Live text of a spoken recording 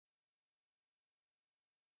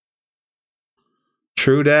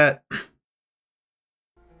True that.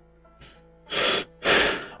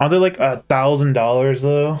 Aren't they like $1,000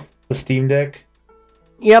 though? The Steam Deck?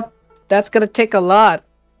 Yep, that's gonna take a lot.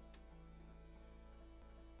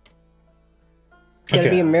 It's gotta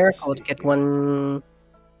be a miracle to get one.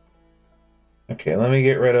 Okay, let me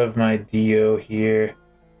get rid of my Dio here.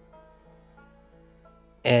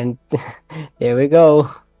 And there we go.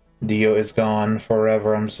 Dio is gone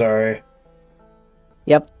forever, I'm sorry.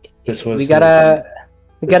 Yep. This was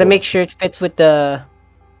we gotta make sure it fits with the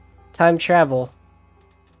time travel.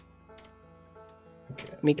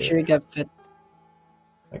 Okay, Make sure it got fit.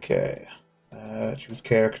 Okay. Choose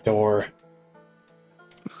character.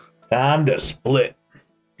 Time to split.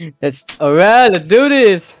 Alright, let's do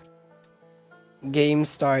this! Game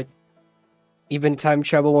start. Even time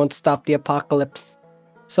travel won't stop the apocalypse.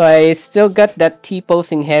 So I still got that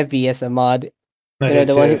T-posing heavy as a mod.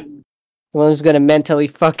 The one who's gonna mentally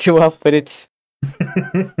fuck you up, but it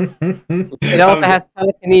also has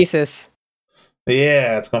telekinesis.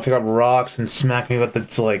 Yeah, it's gonna pick up rocks and smack me with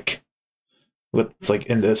its like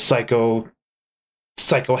in the psycho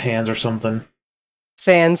hands or something.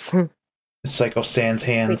 Sans. Psycho Sans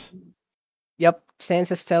hands. Yep, Sans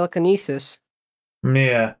has telekinesis.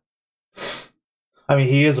 Yeah. I mean,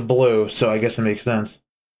 he is blue, so I guess it makes sense.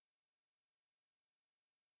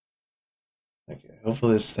 Okay,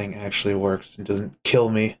 hopefully this thing actually works and doesn't kill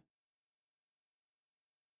me.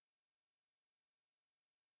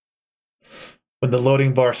 When the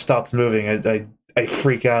loading bar stops moving, I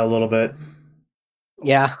freak out a little bit.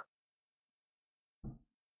 Yeah.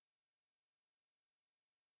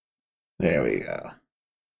 There we go.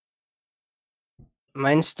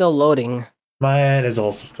 Mine's still loading. Mine is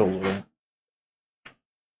also still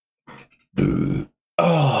loading.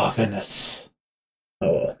 Oh, goodness.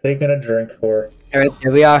 Oh, well. Taking a drink for. Alright,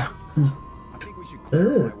 here we are. I think we should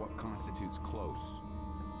clarify what constitutes close.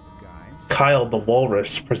 Guys. Kyle the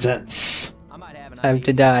Walrus presents. Time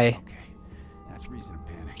to die. Okay. That's reason to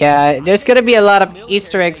panic. Yeah, there's gonna be a lot of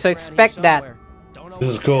Easter eggs, so expect that. This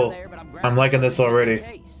is cool. I'm liking this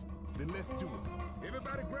already.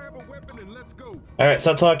 Alright,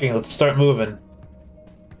 stop talking. Let's start moving.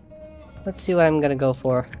 Let's see what I'm gonna go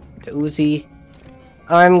for. The Uzi.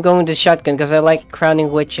 I'm going to shotgun because I like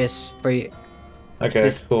crowning witches for you.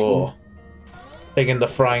 Okay, cool. Taking the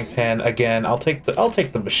frying pan again. I'll take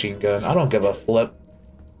the machine gun. I don't give a flip.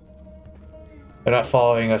 They're not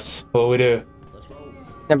following us. What do we do?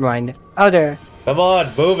 Never mind. Oh, there. Come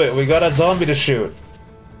on, move it. We got a zombie to shoot.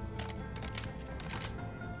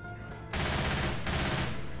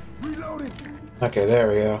 Reloading. Okay, there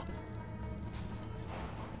we go.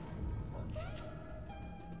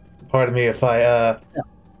 Pardon me if I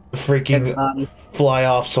freaking fly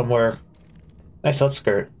off somewhere. Nice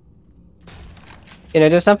upskirt. You know,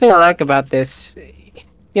 there's something I like about this.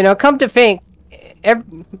 You know, come to think,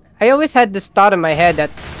 I always had this thought in my head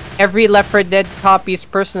that every Left 4 Dead copy is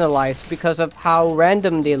personalized because of how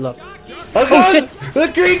random they look. Oh god! The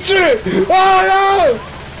creature! Oh no!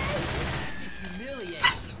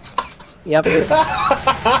 Yep.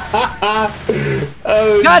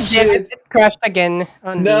 Oh, God shit. damn it! It crashed again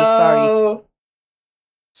on me.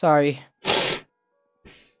 Sorry.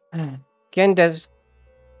 Can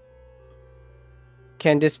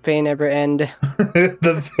this pain ever end?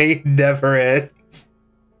 The pain never ends.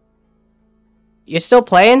 You're still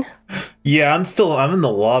playing? Yeah, I'm in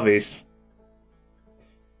the lobby.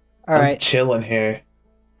 Alright. I'm chilling here.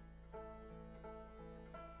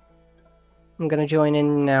 I'm gonna join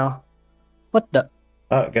in now. What the?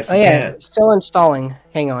 Oh, I guess Oh you yeah, can't. still installing.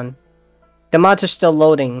 Hang on. The mods are still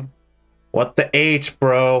loading. What the H,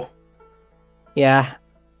 bro? Yeah.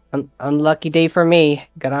 Unlucky day for me.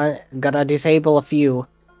 Gotta disable a few.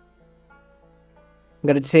 I'm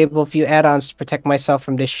gonna disable a few add-ons to protect myself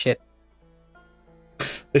from this shit.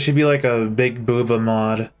 There should be like a big booba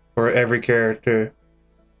mod for every character.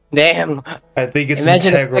 Damn. I think it's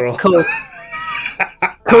Imagine integral. It's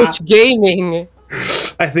like Coach Gaming.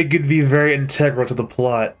 I think it'd be very integral to the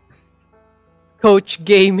plot. Coach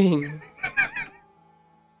Gaming.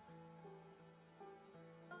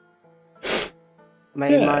 My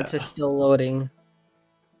mods are still loading.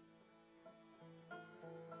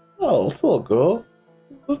 Oh, it's all good.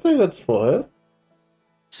 I think that's fun.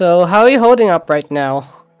 So, how are you holding up right now?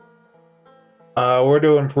 We're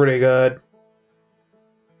doing pretty good.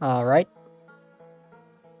 Alright.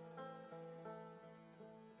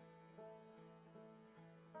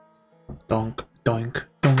 Donk, doink,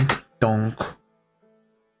 donk, donk.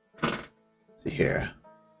 Let's see here.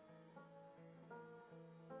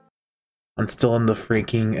 I'm still in the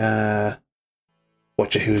freaking,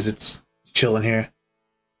 whatcha-who's it's chilling here.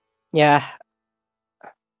 Yeah.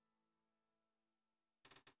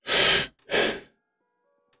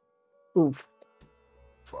 Oof.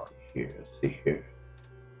 Here, let's see here.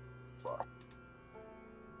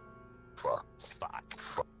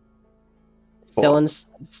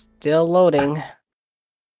 Still loading.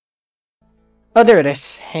 Oh, there it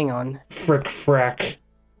is. Hang on. Frick frack.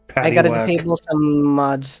 I gotta Paddywhack. disable some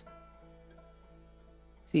mods.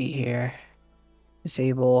 See here.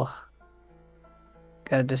 Disable.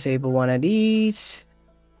 Gotta disable one of these.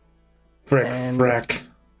 Frick and- frack.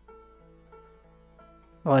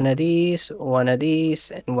 One of these, one of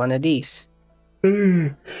these, and one of these.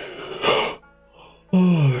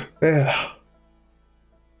 Oh, yeah.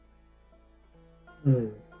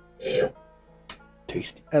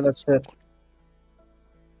 Tasty. Oh, that's it.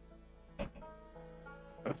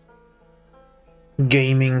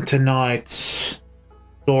 Gaming tonight. It's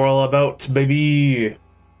all about, baby.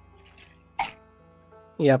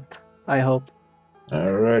 Yep, I hope.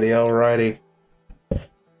 Alrighty, alrighty.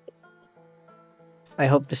 I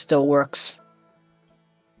hope this still works.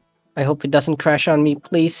 I hope it doesn't crash on me,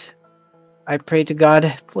 please. I pray to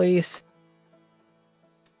God, please.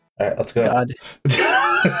 Alright, let's go. God.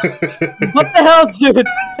 What the hell, dude?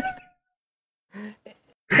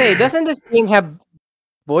 Hey, doesn't this game have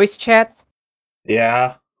voice chat?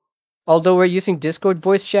 Yeah, Although we're using Discord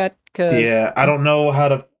voice chat, cause yeah. I don't know how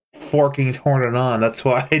to forking turn it on. That's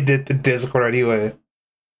why I did the Discord anyway.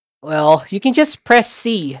 well, you can just press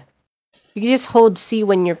C. You can just hold C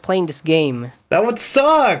when you're playing this game. That would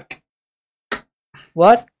suck!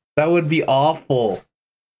 What? That would be awful.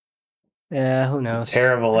 Yeah, who knows?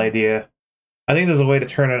 Terrible idea. I think there's a way to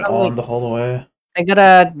turn it Oh, on wait. the whole way. I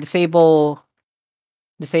gotta disable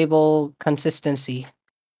consistency.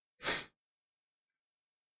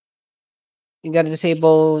 You gotta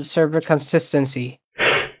disable server consistency.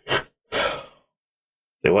 Say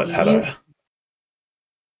what? How do I?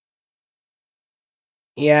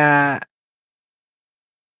 Yeah.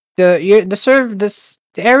 The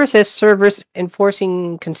error says servers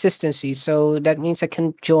enforcing consistency, so that means I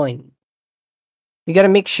can join. You gotta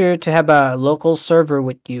make sure to have a local server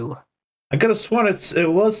with you. I could have sworn it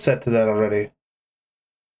was set to that already.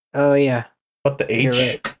 Oh yeah. What the H? You're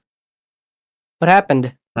right. What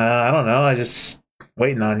happened? I don't know. I just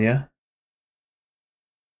waiting on you.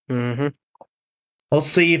 Mm-hmm. We'll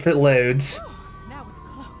see if it loads. That was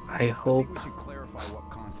close. I I think hope. we should clarify what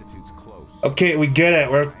constitutes close. Okay, we get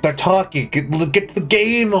it. They're talking. Get to the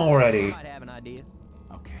game already. Might have an idea.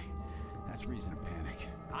 Okay, that's reason to panic.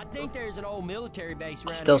 I think there's an old military base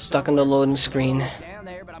around Still here stuck in the somewhere. loading screen. Down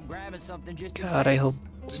there, but I'm grabbing something just in God, I case. hope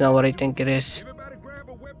it's not what I think it is. Everybody grab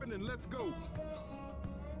a weapon and let's go.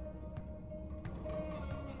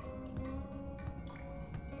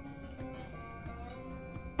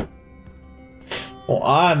 Well,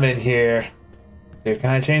 I'm in here. Okay, can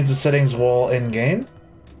I change the settings while in game?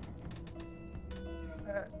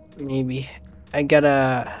 Maybe. I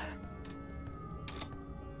gotta.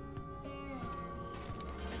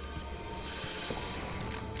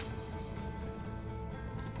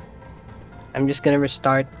 I'm just gonna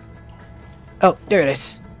restart. Oh, there it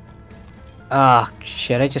is. Ah,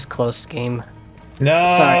 shit, I just closed the game.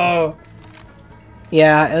 No. Sorry.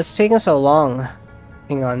 Yeah, it's taking so long.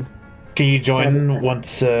 Hang on. Can you join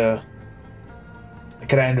once? Can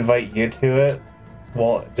I invite you to it?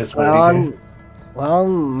 Well, just waiting. Well,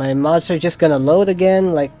 my mods are just gonna load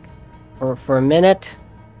again, like, for a minute.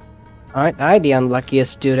 Aren't I the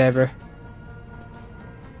unluckiest dude ever?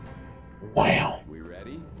 Wow, We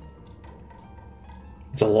ready?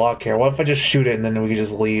 it's a lock here. What if I just shoot it and then we can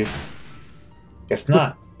just leave? Guess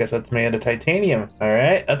not. Guess that's made of titanium. All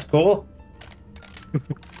right, that's cool.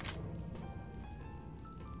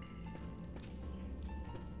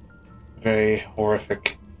 Very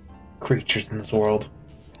horrific creatures in this world.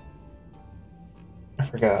 I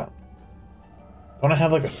forgot. Don't I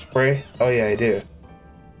have like a spray? Oh yeah, I do.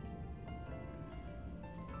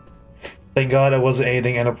 Thank God it wasn't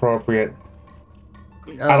anything inappropriate.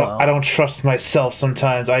 Oh, I don't trust myself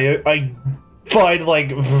sometimes. I find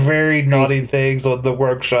like very naughty things on the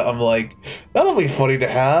workshop. I'm like, that'll be funny to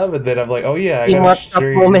have, and then I'm like, oh yeah, I Team gotta workshop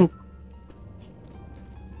stream. moment.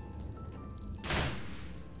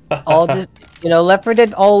 All this, Left 4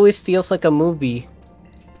 Dead always feels like a movie.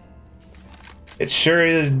 It sure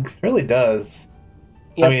really does.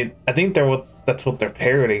 Yep. I mean, I think that's what they're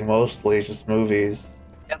parroting mostly. It's just movies.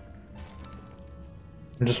 Yep.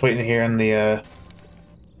 I'm just waiting here in the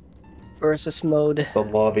Versus mode.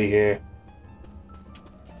 lobby here.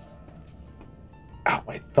 Ow,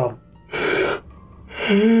 my thumb.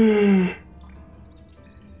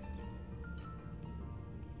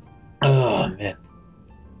 Oh man.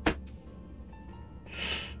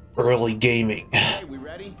 Early gaming. Hey, we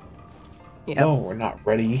ready? Yep. No, we're not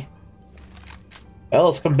ready.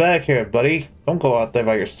 Ellis, come back here, buddy. Don't go out there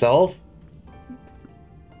by yourself.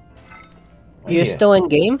 You're still in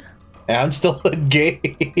game? Yeah, I'm still in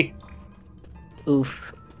game.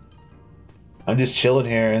 Oof. I'm just chilling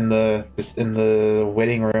here in the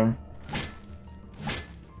waiting room.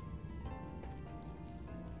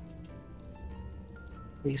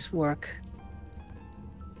 Nice work.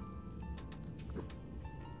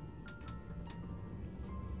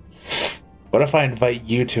 What if I invite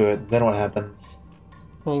you to it? Then what happens?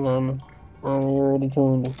 Hold on. I already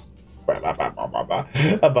told you. How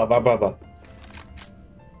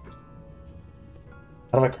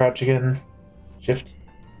do I crouch again? Shift.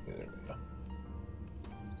 There we go.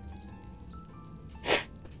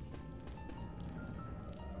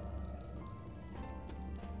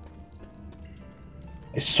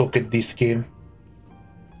 I suck at this game.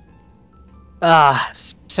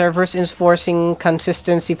 Servers enforcing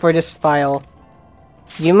consistency for this file.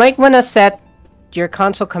 You might want to set your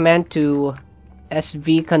console command to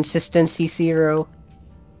SV consistency 0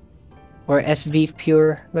 or SV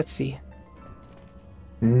pure. Let's see.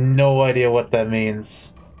 No idea what that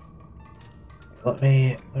means. Let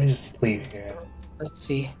me just leave here. Let's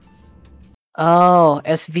see. Oh,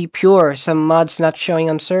 SV pure. Some mods not showing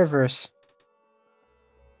on servers.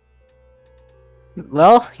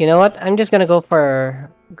 Well, you know what? I'm just gonna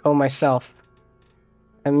go myself.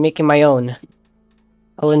 I'm making my own.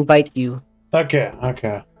 I'll invite you. Okay,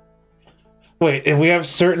 okay. Wait, if we have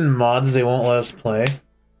certain mods, they won't let us play?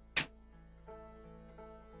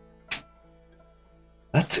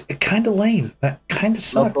 That's kind of lame. That kind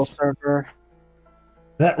of Local sucks. server.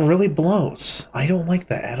 That really blows. I don't like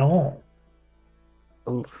that at all.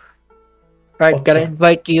 Oof. Right, What's gotta up?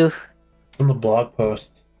 invite you. On the blog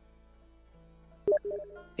post.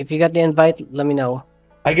 If you got the invite, let me know.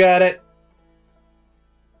 I got it.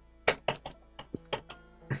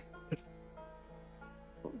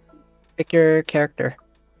 Pick your character.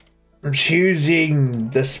 I'm choosing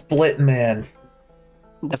the Split Man.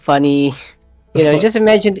 The funny, just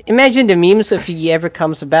imagine the memes if he ever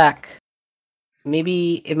comes back.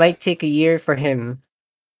 Maybe it might take a year for him.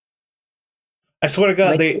 I swear to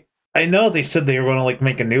God, Might- I know they said they were going to like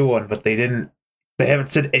make a new one, but they didn't. They haven't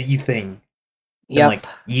said anything in Yep. like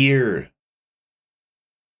year.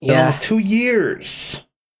 Been Yeah. almost 2 years.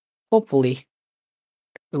 Hopefully,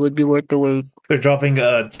 it would be worth the wait. They're dropping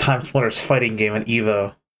Time Splitters fighting game on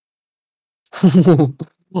Evo.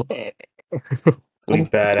 Really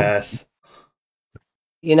badass.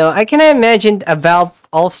 I can imagine a Valve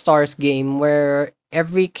All Stars game where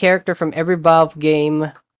every character from every Valve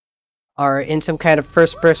game are in some kind of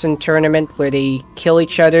first-person tournament where they kill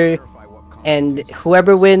each other, and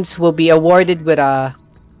whoever wins will be awarded with a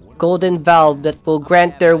golden valve that will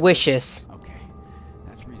grant their wishes. Okay,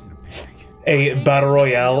 that's reasonably big. A battle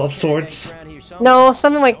royale of sorts. No,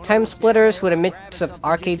 something like Time Splitters with a mix of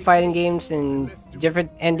arcade fighting games and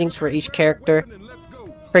different endings for each character.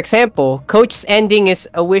 For example, Coach's ending is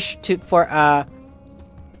a wish for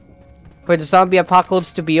the zombie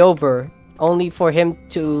apocalypse to be over, only for him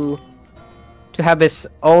to have his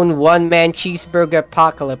own one-man cheeseburger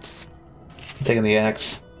apocalypse. I'm taking the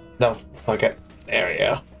axe. No, fuck it. There we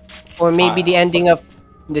go. Or maybe the Wow, ending of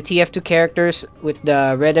the TF2 characters with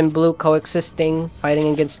the red and blue coexisting, fighting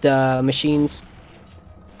against the machines.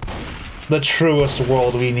 The truest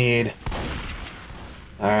world we need.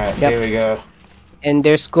 Alright, Yep. here we go. And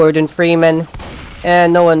there's Gordon Freeman,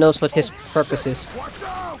 and no one knows what his purpose is.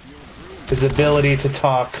 His ability to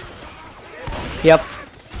talk. Yep.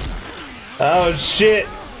 Oh shit!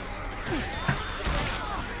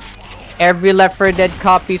 Every Left 4 Dead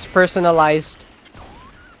copy is personalized.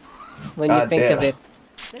 When you God think damn. of it.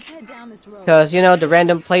 Let's head down this road. Because, the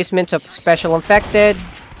random placements of special infected,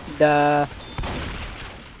 the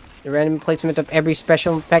random placement of every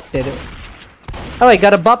special infected. Oh, I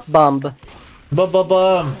got a butt bomb.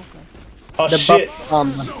 Bum. Oh The shit! butt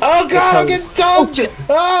bomb. Oh god, I'm getting Oh, tongued! shit.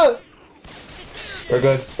 Ah! We're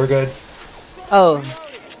good, we're good. Oh,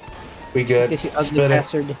 We good. this you ugly Spin it.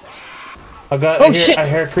 bastard. I got, Oh, shit. I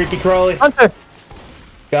hear creepy crawly. Hunter!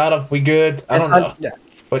 Got him, we good. I don't know.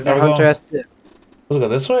 But The are we Hunter going? has to... Let's go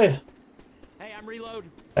this way. Hey, I'm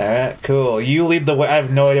reloading. Alright, cool. You lead the way. I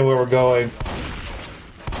have no idea where we're going.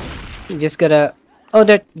 You just gotta... Oh,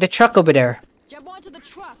 the truck over there. Jump onto the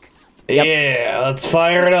truck. Yep. Yeah, let's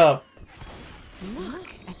fire it up. Look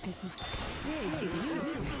at this.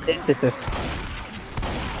 This is...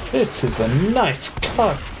 This is a nice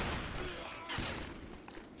car.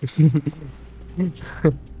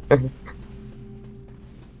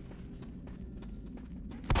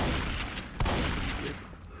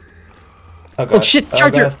 Oh, God. Oh shit,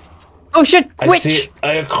 Charger! God. Oh shit, I Witch! see it.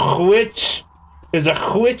 A witch. There's a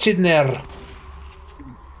witch in there.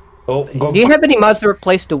 Oh, go. Do you have any mods to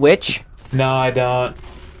replace the witch? No, I don't.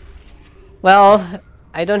 Well,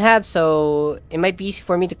 I don't have, so it might be easy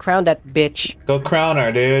for me to crown that bitch. Go crown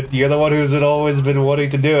her, dude. You're the one who's always been wanting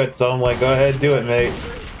to do it, so I'm like, go ahead, do it, mate.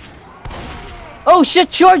 Oh shit,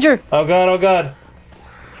 Charger! Oh god, oh god.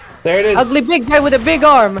 There it is. Ugly big guy with a big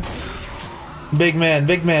arm. Big man,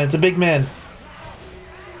 it's a big man.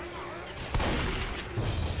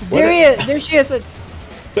 There he is. There she is.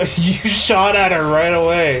 You shot at her right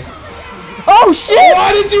away. Oh shit!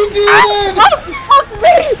 Why did you do that? Fuck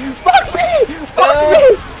me! Fuck me! Fuck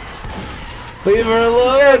me! Leave her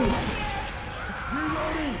alone.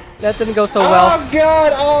 That didn't go so well. Oh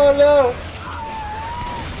god, oh no.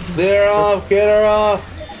 Get her off, get her off.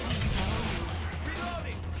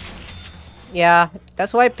 Yeah,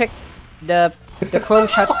 that's why I picked the chrome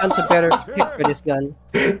shotgun's a better pick for this gun.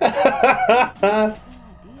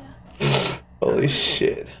 Holy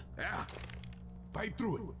shit. Yeah. Fight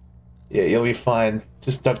through it. Yeah, you'll be fine.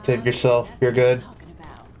 Just duct tape yourself. You're good.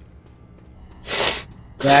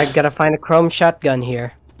 Yeah, I gotta find a chrome shotgun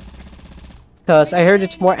here. Cause I heard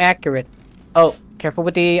it's more accurate. Oh, careful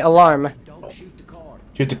with the alarm.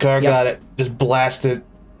 Shoot the car, Yep. got it. Just blast it.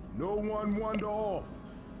 No one wander off.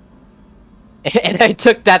 And I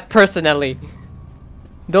took that personally.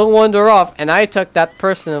 Don't wander off, and I took that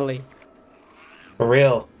personally. For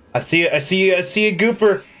real. I see a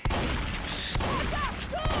gooper.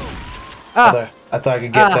 Ah, I thought I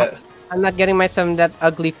could get that. I'm not getting myself that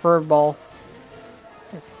ugly fur ball.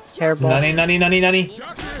 Hairball. Nunny.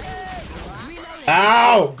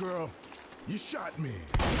 Ow! Girl, you shot me.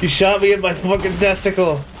 You shot me in my fucking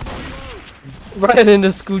testicle. Right in the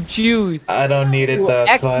scoochoo. I don't need it though.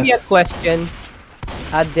 It's Ask fine. me a question.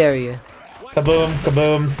 How dare you? Kaboom,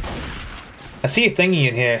 kaboom. I see a thingy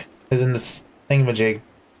in here. There's in this thingamajig.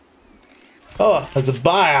 Oh, there's a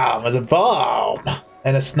bomb. There's a bomb.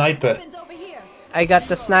 And a sniper. Weapons over here. I got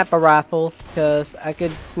the sniper rifle because I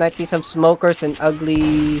could snipe me some smokers and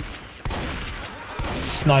ugly.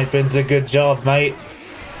 Sniping's a good job, mate.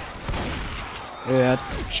 Yeah,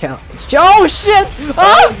 challenge. Oh shit! Oh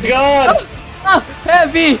Oh, god! oh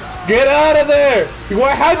heavy! Get out of there!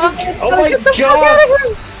 How'd you? Oh my Get the fuck god! out of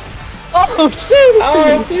here! Oh shit!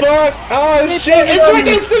 Oh fuck! Oh shit! It's right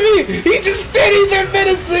next to me! He's just standing there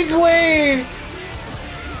menacingly!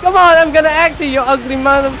 Come on, I'm gonna axe you, you ugly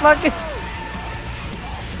motherfucker!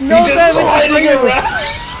 No He's just damage. sliding around!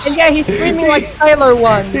 And yeah, he's screaming like Tyler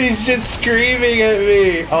one. He's just screaming at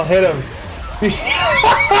me! I'll hit him.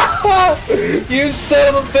 You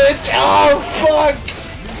son of a bitch! Oh fuck!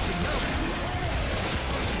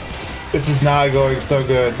 This is not going so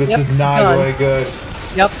good. This Yep, is not done. going good.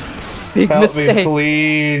 Yep. Big Help mistake. me,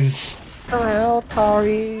 please. Well,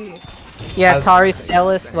 Tari. Yeah, Tari's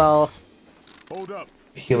Ellis, well. Hold up.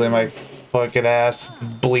 Healing my fucking ass,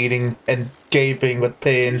 bleeding and gaping with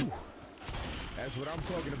pain. That's what I'm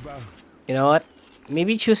talking about. You know what?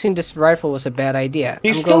 Maybe choosing this rifle was a bad idea.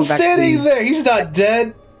 He's I'm still going back standing to... there. He's not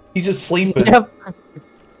dead. He's just sleeping. Yep.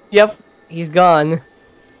 Yep. He's gone.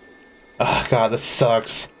 Oh god, this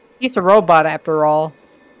sucks. He's a robot after all.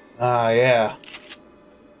 Ah, yeah.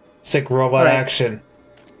 Sick robot Right. action.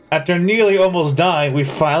 After nearly almost dying, we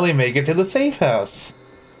finally make it to the safe house.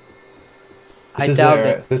 I doubt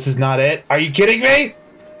it. This is not it. Are you kidding me?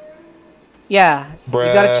 Yeah. Bruh.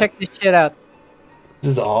 You gotta check this shit out.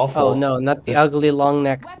 This is awful. Oh no, not the ugly long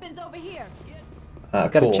neck. Weapons over here. Ah,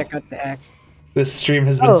 Gotta cool. check out the axe. This stream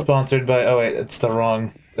has been Oh. sponsored by. Oh wait, it's the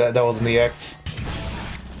wrong. That wasn't the X.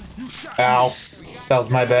 Ow. That was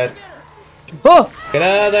my bad. Oh! Get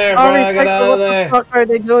out of there, Oh, bro! respect, Get out what of there! the fuck are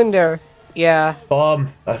they doing there? Yeah.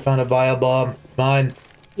 Bomb. I found a bio bomb. It's mine.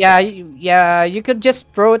 Yeah, you could just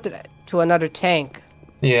throw it to another tank.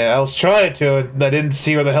 Yeah, I was trying to, and I didn't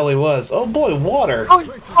see where the hell he was. Oh boy, water!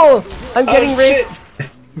 Oh! I'm getting oh, raped! shit.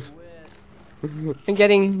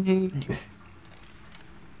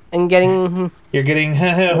 I'm getting... You're getting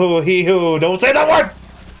hoo hee hoo. Don't say that word!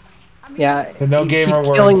 Yeah. No gamer he's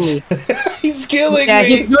words. killing me. He's killing Yeah,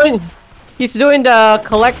 me! he's doing the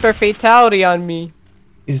collector fatality on me.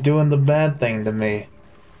 He's doing the bad thing to me.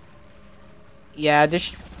 Yeah,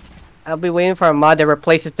 I'll be waiting for a mod that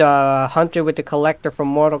replaces the hunter with the collector from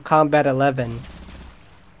Mortal Kombat 11.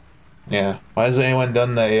 Yeah. Why hasn't anyone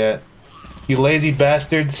done that yet? You lazy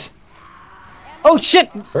bastards. Oh shit!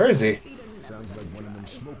 Where is he? Sounds like one of them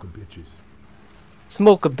smoker bitches.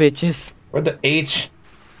 Smoke a bitches. Where'd the H?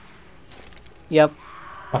 Yep.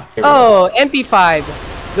 Ah, here we go. Oh,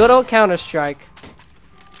 MP5. Good old Counter-Strike.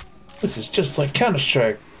 This is just like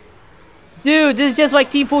Counter-Strike. Dude, this is just like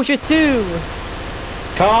Team Fortress 2.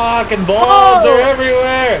 Cock and balls Oh! are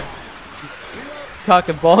everywhere! cock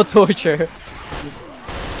and ball torture.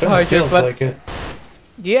 Kinda feels but- like it.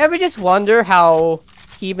 Do you ever just wonder how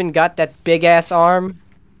he even got that big ass arm?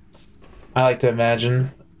 I like to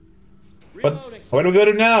imagine. But where do we go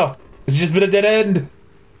to now? It's just been a dead end.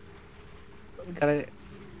 Gotta.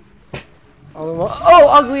 Oh,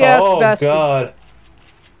 ugly ass Oh bastard. god.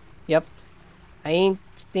 Yep. I ain't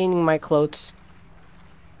staining my clothes.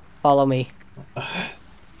 Follow me. I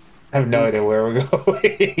have no idea where we're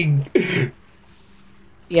going.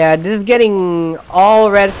 Yeah, this is getting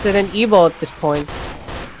all Resident Evil at this point.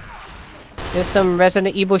 There's some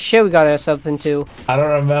Resident Evil shit we got ourselves into. I don't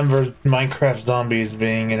remember Minecraft zombies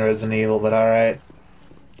being in Resident Evil, but alright.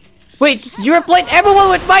 Wait, did you replace everyone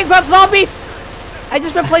with Minecraft zombies? I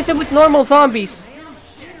just replaced them with normal zombies.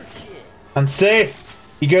 Unsafe!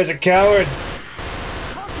 You guys are cowards!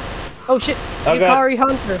 Oh shit, Oh, God. Yukari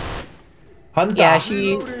Hunter. Hunter! Yeah,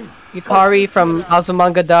 Yukari from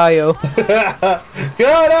Azumanga Daioh.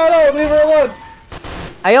 no, leave her alone!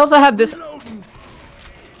 I also have this.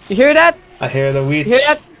 You hear that? I hear the witch. You hear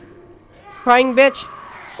that? Crying bitch.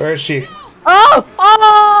 Where is she? Oh!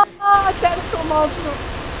 Oh! Tentacle monster.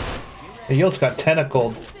 He also got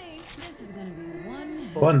tentacled. This is gonna be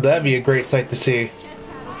one. Wouldn't that be a great sight to see?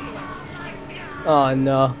 Oh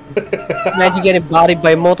no. Imagine getting bodied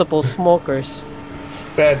by multiple smokers.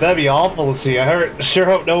 Man, that'd be awful to see. Sure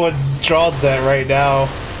hope no one draws that right now.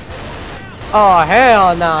 Oh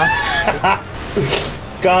hell no.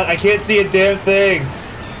 God, I can't see a damn thing.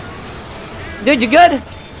 Dude, you good?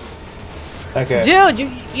 Okay.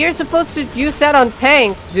 Dude, you're supposed to use that on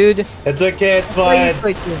tanks, dude. It's okay, it's Why you fine.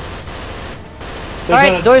 play too? There's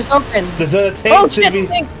Alright, not a- door's open. There's not a tank Oh to shit, be-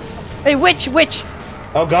 tank. Hey, witch!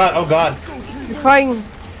 Oh god, oh god. You're crying.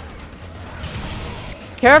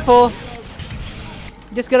 Careful.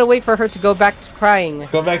 Just gotta wait for her to go back to crying.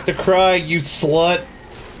 Go back to crying, you slut.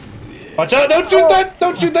 Watch out, don't shoot that!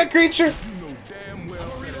 Don't shoot that creature!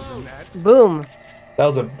 Boom. That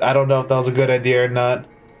was I don't know if that was a good idea or not.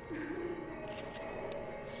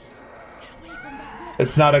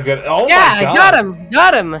 It's not a good, oh Yeah, my I god!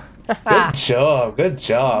 got him! Good job, good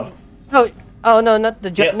job. Oh no, not the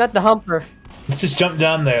Yeah. not the humper. Let's just jump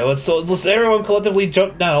down there. Let's everyone collectively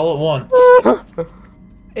jump down all at once.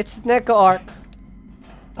 It's Neko Arc.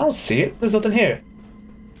 I don't see it. There's nothing here.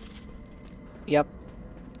 Yep.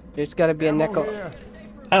 There's gotta be a Neko.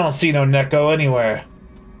 I don't see no Neko anywhere.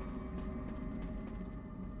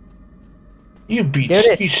 You be There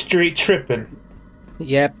it is. you straight tripping.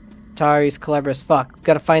 Yep. Tari's clever as fuck.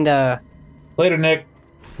 Gotta find a. Later, Nick.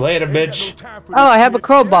 Later, bitch. Oh, I have a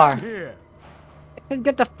crowbar. Here. I said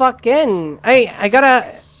get the fuck in. I gotta.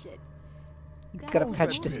 Shit. You Gotta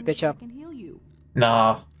patch this bitch up. I can heal you.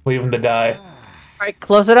 Nah, leave him to die. Alright,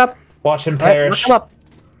 close it up. Watch him Alright, perish. look him up.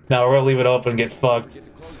 No, we're gonna leave it open and get fucked.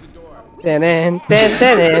 Dun, dun, dun,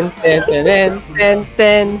 dun, dun, dun, dun,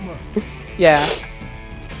 dun. Yeah.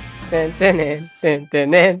 Dun, dun, dun, dun,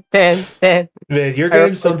 dun, dun, dun, dun. Man, your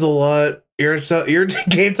game sounds a lot. Your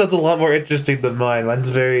game sounds a lot more interesting than mine. Mine's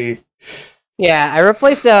very. Yeah, I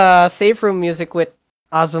replaced the safe room music with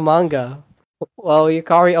Azumanga. Well,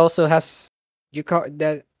 Yukari also has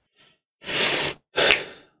that.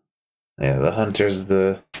 Yeah, the hunter's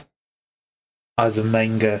the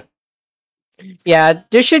Azumanga. Yeah,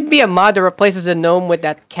 there should be a mod that replaces the gnome with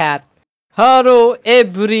that cat. Haro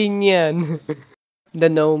Ebrinyan. The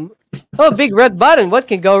gnome. Oh, big red button. What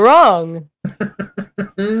can go wrong?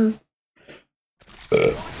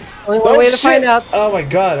 Only one way to find out. Oh my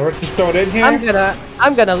god, we're just thrown in here?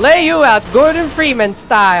 I'm gonna lay you out, Gordon Freeman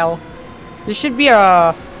style. There should be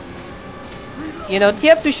a. You know,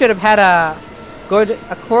 TF2 should have had a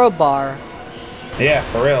crowbar. Yeah,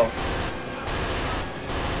 for real.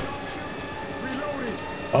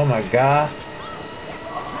 Oh my god.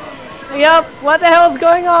 Yup. What the hell is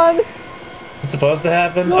going on? It's supposed to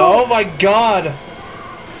happen? Oh my god!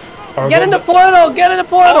 Are we Get in going the to- portal. Get in the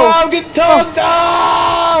portal. Oh, I'm getting tongued!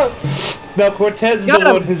 Ah! No, Cortez is Got the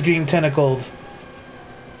him. one who's getting tentacled.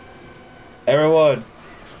 Everyone,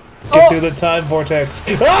 get Oh. through the time vortex.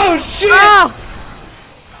 Oh shit! Ah!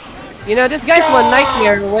 You know, this guy's one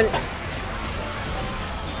nightmare when.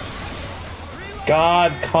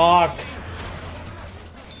 God, cock.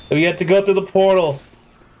 We have to go through the portal.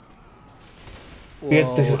 We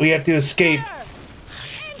have to escape.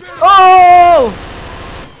 Oh!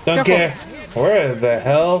 Don't Careful. care. Where the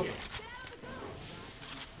hell?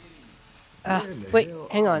 Wait,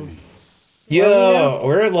 hang on. Yo,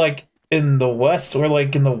 we're like in the west. We're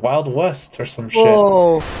like in the Wild West or some shit.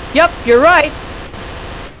 Whoa. Yep, you're right.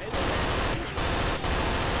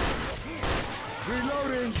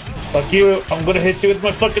 Fuck you. I'm gonna hit you with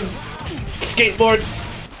my fucking skateboard.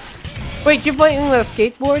 Wait, you're playing with a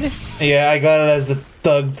skateboard? Yeah, I got it as the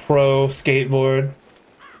Thug Pro skateboard.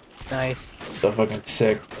 Nice. So fucking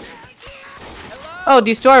sick. Oh,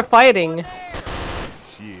 these two are fighting.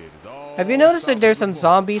 Shit, it's all Have you noticed that there's some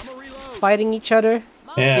zombies fighting each other?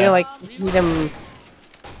 Yeah. You know, like, you see them.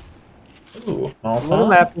 Ooh,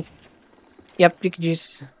 What happened? Yep, you could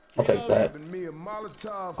just. I'll take that. giving me a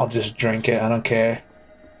Molotov. I'll just drink it. I don't care.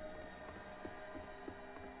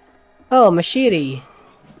 Oh, machete.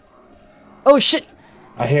 Oh shit!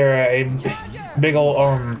 I hear a big old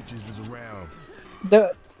Bitches is around.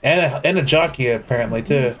 The and a jockey apparently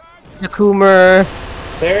too. Coomer.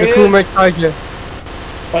 There The he Coomer is. Charger.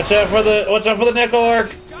 Watch out for the nickel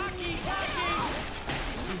arc.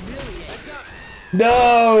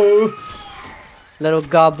 No. Little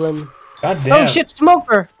goblin. God damn. Oh shit,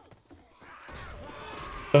 smoker!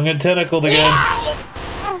 Don't get tentacled again.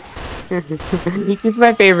 He's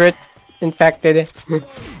my favorite. Infected.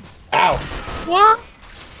 Ow.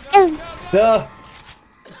 No.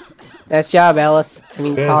 Nice job, Alice. I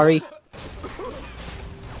mean, Good. Tari.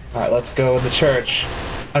 Alright, let's go in the church.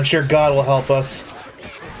 I'm sure God will help us.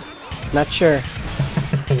 Not sure.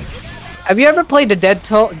 Have you ever played the Death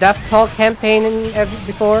Toll campaign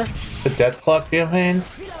before? The Death Clock campaign?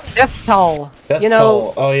 Death Toll. Death You know,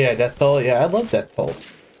 Toll. Oh yeah, Death Toll. Yeah, I love Death Toll.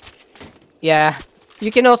 yeah.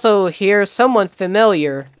 You can also hear someone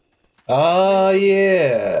familiar. Oh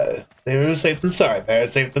yeah. They were safe than sorry. Better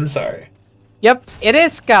safe than sorry. Yep, it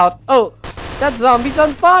is Scout. Oh, that zombie's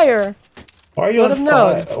on fire. Why are you Let on him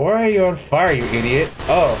know. fire? Why are you on fire, you idiot?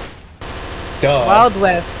 Oh. Duh. Wild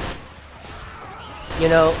West. You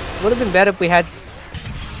know, would have been better if we had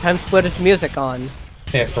Time Splitters music on.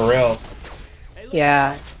 Yeah, for real.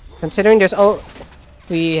 Yeah, considering there's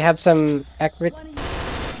we have some accurate.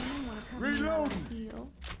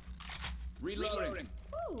 Reloading.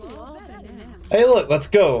 Hey look, let's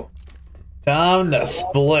go. Time to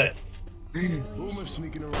split. Boomer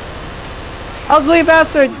sneaking around. Ugly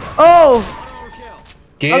bastard! Oh,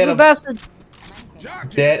 Get ugly him. bastard!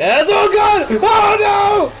 Dead as oh god! Oh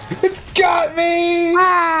no! It's got me!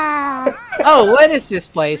 Oh, what is this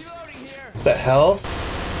place? The hell?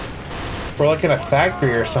 We're like in a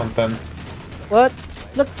factory or something. What?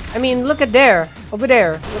 Look, I mean, look at there, over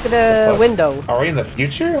there. Look at the fuck? window. Are we in the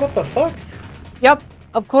future? What the fuck? Yep,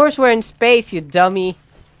 of course we're in space, you dummy.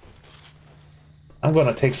 I'm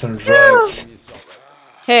gonna take some drugs.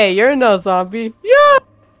 Hey, you're no zombie. Yeah.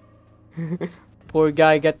 Poor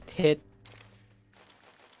guy got hit.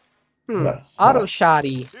 Auto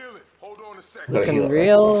shotty. Heal it. Hold on a second. Gotta Looking heal it.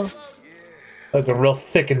 real. Looking real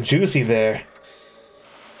thick and juicy there.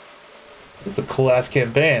 It's a cool ass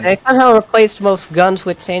campaign. They somehow replaced most guns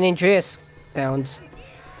with San Andreas sounds.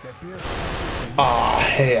 Ah,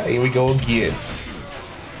 hey, here we go again.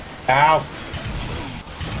 Ow.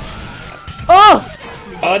 Oh!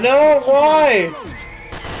 Oh no, why?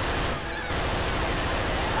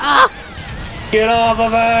 Ah! Get off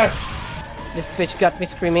of her! This bitch got me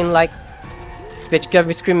screaming like. Bitch got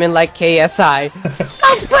me screaming like KSI.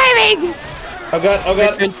 Stop screaming! Oh god, oh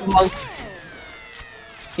god. Return to monk.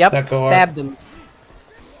 Yep, That go stabbed him.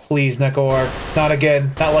 Please, Nekor. Not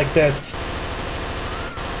again. Not like this.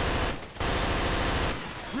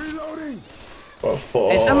 Reloading. Oh,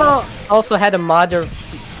 I somehow also had a modder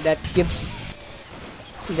that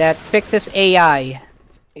fixes AI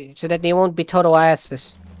so that they won't be total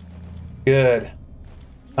asses. good.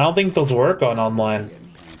 I don't think those work on online.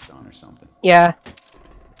 Pants on or something. Yeah,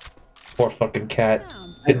 Poor fucking cat.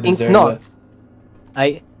 I Didn't think deserve not.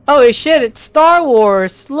 it. Oh shit! It's Star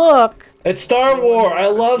Wars. Look. It's Star Wars. I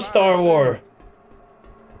love Star Wars.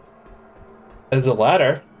 There's a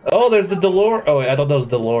ladder. Oh, there's the DeLorean. Oh, wait, I thought that was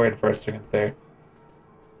DeLorean for a second there.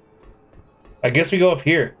 I guess we go up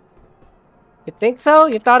here. You think so?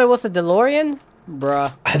 You thought it was a DeLorean?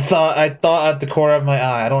 Bruh. I thought at the corner of my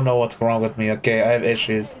eye. I don't know what's wrong with me. Okay, I have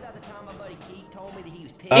issues.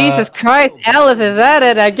 Jesus Christ, Alice is at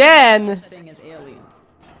it again! Thing as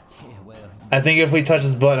aliens. I think if we touch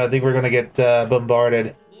this button, I think we're gonna get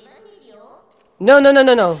bombarded. No.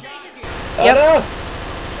 Yep. Oh, no!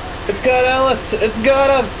 It's got Alice! It's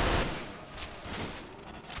got him!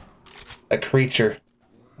 A creature.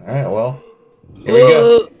 Alright, well. Here we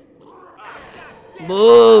go.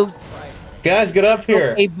 Boo! Guys, get up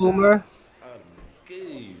here! Hey, Boomer.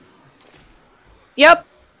 Yep.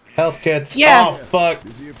 Health kits. Yeah. Oh, fuck.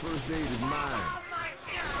 This here first aid is mine.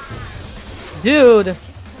 Dude.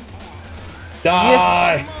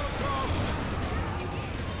 Die!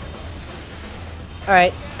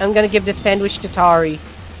 Alright, I'm gonna give this sandwich to Tari.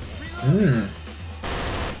 Sounds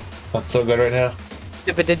so good right now.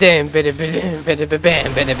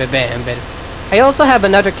 I also have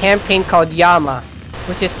another campaign called Yama,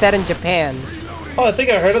 which is set in Japan. Oh, I think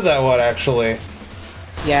I heard of that one actually. I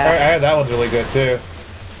Yeah. heard that one's really good too.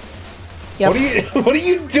 Yep. What are you What are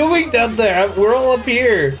you doing down there? We're all up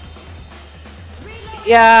here.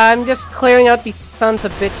 Yeah, I'm just clearing out these sons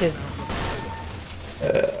of bitches.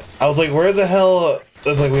 I was like, where the hell? I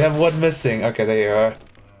was like, we have one missing. Okay, there you are.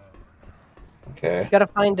 Okay. Gotta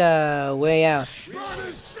find a way out.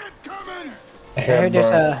 There's shit coming! I heard there's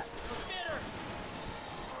a.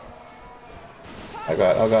 Oh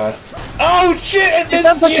god, oh god. Oh shit! It It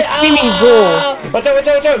sounds like a screaming bull. Watch out, watch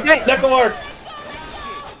out, watch out! Right. Knuckle mark!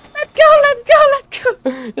 Let's go! Let's go! Let's go!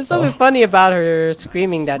 There's something funny about her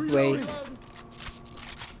screaming that way.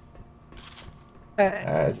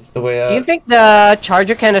 Alright, is this the way Do you out? think the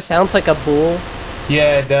charger kind of sounds like a bull?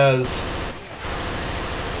 Yeah, it does.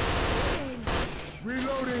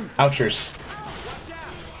 Reloading! Ouchers.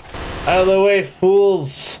 Out of the way,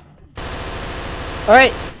 fools!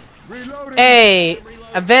 Alright, Reloading! hey,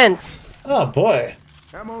 event. Oh boy.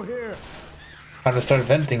 Ammo here! Time to start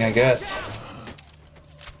venting, I guess.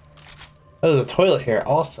 Oh, there's a toilet here.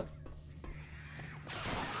 Awesome.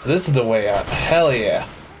 This is the way out. Hell yeah.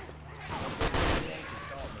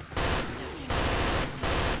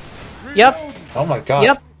 Yep, Oh my god.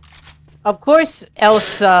 yep. Of course, El's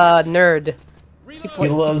nerd. He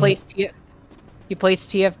loves- he plays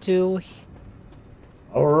TF2.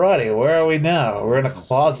 Alrighty, where are we now? We're in a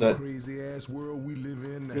closet. Crazy ass world we live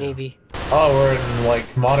in now. Maybe. Oh, we're in like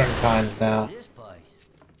modern times now.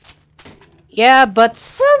 Yeah, but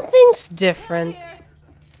something's different.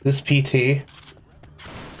 This PT.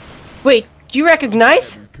 Wait, do you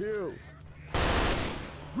recognize? Kills.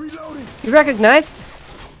 Reloading! You recognize?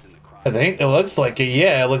 I think it looks like it.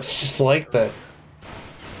 Yeah, it looks just like that.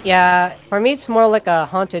 Yeah, for me it's more like a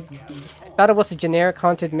haunted. I thought it was a generic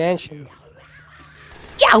haunted mansion.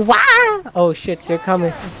 Yeah, wow! Oh shit, they're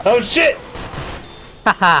coming. Oh shit!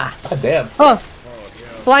 Haha. God damn. Oh,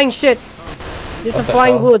 flying shit. There's What a the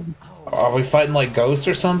flying hell? wood. Are we fighting like ghosts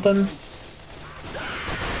or something?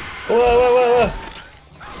 Whoa, whoa, whoa, whoa!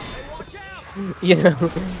 You know,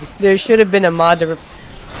 there should have been a mod to.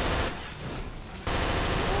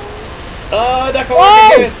 Oh, not going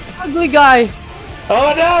Oh, again! ugly guy.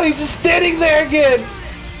 Oh no, he's just standing there again!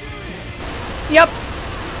 Yep.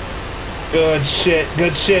 Good shit,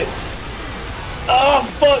 good shit. Oh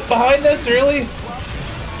fuck, behind us, really?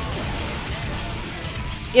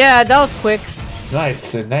 Yeah, that was quick.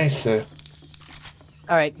 Nice, nice. All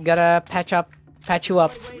right, gotta patch you up.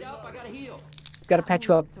 Gotta patch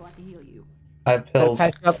you up. So I can heal you. I have Gotta pills.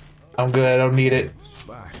 patch you up. I'm good, I don't need it.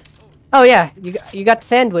 Spy. Oh yeah, you got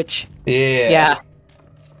sandwich. Yeah. Yeah.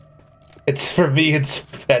 It's for me, it's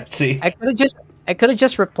Pepsi. I could have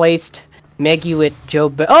just replaced Maggie with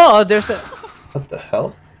Joe. Oh, there's a. What the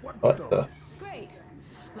hell? What the? Great.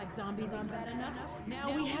 Like zombies aren't bad enough.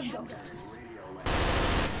 Now we have ghosts.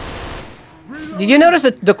 Did you notice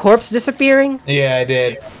the corpse disappearing? Yeah, I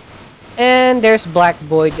did. And there's Black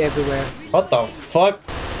Void everywhere. What the fuck?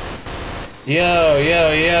 Yo,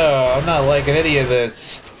 yo, yo, I'm not liking any of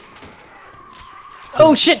this.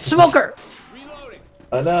 Oh shit, smoker!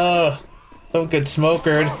 Oh no. Some good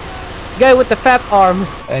smokered. Guy with the fat arm.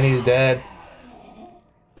 And he's dead.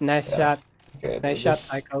 Nice shot. Okay, Nice shot,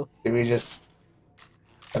 Psycho. Did we just...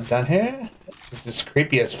 I'm done here? This is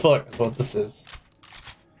creepy as fuck, is what this is.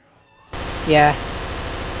 Yeah.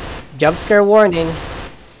 Jump scare warning.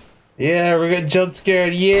 Yeah, we're getting jump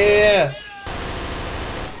scared, yeah!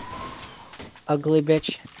 Ugly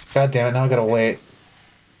bitch. God damn it, now I gotta wait.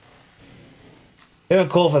 It'd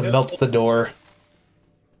be cool if it melts the door.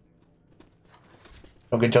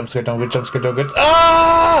 Don't get jump scared, don't get jump scared, don't get...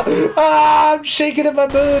 Ah! Ah! I'm shaking in my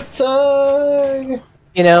boots! Ah!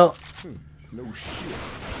 You know, No shit.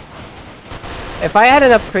 if I had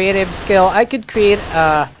enough creative skill, I could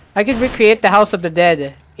recreate the House of the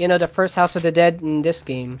Dead. You know, the first House of the Dead in this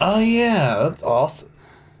game. Oh yeah, that's awesome.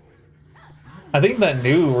 I think that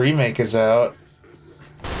new remake is out.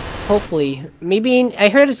 Hopefully. Maybe, I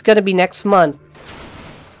heard it's gonna be next month.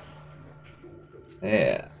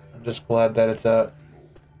 Yeah, I'm just glad that it's out.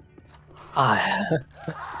 Ah.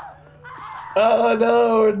 Oh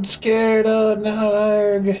no, I'm scared. Oh no,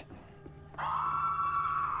 arg.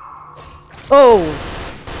 Oh!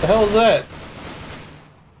 The hell is that?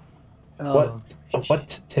 Oh.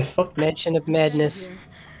 What the fuck? Mansion of Madness.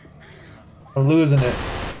 I'm losing it.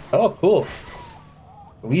 Oh, cool.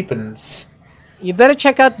 Weapons. You better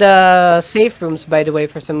check out the safe rooms, by the way,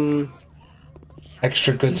 for some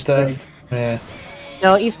Extra good Easter stuff. eggs.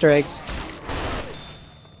 Yeah. Easter eggs.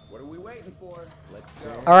 What are we waiting for? Let's go.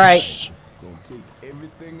 Alright. Gonna take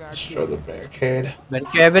everything I Destroy the can. barricade. Better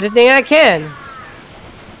grab everything I can.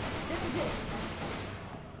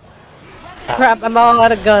 Crap, I'm all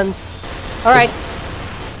out of guns. Alright.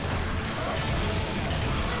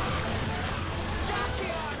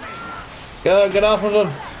 Go, get off of him.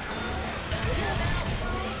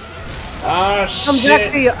 Ah, Come shit.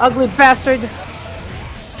 back here, you ugly bastard.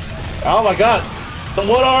 Oh my god. The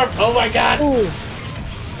one arm. Oh my god. Ooh.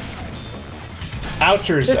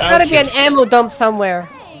 Ouchers. There's gotta be an ouchers. ammo dump somewhere.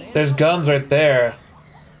 There's guns right there.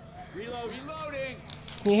 Reloading.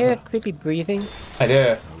 Can you hear that creepy breathing? I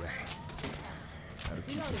do. Gotta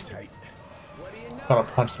keep it tight. I'm gonna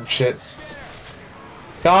punch some shit.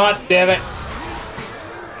 God damn it.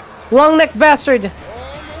 Long neck bastard!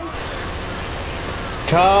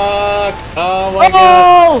 Cock. Oh my god.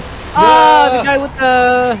 Oh! Ah, Yeah. the guy with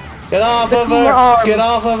the... Get off The of femur her. arm. Get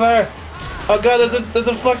off of her. Oh god, there's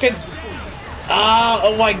a fucking... Ah,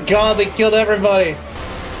 oh my god, they killed everybody.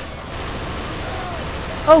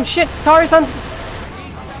 Oh shit, Tarzan!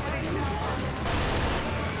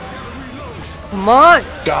 Come on!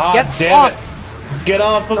 God Get damn off. it. Get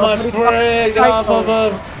off of my Nobody friend. Get fucking off of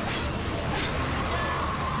fight him.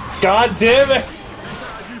 God damn it.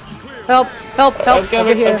 Help! Help! Help! I'm Over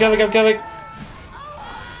coming, here. I'm coming, I'm coming.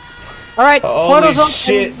 Alright, Holy portal's open.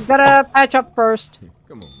 shit. You gotta patch up first.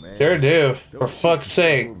 Come on, man. Sure do. For Don't fuck's shoot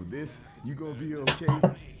sake. over this. You gonna be okay?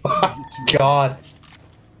 Get you God.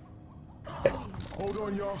 Hold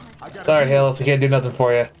on, y'all. I got. Sorry, Halos, I can't do nothing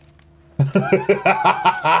for you.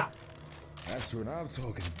 That's what I'm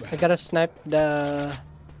talking I about. gotta snipe the...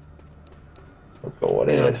 Going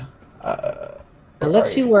in. Now,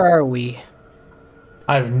 let's see, where are we?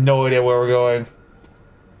 I have no idea where we're going.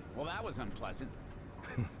 Well, that was unpleasant.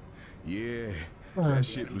 Yeah, that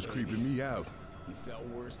shit was creeping me out. You felt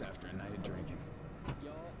worse after a night of drinking.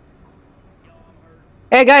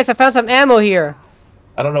 Hey guys, I found some ammo here.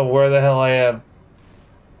 I don't know where the hell I am.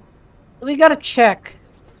 We gotta check.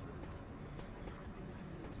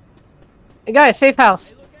 Hey guys, safe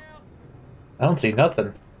house. I don't see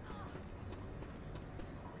nothing.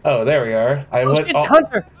 Oh, there we are. I Oh went. shit, Oh,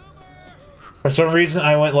 Hunter! for some reason,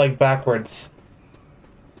 I went like backwards.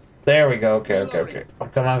 There we go. Okay, okay, okay. I'm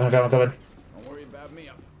coming. I'm coming. I'm coming. Don't worry about me.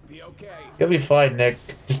 I'll be okay. You'll be fine, Nick.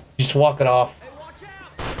 Just walk it off. Hey, watch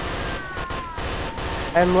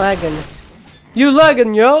out! I'm lagging. You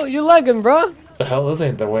lagging, yo? You lagging, bro? The hell, this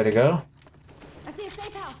ain't the way to go. I see a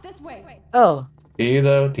safe house this way. Oh. Do you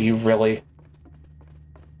though? Do you really?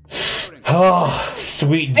 Oh,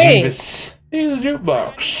 sweet Hey. Jeebus. He's a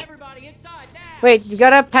jukebox. Everybody inside now. Wait, you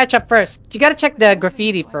gotta patch up first. You gotta check the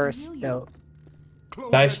graffiti first, though.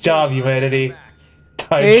 Nice job, humanity. There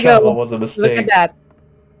Time you travel go. was a Look mistake. at that.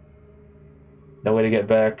 No way to get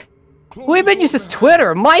back. Who even uses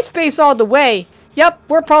Twitter? MySpace all the way. Yep,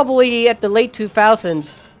 we're probably at the late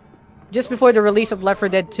 2000s. Just before the release of Left 4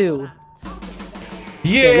 Dead 2.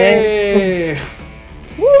 Yay!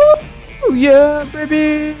 Woo! Yeah,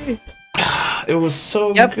 baby! It was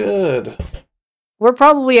so Yep. good. We're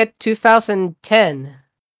probably at 2010.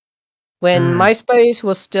 When MySpace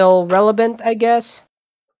was still relevant, I guess.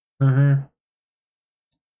 Mm-hmm.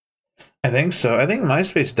 I think so. I think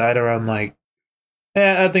MySpace died around like...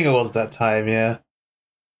 Yeah, I think it was that time, yeah.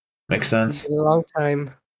 Makes sense. It's a long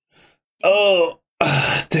time. Oh,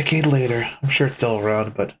 a decade later. I'm sure it's still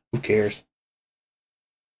around, but who cares?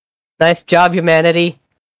 Nice job, humanity.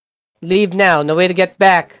 Leave now, no way to get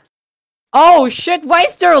back. Oh shit, why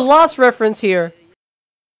is there a Lost reference here?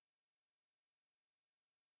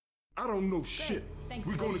 I don't know shit.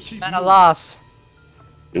 We're gonna keep Not a moving. loss.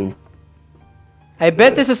 Ooh, I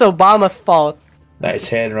bet this is Obama's fault. nice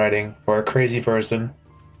handwriting for a crazy person.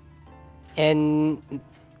 And...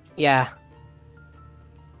 yeah.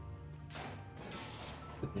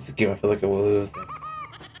 This is a game I feel like I will lose.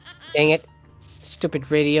 Dang it. Stupid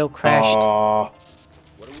radio crashed. Aww,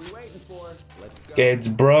 What are we waiting for? Let's go. it's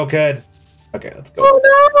broken. Okay, let's go.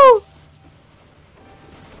 Oh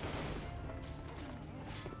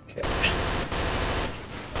Okay.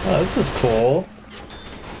 Oh, this is cool.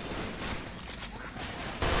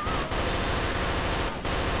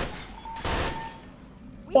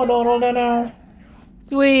 Oh no no no no! no!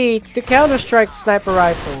 Sweet, the Counter-Strike sniper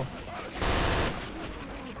rifle.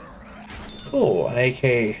 Oh, an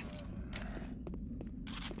AK.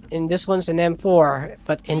 And this one's an M4,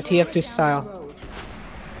 but in TF2 style.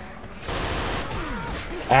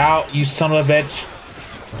 Ow, you son of a bitch!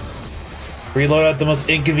 Reload at the most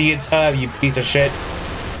inconvenient time, you piece of shit.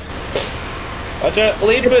 Watch out,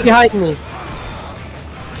 leaping! Behind me.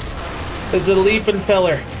 There's a leaping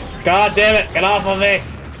feller. God damn it, get off of me!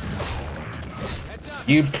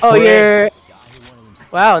 You prick. Oh, you're...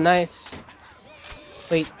 Wow, nice.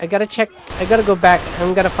 Wait, I gotta check. I gotta go back.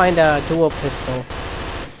 I'm gonna find a dual pistol.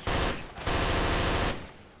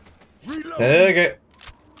 Okay.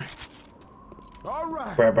 All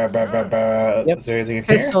right. Yep. Is there anything in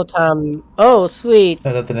here? Pistol time. Oh, sweet.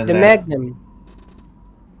 No, nothing in The there. Magnum.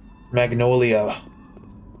 Magnolia.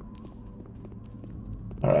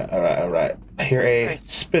 Alright. I hear a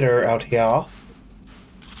spitter out here.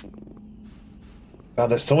 God,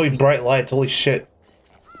 there's so many bright lights. Holy shit.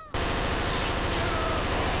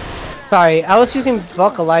 Sorry, I was using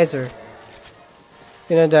vocalizer.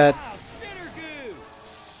 You know that.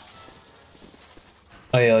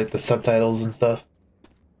 Oh yeah, like the subtitles and stuff.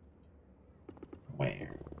 Wow.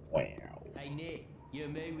 Hey Nick, you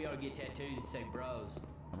and me, we ought to get tattoos that say bros.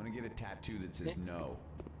 I'm gonna get a tattoo that says no.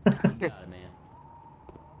 You got it, man.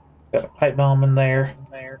 Got a pipe bomb in there.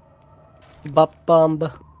 Bup bumb.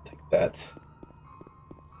 Take that.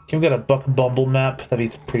 Can we get a Buck Bumble map?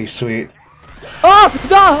 That'd be pretty sweet. Oh!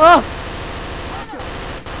 Duh!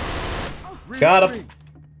 Got him.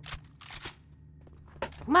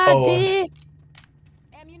 My Oh. dick!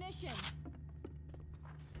 Ammunition.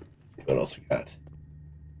 What else we got?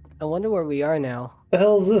 I wonder where we are now. The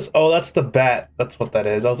hell is this? Oh, that's the bat. That's what that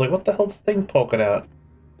is. I was like, what the hell's this thing poking out?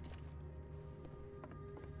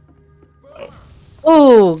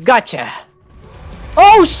 Oh, gotcha.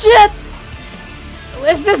 Oh shit!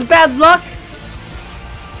 Is this bad luck?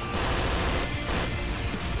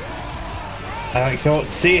 I can't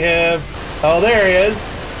see him. Oh, there he is.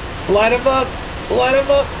 Light him up. Light him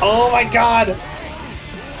up. Oh my god.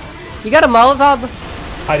 You got a Molotov?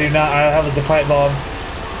 I do not. I have a pipe bomb.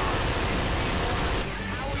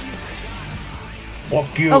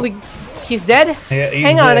 Fuck you. Oh, he's dead? Yeah, he's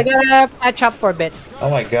Hang on, dead. I gotta patch up for a bit. Oh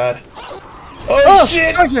my god. Oh, Oh,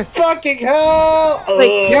 shit! Charger. Fucking hell!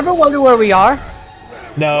 Wait, you ever wonder where we are?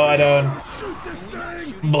 No, I don't.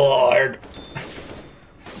 Blard.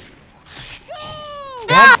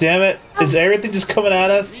 God damn it. Is everything just coming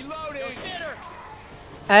at us?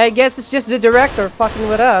 I guess it's just the director fucking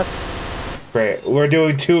with us. Great. We're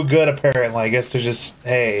doing too good, apparently. I guess they're just,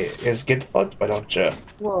 hey, just get fucked, why don't you?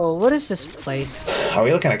 Whoa, what is this place? Are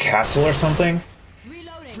we looking at a castle or something?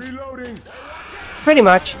 Reloading. Reloading. Pretty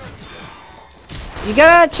much. You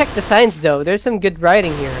gotta check the signs though, there's some good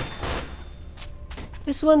writing here.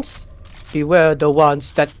 This one's... Beware the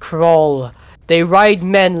ones that crawl. They ride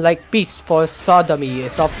men like beasts, for sodomy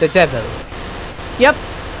is of the devil. Yep,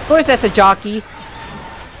 of course that's a jockey.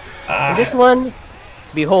 And this one...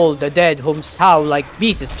 Behold the dead whom howl like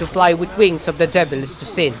beasts, to fly with wings of the devil is to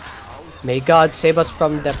sin. May God save us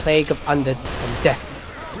from the plague of undead and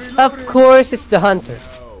death. Of course it's the hunter.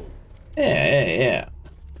 Yeah.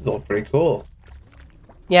 It's all pretty cool.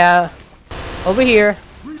 Yeah, over here.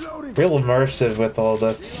 Real immersive with all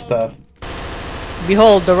this stuff.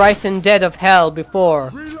 Behold the rising dead of hell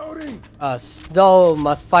before us. Thou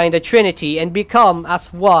must find the Trinity and become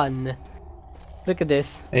as one. Look at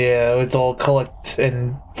this. Yeah, let's all collect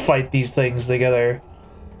and fight these things together.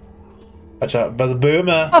 Watch out, Brother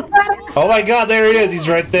Boomer. Oh my god, there he is. He's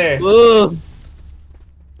right there. Ooh.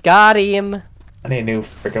 Got him. I need a new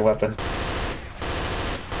freaking weapon.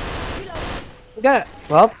 Got it.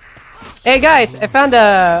 Well. Hey guys, I found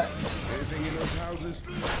a...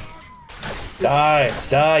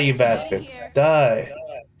 Die, you bastards. Die.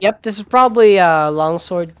 Yep, this is probably a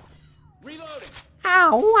longsword.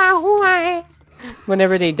 Ow, ow, ow.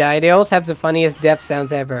 Whenever they die, they always have the funniest death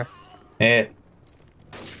sounds ever. Eh.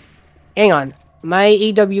 Hang on. My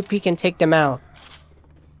EWP can take them out.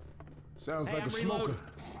 Sounds like a smoker.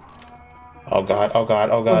 Oh god, oh god,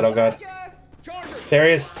 oh god, oh god. There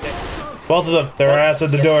he is. Both of them. They're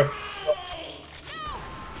outside the door.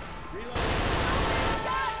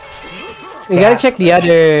 We gotta check the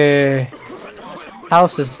other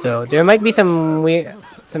houses though. There might be some weird,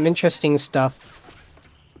 some interesting stuff.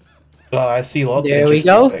 Oh, I see lots There of we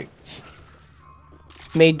interesting go. things.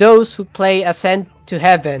 May those who play ascend to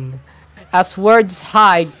heaven, as words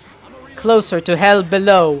hide closer to hell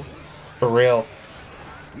below. For real.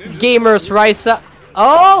 Gamers rise up.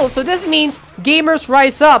 Oh, so this means gamers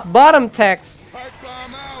rise up. Bottom text.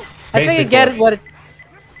 I think I get it. What?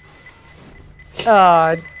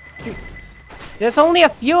 There's only a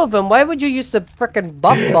few of them. Why would you use the frickin'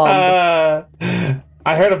 buff bomb?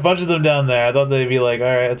 I heard a bunch of them down there. I thought they'd be like,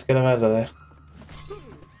 alright, let's get them out of there.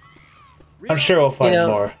 I'm sure we'll find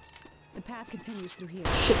more. The path continues through here.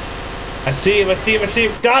 I see him, I see him, I see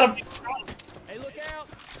him. Got him! Hey, look out!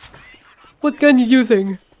 What gun you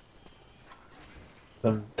using?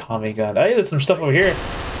 The Tommy gun. Hey, there's some stuff over here.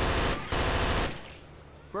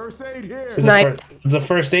 First aid here. There's a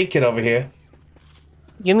first aid kit over here.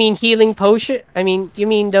 You mean healing potion? I mean, you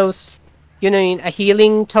mean those You know, a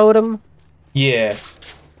healing totem. Yeah.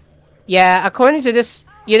 Yeah, according to this,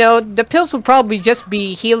 you know, the pills would probably just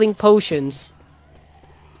be healing potions.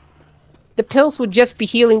 The pills would just be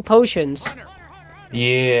healing potions.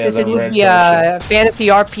 Yeah, Because the it would red be a fantasy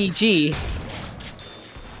RPG.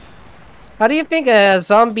 How do you think a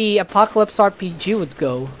zombie apocalypse RPG would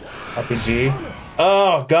go? RPG.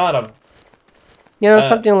 Oh, got him. You know,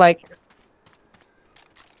 something like,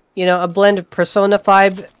 you know, a blend of Persona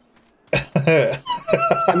 5, a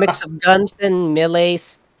mix of guns and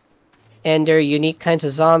melees, and their unique kinds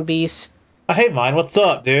of zombies. Hey, mine. What's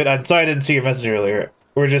up, dude? I'm sorry I didn't see your message earlier.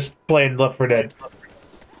 We're just playing Left 4 Dead.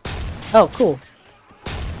 Oh, cool.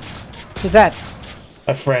 Who's that?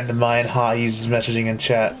 A friend of mine, he's messaging in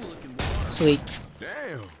chat. Sweet.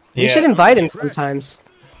 Damn. You Yeah, should invite him sometimes.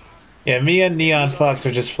 yeah, me and Neon Fox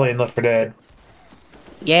are just playing Left 4 Dead.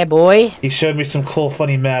 Yeah, boy. He showed me some cool,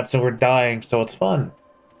 funny maps, and we're dying, so it's fun.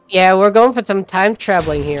 Yeah, we're going for some time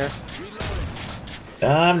traveling here.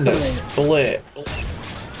 Time to split.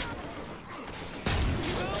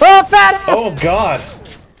 Oh, fat ass! Oh, God.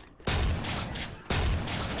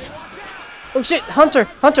 Oh shit, Hunter!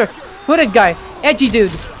 Hunter! Hooded guy! Edgy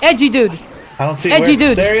dude! Edgy dude! I don't see Edgy where...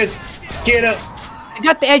 dude. There he is. Get up. I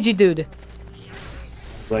got the edgy dude!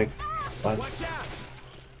 Like, fun.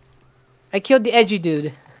 I killed the edgy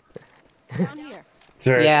dude. Down here. It's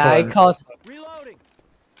very Yeah, fun. I called...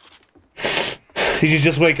 Did you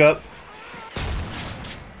just wake up?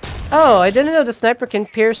 Oh, I didn't know the sniper can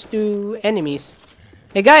pierce through enemies.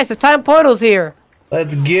 Hey guys, the time portal's here!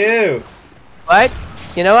 Let's go. What?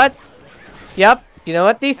 You know what? Yep, you know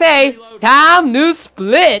what they say. Time to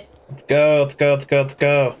split! Let's go. Let's go. Let's go. Let's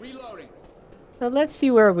go. Now let's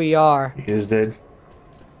see where we are. You just did.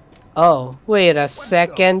 Oh, wait a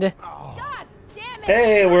second. God damn it!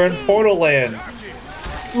 Hey, we're in Portal Land.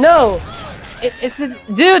 No! It's the...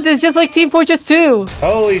 Dude, it's just like Team Fortress 2!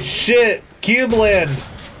 Holy shit. Cube Land.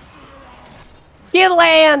 Get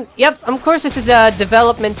land! Yep, of course this is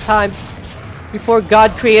development time before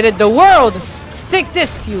God created the world! Take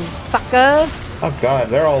this, you sucker! Oh, God.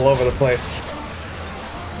 They're all over the place.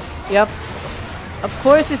 Yep. Of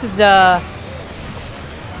course this is the...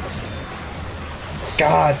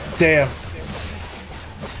 God damn.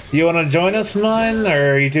 You want to join us, mine?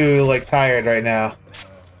 Or are you too, like, tired right now?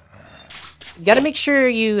 You gotta make sure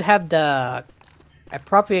you have the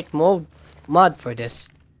appropriate mod for this.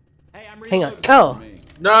 Hey, I'm Hang on. reloading.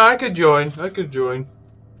 Oh, No, I could join. I could join.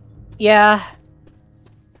 yeah.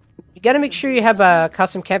 You gotta make sure you have a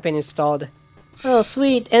custom campaign installed. Oh,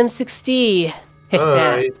 sweet. M60.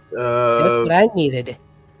 Alright. Just what I needed.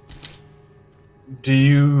 Do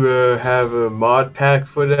you have a mod pack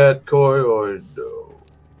for that, Core, or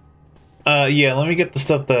no? Yeah, let me get the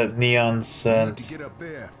stuff that Neon Need to sent. get up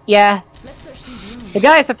there. Yeah. Let's search these rooms. Hey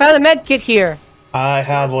guys, I found a med kit here. I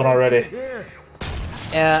have one already.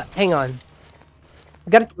 Hang on. I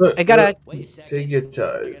gotta... Wait a second. Take your I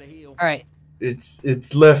time. gotta heal. Alright.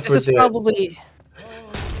 It's left for This is dead. probably...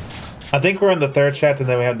 I think we're in the third chapter and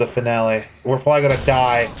then we have the finale. We're probably gonna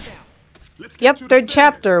die. Yep, third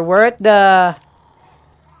chapter. We're at the...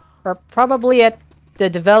 We're probably at the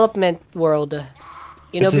development world.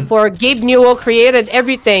 You know, This is- before Gabe Newell created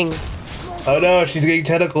everything. Oh no, she's getting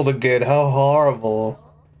tentacled again. How horrible.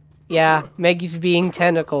 Yeah, Maggie's being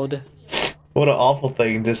tentacled. What an awful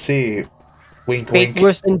thing to see. Wink Fate wink.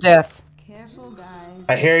 worse than death. Careful, guys.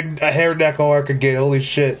 I heard Neko Arc again, holy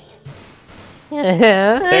shit.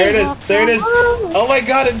 there There it is, there it is. Oh my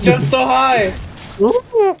god, it jumped so high! Come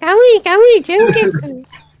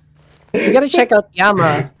You gotta check out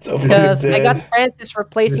Yama. So fucking Because I got dead. Francis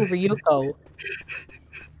replacing Ryuko.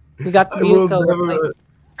 We got I will Ryuko never- replacing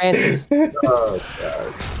Francis. Oh,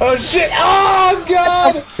 God. Oh shit! Oh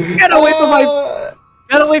god! Get away from my...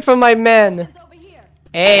 Get away from my men! It's over here.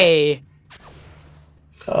 Hey!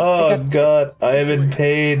 Oh god, I am in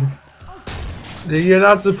pain. You're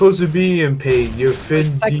not supposed to be in pain. You're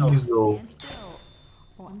Finn Psycho. Diesel. Stand still.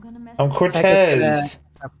 Or I'm gonna mess I'm with Cortez.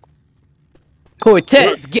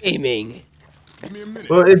 Cortez Gaming! Give me a minute.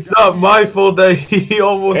 Well, it's not my fault that he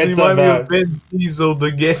almost It's reminded me about- of Finn Diesel,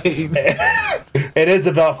 the game. It is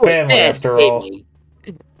about family Cortez after all. Gaming.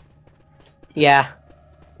 Yeah.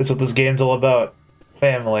 That's what this game's all about.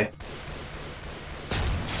 Family.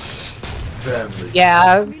 Family.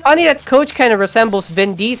 Yeah, funny that Coach kind of resembles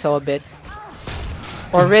Vin Diesel a bit.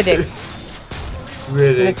 Or Riddick.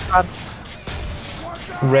 Really.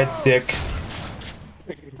 Red dick.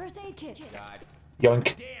 First aid kit.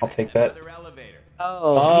 Yoink. I'll take that. Another elevator.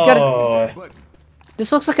 Oh, you gotta... Oh,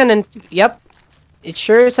 This looks like an... Yep. It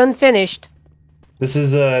sure is unfinished. this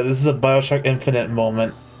is a BioShock Infinite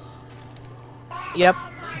moment. Yep.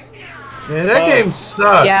 Man, that game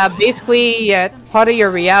sucks. Yeah, basically, yeah, part of your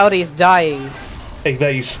reality is dying. Take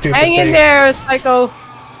that, you stupid Hang in thing. there, Psycho.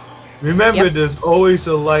 Remember, Yep. there's always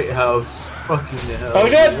a lighthouse. Fucking hell. Oh,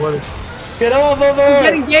 good. What a- Get off of I'm her!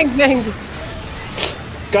 getting gangbanged.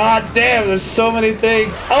 God damn, there's so many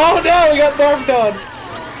things. Oh no, we got barfed on.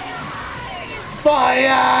 My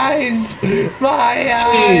eyes! My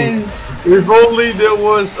eyes! If only there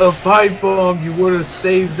was a pipe bomb, you would have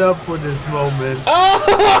saved up for this moment.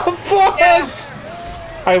 Oh, fuck!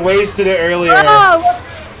 I wasted it earlier. Oh,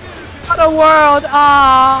 what a world!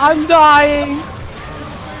 Ah, I'm dying.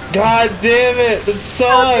 God damn it, this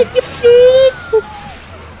sucks.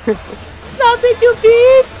 Nothing to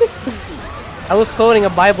beat. I was quoting a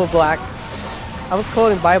Bible Black. I was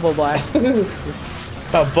quoting Bible Black.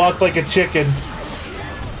 I balked like a chicken.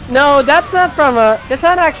 No, that's not from a. That's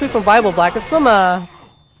not actually from Bible Black. It's from a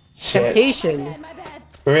Shit. Temptation.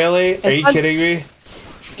 Really? Are you It's- kidding me?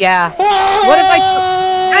 Yeah. What if I?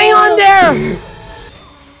 Hang on there.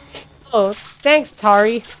 Oh, thanks,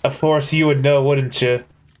 Tari. Of course you would know, wouldn't you?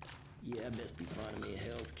 Yeah, I best be finding me a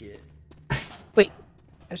health kit. Wait,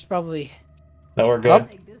 there's probably. No, we're good.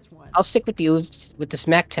 I'll stick with you with the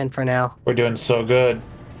Smack 10 for now. We're doing so good.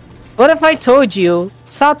 What if I told you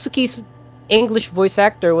Satsuki's English voice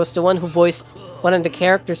actor was the one who voiced one of the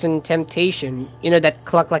characters in Temptation? You know, that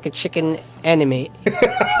cluck like a chicken anime.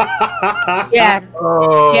 Yeah,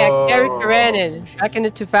 Oh. yeah, Gary Karanen, back in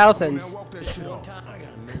the 2000s. Walk that shit off. I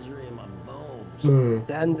got a misery in my bones.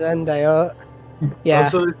 And yeah,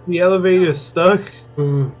 Also, is the elevator stuck?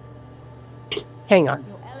 hang on.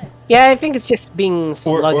 Yeah, I think it's just being We're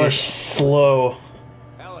sluggish. slow.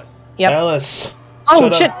 Ellis. Yep. Ellis. Oh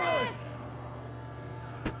shut up. shit!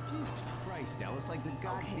 Jesus Christ, Ellis, like the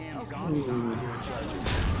goddamn zombies.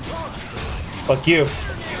 Fuck you.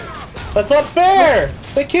 That's not fair!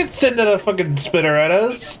 They can't send a fucking spitter at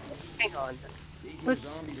us. Hang on.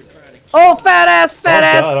 Let's... Oh, fat ass, fat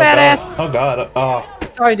ass, God, fat ass. Oh god. Oh.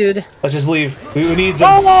 Sorry, dude. Let's just leave. We need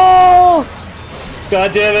some. Oh!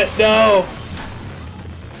 God damn it, no!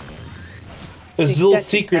 There's little That's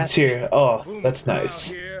secrets bad. here. Oh, that's nice.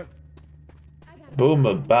 Here. Boom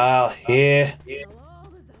about here.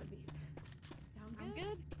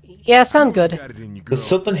 Yeah, sound good. Got it in you, girl. There's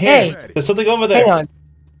something here. Hey. There's something over there. Hang on.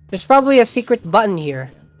 There's probably a secret button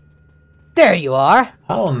here. There you are.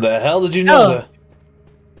 How in the hell did you know Oh. that?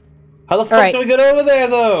 How the fuck Alright. did we get over there,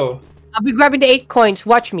 though? I'll be grabbing the 8 coins.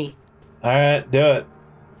 Watch me. Alright, do it.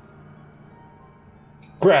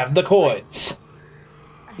 Grab the coins.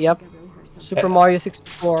 Yep. Super Mario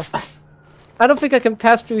 64. I don't think I can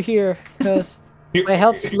pass through here because You- my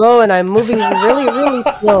health's low and I'm moving really, really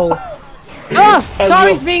slow. Ah! As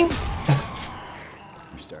Tari's well. being.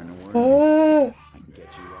 I'm starting to worry. I can get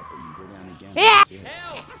you up, but you go down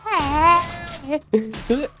again. That's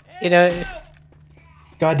it. You know.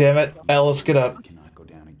 God damn it. Alice, get up. Cannot go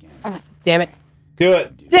down again. Damn it. Do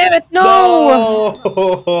it. Damn it! No!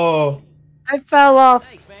 No! I fell off.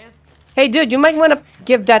 Thanks, man. Hey, dude, you might want to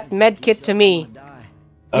give that med kit to me. Die.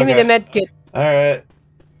 Give me Okay. the med kit. Alright.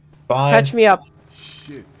 Fine. Patch me up.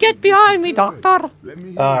 Shit. Get behind me, doctor. Let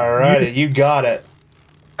me. Alrighty, you got it.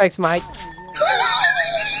 Thanks, Mike.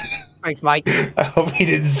 Thanks, Mike. I hope he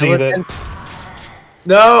didn't see that.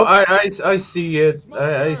 No, I see it.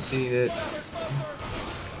 I seen it.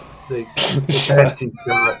 The panty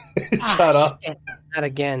shot. Shut up. Shit. Not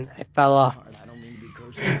again. I fell off. I don't mean to be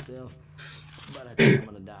close to myself, but I think I'm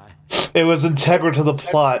gonna die. It was integral to the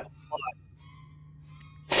plot.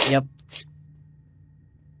 Yep.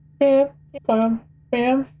 Bam, bam,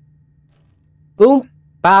 bam. Boom,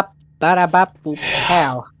 bop, bada bop, boop,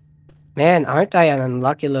 pow. Man, aren't I an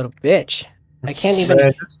unlucky little bitch? I can't even.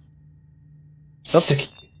 Man, Sick.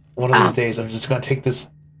 One of these Ah. days, I'm just gonna take this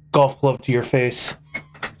golf club to your face.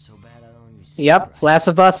 So bad I don't even see. Yep, Last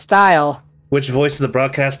of Us style. Which voice is the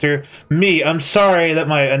broadcaster? Me. I'm sorry that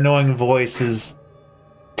my annoying voice is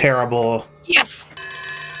terrible. Yes!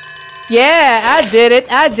 Yeah, I did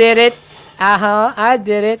it. I did it. Uh-huh, I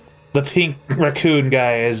did it. The pink raccoon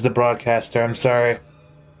guy is the broadcaster. I'm sorry.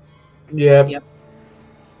 Yep. Yep.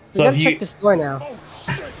 We So gotta if check you this door now.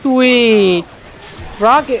 Sweet.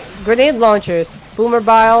 Rocket grenade launchers. Boomer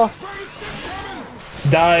bile.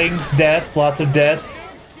 dying, death, lots of death.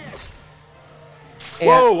 Yeah,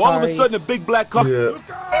 Whoa! All of a Tari's- sudden, a big black car. Yeah.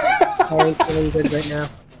 Tari's feeling good right now.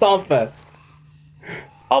 Stop that.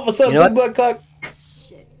 All of a sudden, You know big black cock.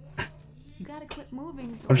 Shit. You gotta quit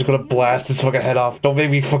moving. So I'm just gonna blast his fucking head off. Don't make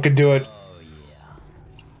me fucking do it.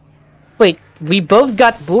 Wait, we both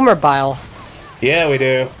got boomer bile. Yeah, we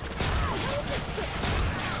do.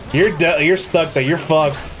 You're stuck there. You're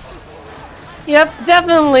fucked. Yep,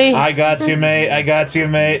 definitely. I got you, mate. I got you,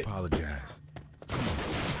 mate. Apologize.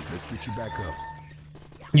 back up.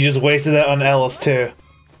 You just wasted that on Ellis too.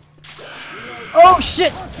 Oh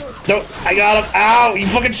shit! No, I got him. Ow! You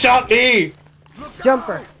fucking shot me.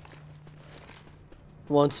 Jumper.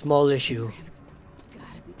 One small issue.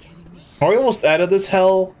 Are we almost out of this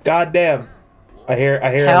hell? God damn. I hear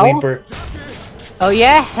Hell? a leaper. Oh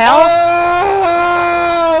yeah, hell.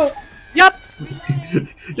 Oh! Yup.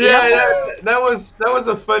 Yeah, that was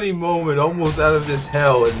a funny moment. Almost out of this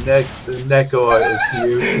hell, and next Neko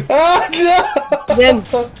appeared. Oh no! Then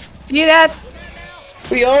see that?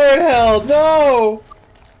 We are in hell. No!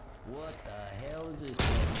 What the hell is this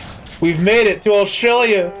place? We've made it to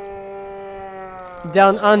Australia.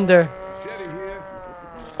 Down under.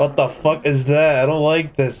 What the fuck is that? I don't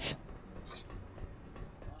like this.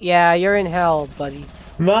 Yeah, you're in hell, buddy.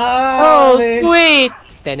 Mommy! Oh sweet.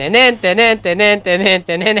 Yeah,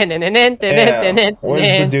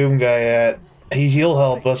 where's the Doom guy at? He'll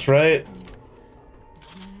help us, right?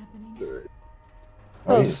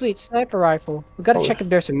 Oh sweet, sniper rifle. We gotta check if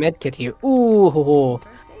there's a med kit here. Ooh,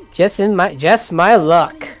 just my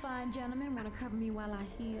luck. Fine gentlemen, wanna cover me while I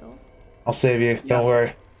heal? I'll save you. Don't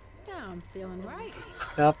worry. Yeah, I'm feeling right.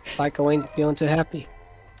 Yep, Psycho ain't feeling too happy.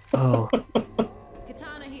 Oh.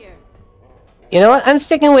 Katana here. You know what? I'm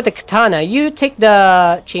sticking with the katana. You take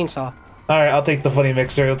the chainsaw. All right, I'll take the funny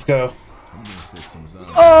mixer. Let's go.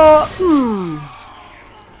 Oh,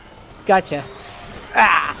 Gotcha.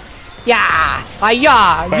 Ah, yeah,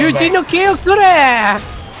 hiya, Bang, Yuji bang. no Kyokure.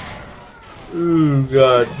 Ooh,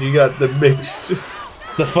 God, you got the mix.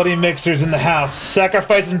 The funny mixer's in the house.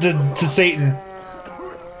 Sacrifice him to Satan.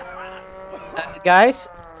 Guys,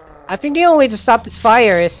 I think the only way to stop this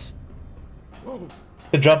fire is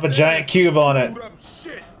To drop a giant cube on it.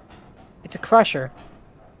 it's a crusher.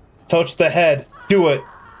 Touch the head. Do it.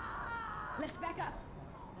 Let's back up.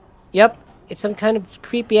 Yep, it's some kind of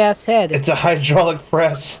creepy ass head. It's a hydraulic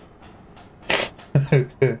press.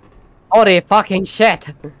 Holy fucking shit.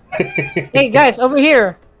 Hey guys, over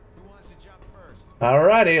here.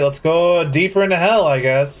 Alrighty, let's go deeper into hell, I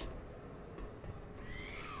guess.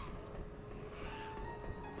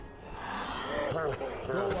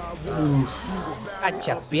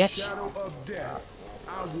 Gotcha, bitch.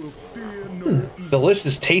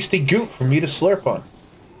 Delicious, tasty goop for me to slurp on.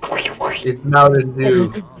 It's Mountain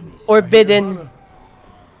Dew. Forbidden.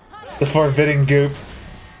 The forbidden goop.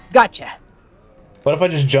 Gotcha. What if I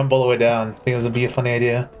just jump all the way down? Think this would be a funny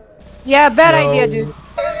idea? Yeah, bad No. idea, dude.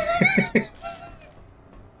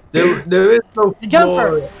 There is no The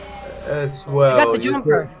jumper. floor as well. I got the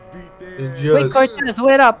jumper. You Wait, just Cortez,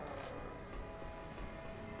 wait up.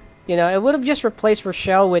 You know, it would have just replaced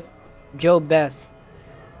Rochelle with Joe Beth.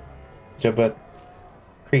 But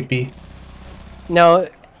creepy. No,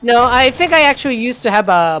 I think I actually used to have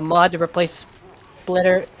a mod to replace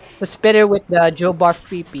the Spitter with Joe Barf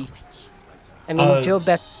Creepy. I mean, Joe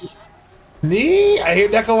Beth. Nee, I hear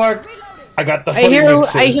Deco Mark. I got the funny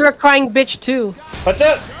mixer. I hear a crying bitch too. Watch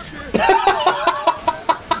out!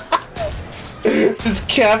 Just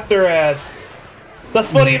capped her ass. The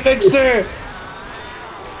funny mixer!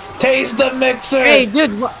 Taste the mixer! Hey,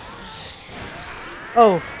 dude, what?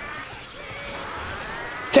 Oh.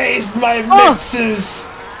 Taste my Oh. mixers!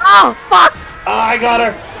 Oh, fuck! Oh, I got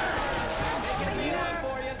her!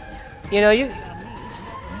 You know,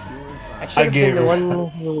 I should have gave been the her- one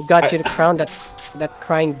who got you to crown that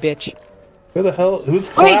crying bitch. Who the hell? Who's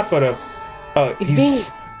Wait. clapping him? Oh, He's he's... being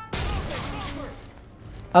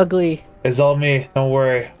ugly. It's all me. Don't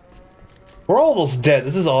worry. We're almost dead.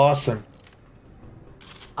 This is awesome.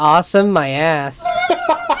 Awesome, my ass.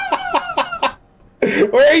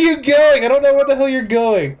 Where are you going? I don't know where the hell you're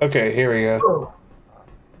going. Okay, here we go.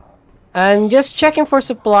 I'm just checking for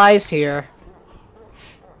supplies here.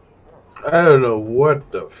 I don't know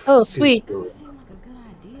what the. Oh, sweet. Seemed like a good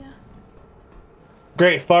idea.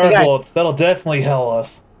 Great fire Hey, guys. bullets. That'll definitely hell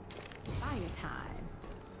us. Fire time.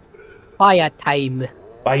 Fire time.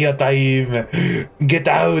 Fire time. Get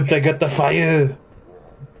out. I got the fire.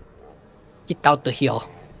 Get out the hill.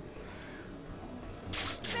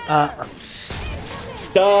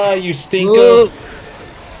 Die, you stinker. Whoa.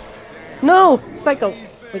 No, Psycho.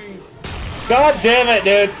 Wait, God damn it,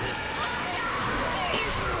 dude.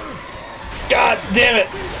 God damn it.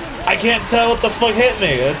 I can't tell what the fuck hit me.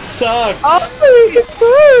 It sucks. oh, it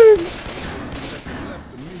burned.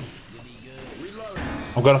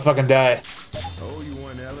 I'm gonna fucking die. Oh, you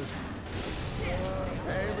want Ellis? I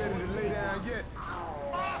ain't ready to lay down yet.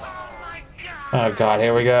 Oh god,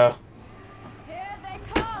 here we go.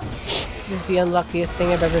 This is the unluckiest thing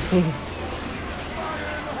I've ever seen.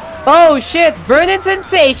 Oh shit! Burning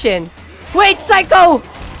sensation! Wait, Psycho!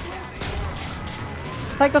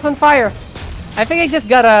 Psycho's on fire. I think I just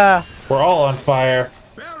got a We're all on fire.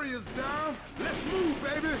 Barriers down. Let's move,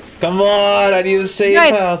 baby. Come on, I need a safe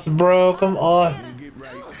Right. house, bro. Come on. Get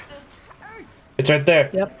right. It's right there.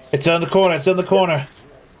 Yep. It's on the corner. It's on the corner.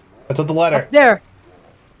 It's on the ladder. Up there.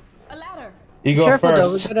 A ladder. You go Careful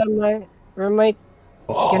though, first. we might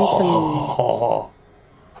get some. Oh.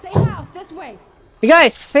 Safe house, this way. You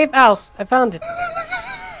guys, safe house. I found it.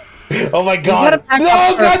 Oh my gotta god. back No,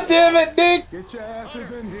 up first. god damn it, Nick. Get your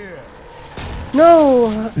asses in here.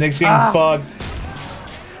 No. Nick's getting fucked.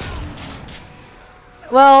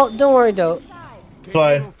 Well, don't worry though. It's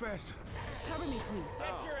fine. Go faster. Cover me,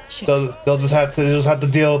 please. Shit. They'll just have to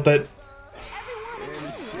deal with it.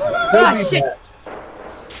 Ah, shit.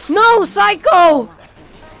 No, Psycho!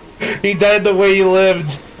 He died the way he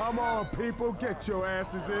lived. Come on, people. Get your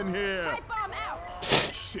asses in here. Pipe bomb out.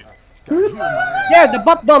 Shit. Gotta heal my ass. There, the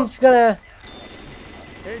butt bump's gonna.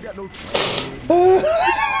 Ain't got no.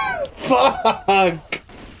 Fuck.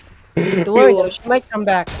 Don't worry though, she might come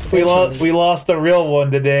back. We eventually. lost the real one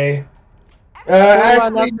today.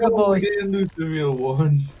 Actually, no, no, we boys. didn't lose the real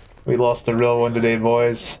one. We lost the real one today,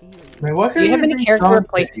 boys. Man, why Do couldn't you have any bring character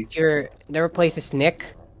Dante? that replaces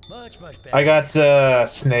Nick? Much better. I got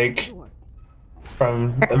Snake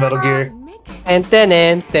from Metal Gear. And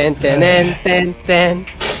then.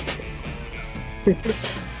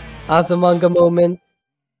 Azumanga moment.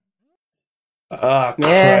 Ah,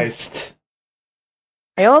 Man. Christ.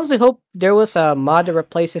 I honestly hope there was a mod that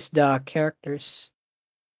replaces the characters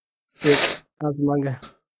with Azumanga.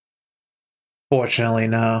 Fortunately,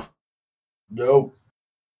 no. Nope.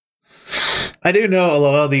 I do know a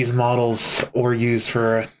lot of these models were used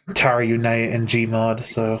for Tower Unite and Gmod,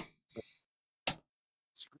 so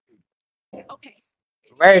Okay.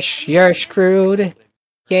 You're screwed.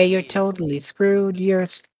 Yeah, you're totally screwed.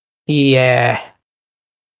 Yeah.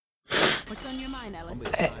 What's on your mind, Ellis?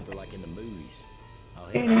 Sniper like in the movies. I'll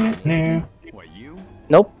hit no. What, you?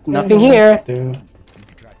 Nope, nothing here. Do. you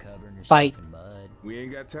can try covering yourself Fight. in mud. We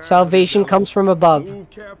ain't got time. Salvation comes from above. Move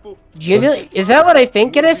careful. Is that what I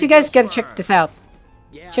think it is? You guys gotta check this out.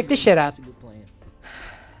 Yeah, Check this shit out. that's a good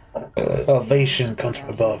plan. Salvation comes from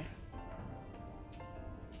above.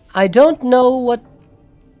 I don't know what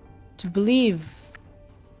to believe.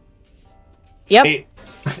 Yep,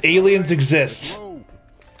 Aliens exist. Whoa.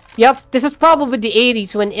 yep. This is probably the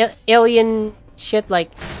 80s when alien shit like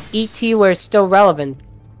E.T. were still relevant.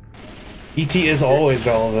 ET is always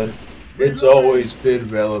relevant. It's always been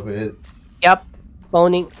relevant. Yep.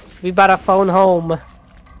 Phoning. We better phone home.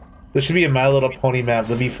 There should be a My Little Pony map.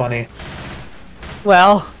 That'd be funny.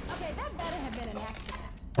 Well, Okay, that better have been an accident.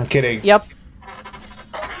 I'm kidding. yep.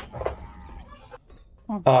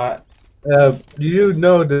 You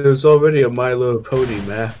know there's already a My Little Pony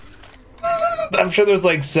map. I'm sure there's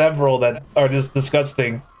like several that are just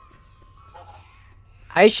disgusting.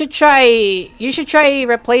 You should try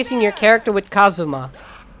replacing your character with Kazuma.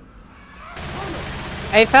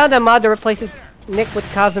 I found a mod that replaces Nick with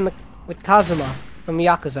Kazuma from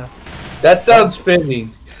Yakuza. That sounds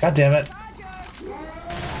fitting. God damn it.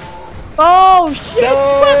 Oh shit!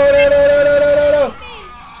 No!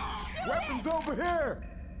 Weapons over here.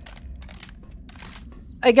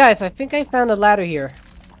 Hey guys, I think I found a ladder here.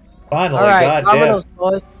 Finally, Alright, god dominoes, damn.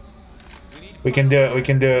 boys. We can do it, we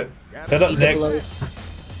can do it. Shut up, Nick.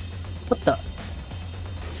 What the?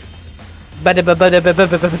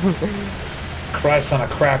 Christ on a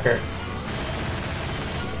cracker.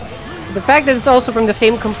 The fact that it's also from the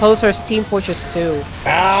same composer as Team Fortress 2.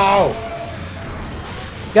 Ow!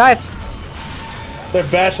 Guys, They're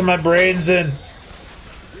bashing my brains in.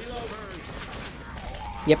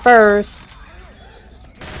 yippers.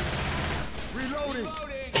 Reloading.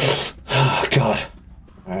 Oh god.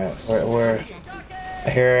 Alright, where? I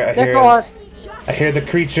hear the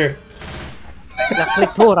creature. La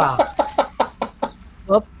fritura.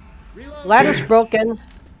 Oop. Ladder's broken.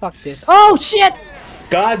 Fuck this. Oh shit!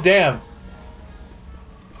 God damn.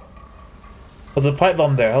 There's a pipe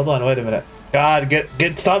bomb there. Hold on, wait a minute. God,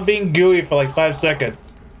 stop being gooey for like 5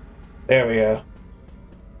 seconds. There we go.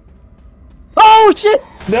 Oh shit!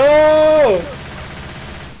 No!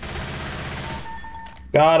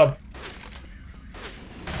 Got him.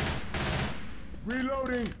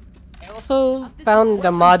 Reloading. I also found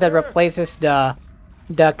the mod that replaces the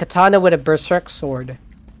katana with a berserk sword.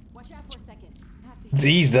 Watch out for a second. I have to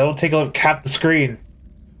These, that'll take a look, cap the screen.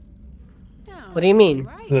 down. What do you mean?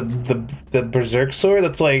 Right. The berserk sword,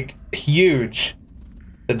 that's like huge.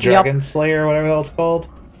 The Dragon Slayer, whatever the hell it's called.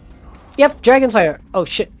 Yep, Dragon Slayer. Oh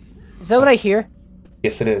shit. Is that what I hear?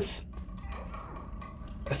 Yes, it is.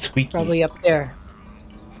 A squeaky. Probably up there.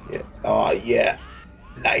 Yeah. Oh yeah.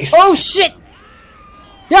 Nice. Oh shit!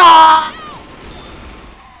 Yeah!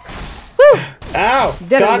 Ow!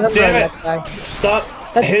 Didn't God remember damn that it! guy.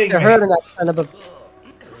 Stop That's hitting the me! hurt of that son of a.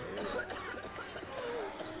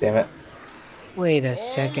 Damn it! Wait a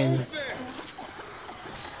second.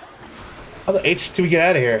 How the H do we get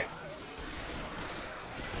out of here?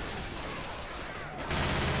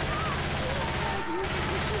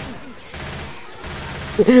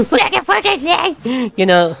 You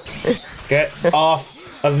know, Get off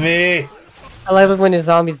of me! I love it when the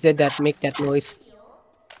zombies did that, make that noise.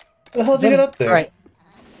 How the hell did you get up there? Alright.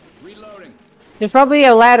 There's probably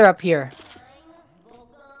a ladder up here.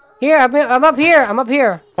 Here, I'm up here. I'm up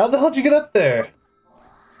here. How the hell did you get up there?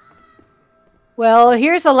 Well,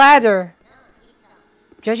 here's a ladder.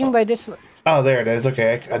 Judging by this one. Oh, there it is.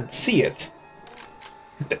 Okay, I can see it.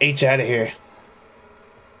 Get the H out of here.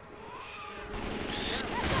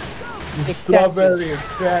 Strawberry and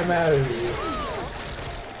cram out of here.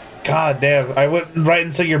 God damn! I went right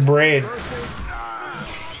into your brain.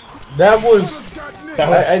 That was. That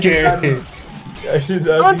was I did not- scary. I did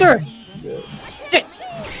not- Hunter! Shit!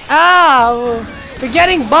 Ah! We're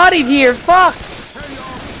getting bodied here! Fuck!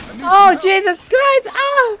 Oh, Jesus Christ!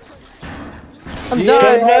 Ah! I'm Come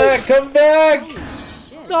done. back! Come back!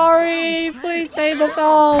 Sorry! Please save us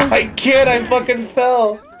all! I can't! I fucking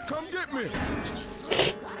fell! Come get me.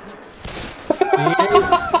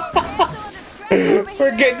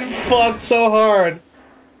 We're getting fucked so hard!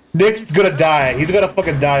 Nick's gonna die. He's gonna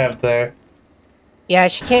fucking die up there. Yeah,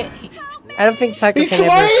 she can't. I don't think Psycho can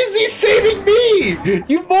Why ever. is he saving me?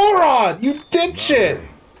 You moron! You dipshit!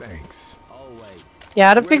 Thanks. Yeah,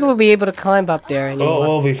 I don't think we'll be able to climb up there Oh, anymore.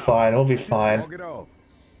 we'll be fine. We'll be fine. Walk it off.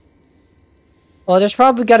 Well, there's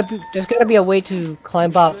probably gotta be a way to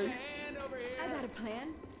climb up. I got a plan.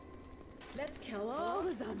 Let's kill all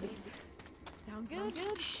the zombies. Sounds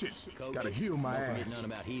good? Shit. Gotta heal my ass. None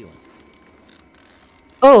about healing.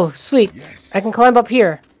 Oh, sweet! Yes. I can climb up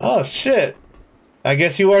here. Oh shit! I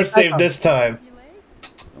guess you are saved this time.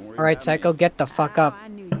 All right, Psycho, get the fuck up. I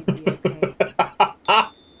knew you'd be okay.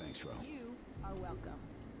 Thanks, Ro. You are welcome.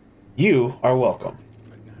 You are welcome.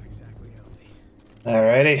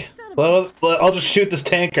 Alrighty. Well, I'll just shoot this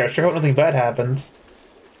tanker. Sure hope nothing bad happens.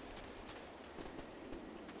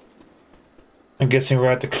 I'm guessing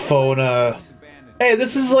we're at the phone. Hey,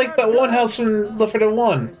 this is like that one house from Left 4 Dead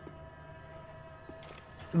 1.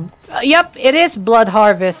 Yep, it is Blood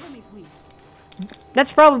Harvest.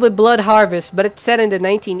 That's probably Blood Harvest, but it's set in the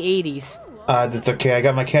 1980s. That's okay. I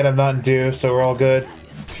got my can of Mountain Dew, so we're all good.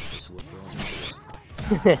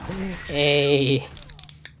 Hey.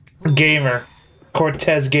 Gamer.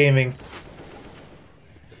 Cortez Gaming.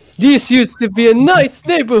 This used to be a nice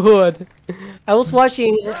neighborhood. I was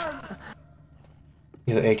watching.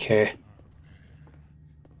 Yeah, the AK.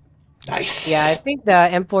 Nice. Yeah, I think the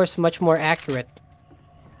M4 is much more accurate.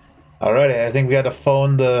 Alrighty, I think we got to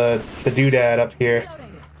phone the doodad up here.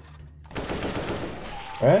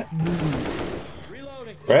 Right?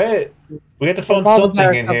 Right? We got to phone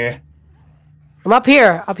something in here. I'm up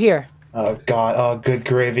here, up here. Oh god, oh good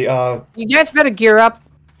gravy. Oh, You guys better gear up.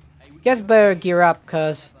 You guys better gear up,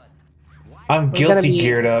 cause. I'm We're gonna guilty be-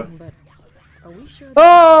 geared up. Are we sure?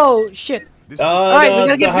 Oh shit! Oh, Alright, no, we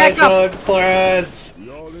gotta it's get a high back up. drug class. We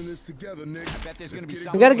all in this together, Nick.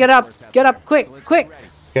 We gotta get up, quick, quick!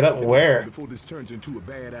 Get up where? Before this turns into a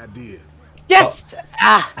bad idea. Yes!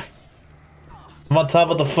 Ah! I'm on top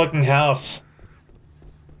of the fucking house.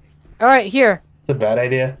 All right, here. It's a bad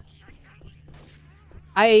idea.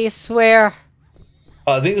 I swear,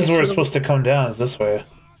 I think this is where it's supposed to come down, is this way.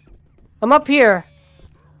 I'm up here.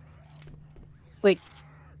 Wait.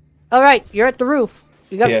 All right, you're at the roof.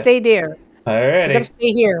 You gotta Yeah. stay there. You gotta Alrighty.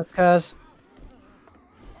 stay here, cause.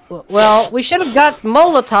 Well, we should have got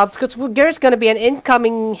Molotovs, cause there's gonna be an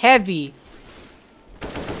incoming heavy.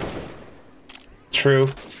 True.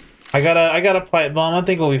 I got a pipe bomb. I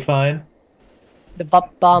think we'll be fine. The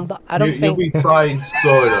butt bomb. I don't You'll think. be fine,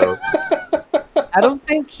 sort of. I don't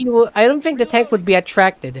think he will. I don't think the tank would be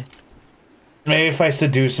attracted. Maybe if I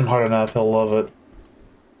seduce him hard enough, he'll love it.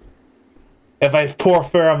 If I pour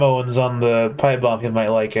pheromones on the pipe bomb, he might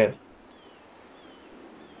like it.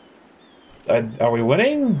 Are we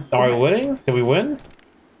winning? Are we winning? Did we win?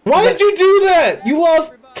 Why did you do that? You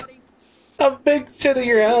lost a big shit of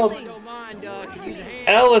your health.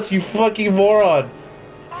 Ellis, you fucking moron.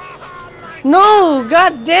 No!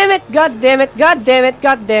 God damn it! God damn it! God damn it!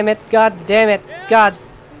 God damn it! God damn it! God.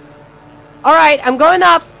 All right, I'm going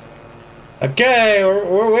up. Okay,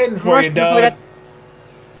 we're waiting for Rush you, before dog. that-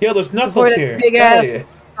 Yo, there's before Knuckles that here. big Tell ass ya.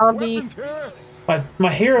 zombie.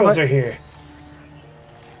 My heroes are here.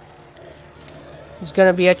 It's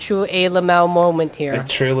gonna be a true A. Lamau moment here. It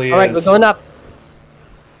truly All right, is. we're going up.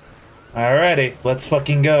 Alrighty, let's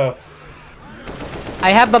fucking go. I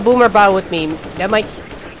have a boomer bow with me. That might.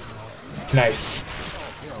 Nice.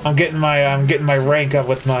 I'm getting my rank up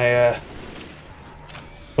with my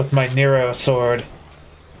Nero sword.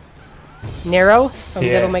 Nero from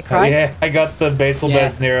Devil May Cry? Yeah, I got the Basil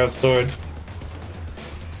Best Nero sword.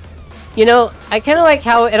 You know, I kind of like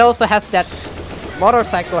how it also has that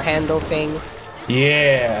motorcycle handle thing.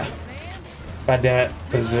 Yeah. God damn it.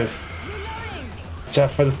 There's a... Watch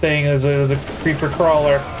out for the thing. There's a creeper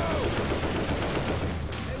crawler.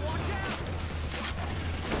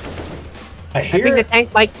 I think the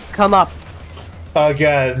tank might come up. Oh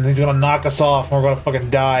god, he's gonna knock us off and we're gonna fucking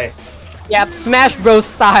die. Yep, Smash Bros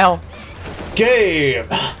style. Game!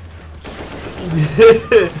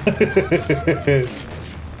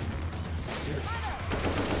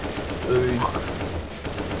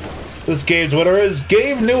 This game's winner is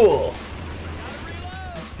Gabe Newell.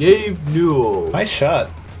 Gabe Newell. Nice shot.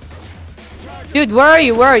 Dude, where are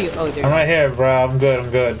you? Where are you? Oh, there. I'm right here, bro. I'm good. I'm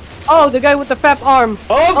good. Oh, the guy with the fat arm.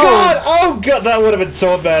 Oh god! Oh god! That would have been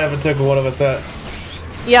so bad if it took one of us out.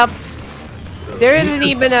 Yep. There isn't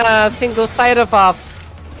even a single sight of a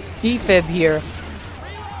defib here.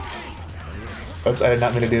 Oops, I did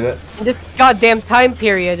not mean to do that. In this goddamn time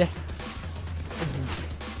period.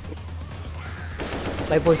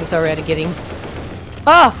 My voice is already getting...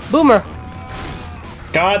 Ah! Boomer!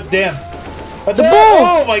 God damn! What's the bull!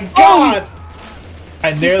 Oh my god!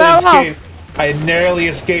 I nearly fell off. escaped. I narrowly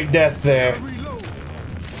escaped death there.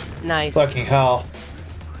 Nice. Fucking hell.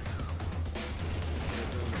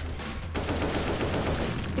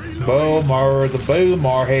 Boomer, the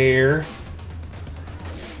boomer here.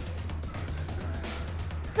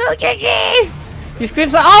 He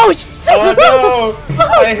screams like, oh shit! Oh no!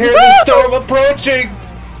 I hear the storm approaching!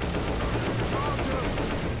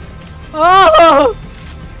 Oh!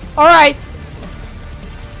 Alright.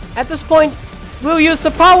 At this point, we'll use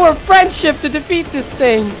the power of friendship to defeat this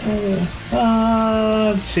thing.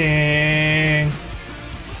 Oh, Ching.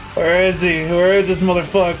 Where is he? Where is this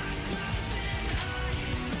motherfucker?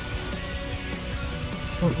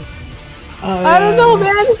 I don't know,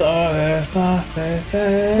 man.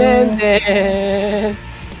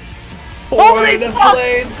 Holy the fuck!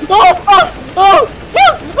 flames. Oh fuck! Oh!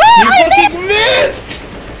 You fucking missed!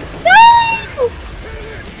 No!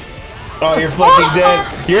 Oh, you're fucking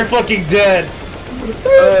dead. You're fucking dead.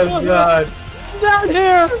 Oh god. Down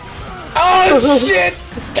here! Oh shit!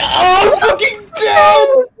 Oh, I'm fucking dead!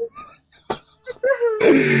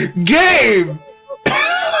 Game!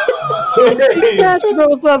 Smash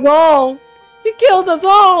Bros us all! He killed us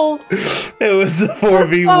all! It was a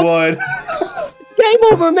 4v1. Game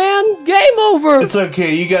over, man! Game over! It's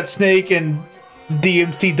okay, you got Snake and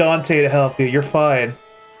DMC Dante to help you. You're fine.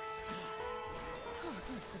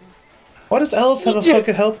 Why does Ellis have a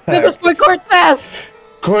fucking health pack? This is my Cortez!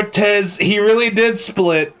 Cortez, he really did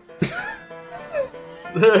split.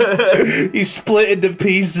 He split into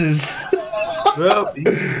pieces. Well, he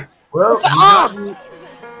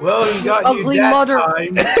got you Ugly that mother.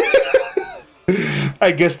 time.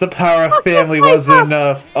 I guess the power of family wasn't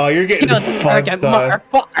enough. Oh, you're getting Kill this fucked arrogant up.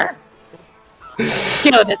 motherfucker!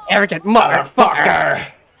 Kill this arrogant motherfucker!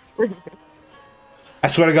 I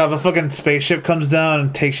swear to God, if a fucking spaceship comes down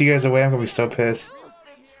and takes you guys away, I'm gonna be so pissed.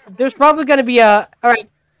 There's probably gonna be a... Alright.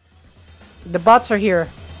 The bots are here.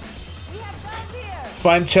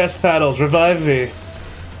 Find chest paddles, revive me.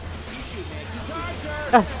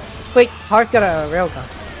 Wait, Tar's got a railgun.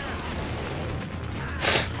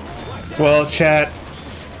 Well, chat.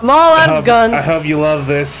 I'm all out of guns. I hope you love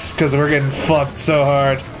this, because we're getting fucked so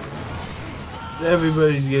hard.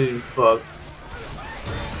 Everybody's getting fucked.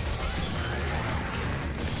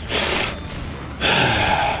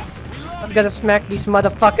 I'm gonna smack these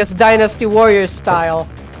motherfuckers Dynasty Warriors style.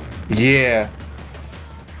 Yeah.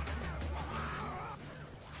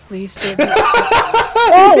 Please do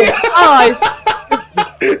Oh!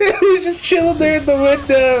 He's just chilling there in the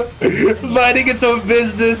window, minding its own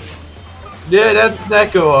business. Yeah, that's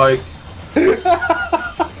Neko Arc.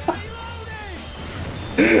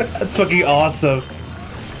 That's fucking awesome.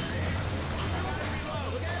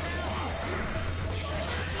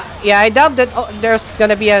 Yeah, I doubt that there's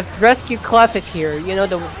gonna be a rescue closet here. You know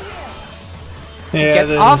the. Yeah,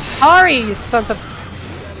 Get off, sorry, you sons of.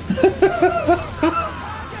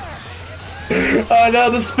 Oh no,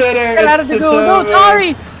 the spinner! Get out of the goo! No,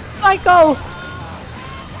 Tari! Psycho!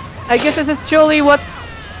 I guess this is truly what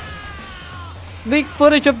leaked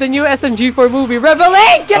footage of the new SMG4 movie.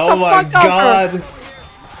 Revelate! Get the fuck out! Oh my god!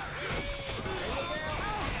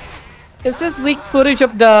 Is this leaked footage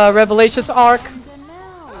of the Revelations arc?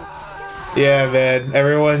 Yeah, man.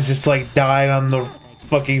 Everyone's just like dying on the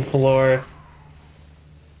fucking floor.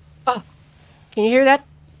 Can you hear that?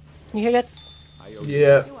 Can you hear that?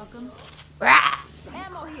 Yeah. You're welcome. Rah!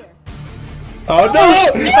 Ammo here. Oh no!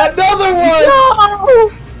 Another one!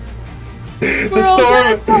 No!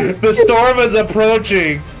 The storm is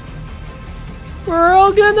approaching. We're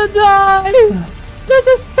all gonna die! There's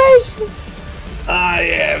a spaceship! I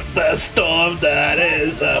am the storm that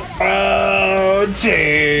is approaching.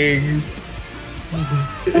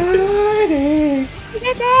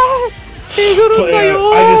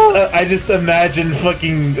 I just imagine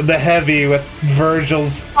fucking the Heavy with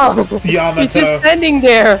Virgil's Yamato. He's just standing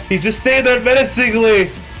there! He's just standing there menacingly.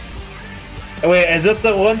 Wait, is it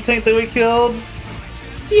the one tank that we killed?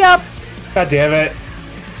 Yep! God damn it!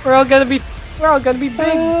 We're all gonna be big! We're all gonna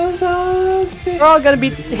be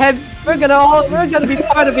heavy. We're gonna be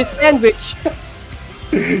part of his sandwich.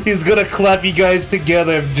 He's gonna clap you guys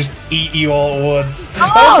together and just eat you all at once.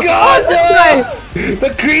 Oh, God! oh, No! The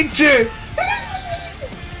creature!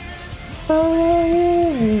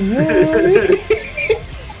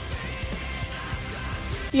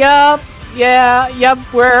 Yup, yeah, yup,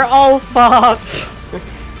 we're all fucked.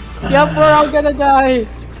 Yup, we're all gonna die.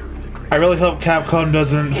 I really hope Capcom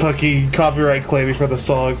doesn't fucking copyright claim me for the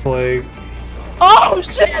song playing. Oh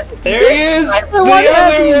shit! There he is! That's The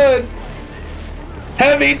other one!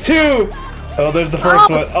 Heavy 2! Oh, there's the first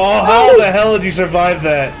one. Oh, how the hell did you survive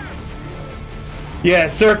that? Yeah,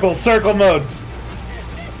 circle mode.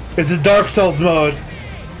 This is Dark Souls mode.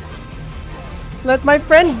 Let my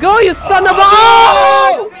friend go, you son of a!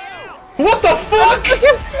 Oh! What the fuck?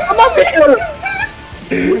 I'm up here!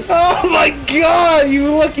 Oh my god,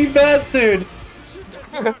 you lucky bastard!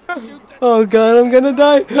 Oh god, I'm gonna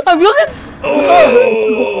die. I'm looking.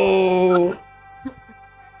 Oh!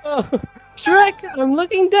 Oh, Shrek, I'm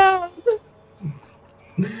looking down.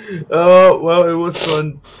 Oh, well, it was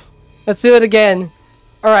fun. Let's do it again.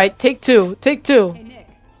 All right, take two. Take two. Hey, Nick.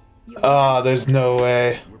 Oh, there's no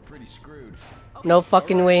way. We're pretty screwed. No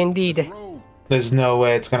fucking way, indeed. There's no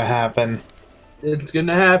way it's gonna happen. It's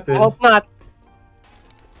gonna I happen. hope not.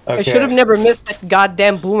 Okay. I should have never missed that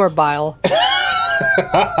goddamn boomer bile.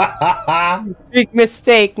 Big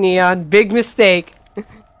mistake, Neon. Big mistake.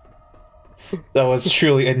 That was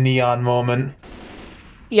truly a neon moment.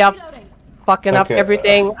 Yep. Reloading. Fucking up Okay.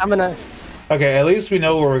 everything. I'm gonna. Okay, at least we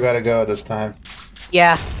know where we gotta go this time.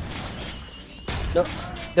 Yeah. No,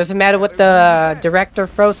 doesn't matter what the director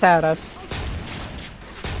throws at us.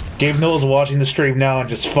 Gabe Knowles watching the stream now and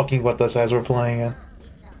just fucking with us as we're playing it.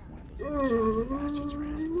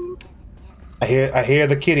 I hear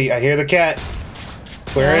the kitty. I hear the cat.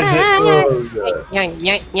 Where is it? Oh, God. Yeah,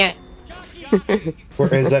 yeah, yeah.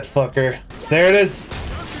 Where is that fucker? There it is.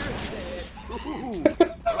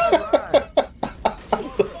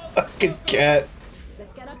 The fucking cat.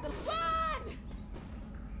 Let's get up the one.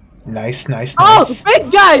 Nice, nice, Oh, nice.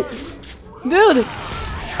 big guy! Dude!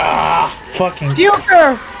 Ah, fucking.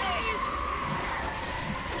 Puker!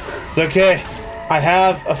 It's okay. I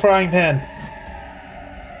have a frying pan.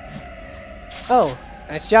 Oh,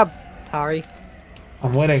 nice job, Tari.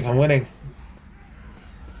 I'm winning. I'm winning.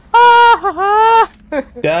 Ah, ha, ha.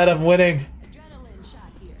 Dad, I'm winning. Adrenaline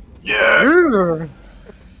shot here. Yeah. Brr.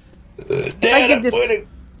 Dad, give I'm this- winning.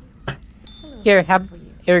 Here,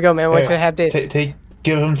 here we go, man. I want you to have this.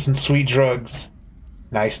 Give him some sweet drugs.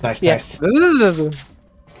 Nice, nice, Yes. nice.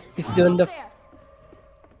 He's doing the.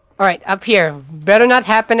 Alright, up here. Better not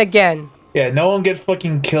happen again. Yeah, no one get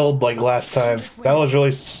fucking killed like last time. That was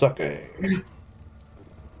really sucky.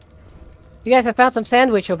 You guys, I found some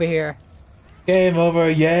sandwich over here. Game over,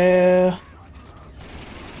 yeah.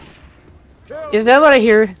 Is that what I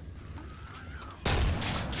hear?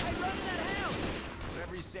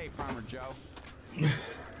 Whatever you say, Farmer Joe.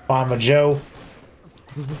 Mama Joe.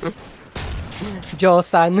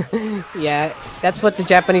 Joe-san. Yeah, that's what the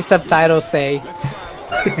Japanese subtitles say.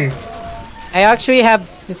 I actually have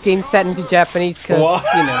this game set into Japanese because, What?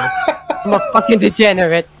 you know, I'm a fucking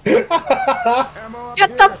degenerate. Get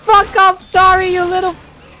the fuck up, Dari, you little...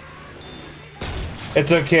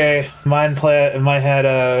 It's okay. Mine had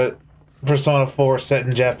a Persona 4 set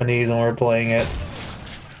in Japanese when we were playing it.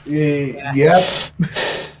 Yep.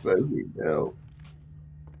 But we know.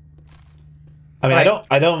 I mean, Right.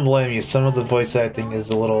 I don't blame you. Some of the voice acting is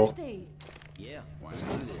a little Yeah.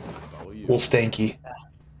 stanky.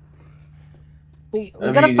 We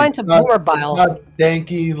I gotta mean, find it's some not- boomer bile. Not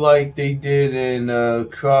stanky like they did in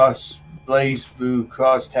Blaze Blue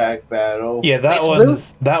Cross Tag Battle. Yeah, that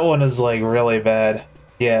Blaze one is like really bad.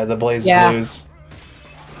 Yeah, the Blaze Yeah. Blues.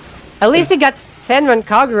 At least it got Senran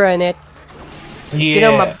Kagura in it. Yeah. You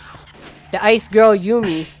know, the ice girl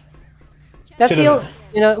Yumi. That's Should've-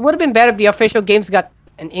 it would have been better if the official games got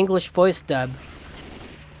an English voice dub.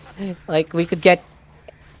 Like we could get.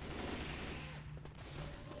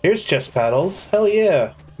 Here's chest paddles. Hell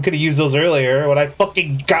yeah. We could have used those earlier when I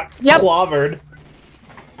fucking got clobbered.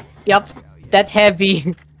 Yep, that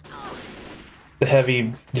heavy. The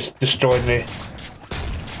heavy just destroyed me.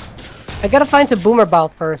 I gotta find some boomer ball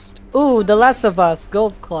first. Ooh, The Last of Us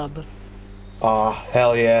Golf Club. Aw,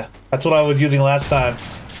 hell yeah. That's what I was using last time.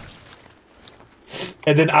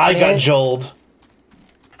 And then I got joled.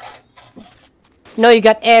 No, you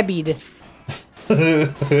got Abbied.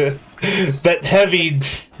 That heavy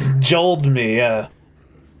jolted me, yeah.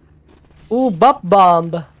 Ooh, Bup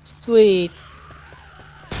Bomb. Sweet.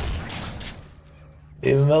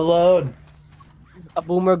 Leave him alone. A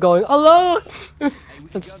boomer going alone.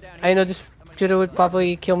 I know this shooter would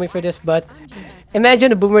probably kill me for this, but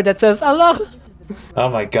imagine a boomer that says alone. Oh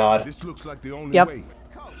my god. This looks like the only Yep. way.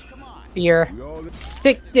 Fear.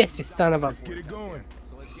 Fix this, you son of a. Let's get it going.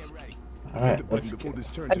 Alright, let's Before this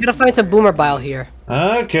turns I gotta find some boomer bile here.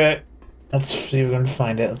 Okay. Let's see if we can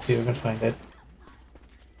find it. Let's see if we can find it.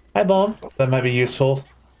 Hi, bomb. That might be useful.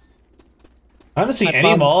 I haven't seen Hi,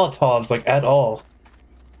 any Bomb. Molotovs, like, at all.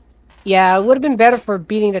 Yeah, it would have been better for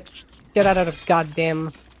beating the shit out of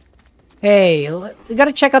goddamn. Hey, we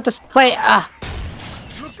gotta check out this play. Ah.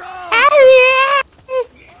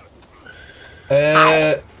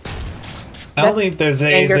 I don't think there's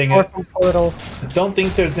anything. Portal. I don't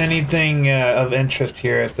think there's anything of interest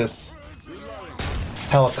here at this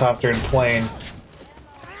helicopter and plane.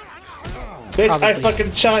 Bitch, I Probably.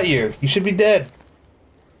 fucking shot you. You should be dead.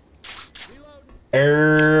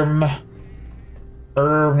 Nothing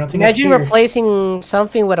up Imagine here. replacing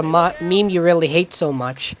something with a meme you really hate so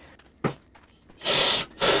much.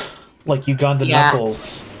 Like Uganda Yeah.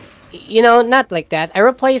 Knuckles. You know, not like that.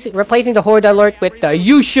 Replacing the horde alert with the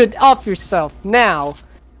 "you should off yourself now."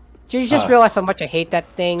 You just realize how much I hate that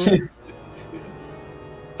thing.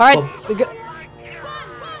 All right, we go.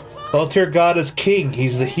 Altair God is king.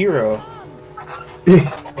 He's the hero.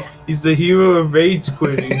 He's the hero of rage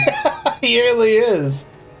quitting. He really is.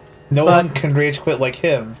 No But- one can rage quit like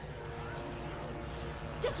him.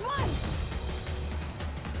 Just run!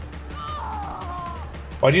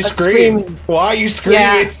 Why'd you I'm scream? screaming. Why are you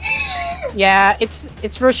screaming? Yeah,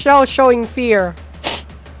 it's Rochelle showing fear.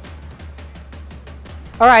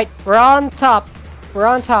 All right, we're on top. We're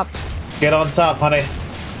on top. Get on top, honey.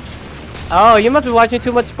 Oh, you must be watching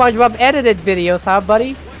too much SpongeBob edited videos, huh,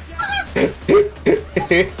 buddy?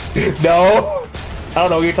 No. I don't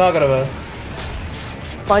know what you're talking about.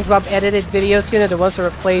 SpongeBob edited videos, you know, the ones that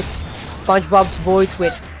replace SpongeBob's voice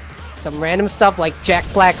with some random stuff like Jack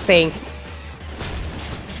Black saying,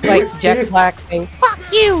 "Fuck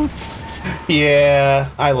you." Yeah,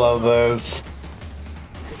 I love those.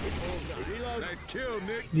 Nice kill,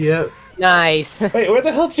 Nick. Yep. Nice. Wait, where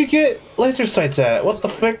the hell did you get laser sights at? What the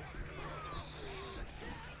frick?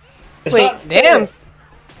 It's Wait, not fair. damn.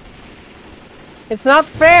 It's not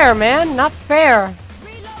fair, man. Not fair.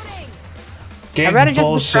 Reloading! Game's I'd rather just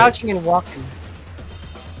bullshit. be crouching and walking.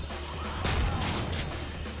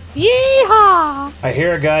 Yeehaw! I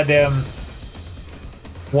hear a goddamn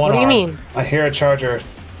one What do you arm. mean? I hear a charger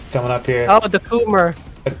coming up here. Oh, the Coomer.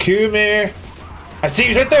 A Kumir. I see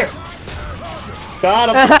you right there. Got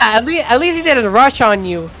him. at least he didn't rush on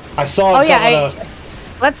you. I saw Oh him yeah, coming up.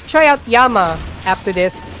 let's try out Yama after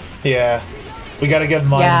this. Yeah. We gotta give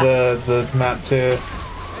mine Yeah. the map too.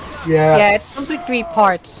 Yeah, it comes with 3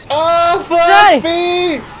 parts. Oh, fuck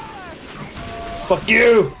Hey! me! Fuck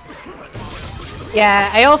you!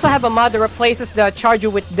 Yeah, I also have a mod that replaces the charger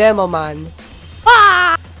with Demoman.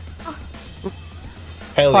 Ah!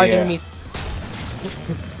 Hell Pardon yeah. me.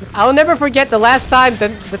 I'll never forget the last time the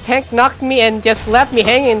tank knocked me and just left me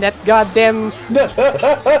hanging that goddamn... The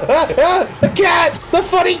cat! The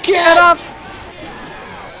funny cat!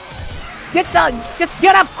 Get up! Just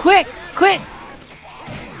get up quick! Quick!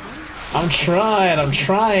 I'm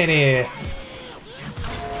trying here.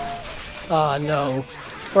 Oh no.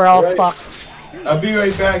 We're all Right. fucked. I'll be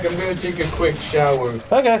right back. I'm gonna take a quick shower.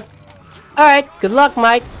 Okay. Alright, good luck,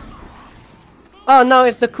 Mike. Oh no,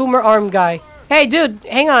 it's the Coomer arm guy. Hey dude,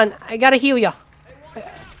 hang on. I gotta heal ya.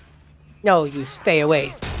 No, you stay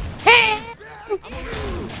away. Hey!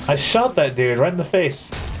 I shot that dude right in the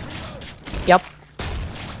face. Yep.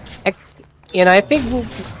 You know, I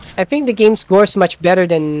think the game scores much better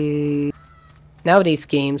than nowadays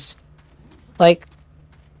games. Like,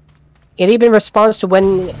 it even responds to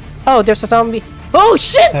when... Oh, there's a zombie. Oh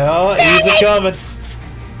shit! Oh, he's coming.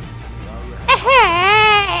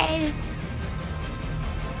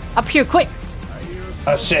 Up here, quick!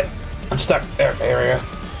 Oh shit. I'm stuck there, area.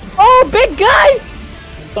 Oh, big guy!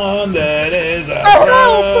 Thunder is a Oh,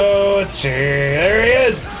 road. There he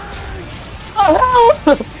is.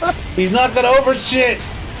 Help! He's not gonna over shit.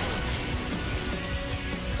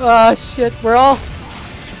 Oh shit, we're all.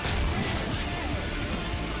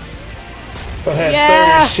 Go ahead,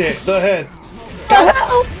 Yeah. throw your shit. Go ahead.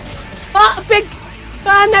 Help! Ah, big.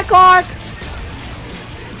 Ah, neck arc.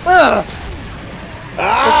 Ugh.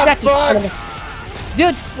 Ah, Exactly. fuck!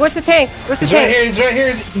 Dude, where's the tank? Where's the He's right tank? here. He's right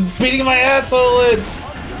here. He's beating my asshole in.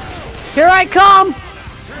 Here I come!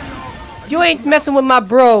 You ain't messing with my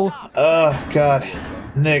bro. Oh God,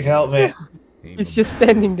 Nick, help me. He's just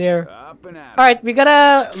standing there. Up and out. Alright, we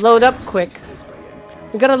gotta load up quick.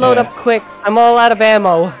 We gotta load Yeah. up quick. I'm all out of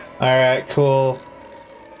ammo. All right, cool.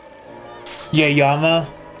 Yeah, Yama,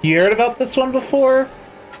 you heard about this one before?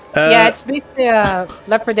 Yeah, it's basically a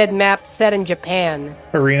Left 4 Dead map set in Japan.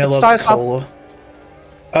 Arena it loves starts off- cola.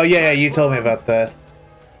 Oh yeah, you told me about that.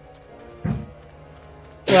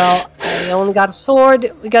 Well, I only got a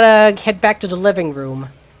sword. We gotta head back to the living room.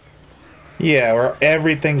 Yeah, where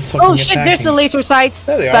everything's fucking Oh shit, there's the attacking. laser sights.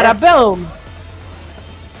 There they are. Bada boom.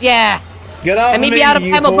 Yeah, Get off I may me, be out of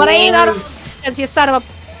you ammo, but I ain't out of... whores. As you son of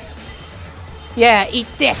a... Yeah, eat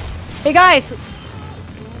this. Hey guys,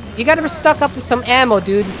 you gotta restock up with some ammo,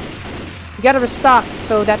 dude. You gotta restock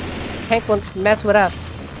so that tank won't mess with us.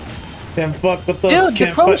 Can't fuck with us. Dude, the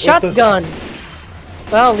Can't chrome fight with us. shotgun.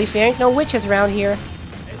 Well, at least there ain't no witches around here.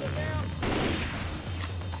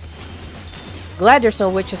 Glad there's no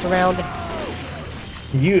witches around.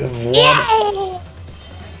 You have won. Yeah!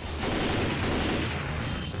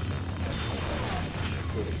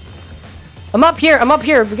 I'm up here, I'm up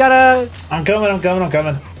here. We gotta I'm coming.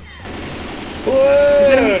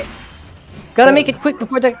 Whoa! gotta make it quick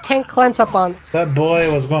before the tank climbs up on. That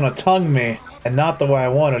boy was gonna tongue me, and not the way I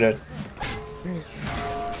wanted it.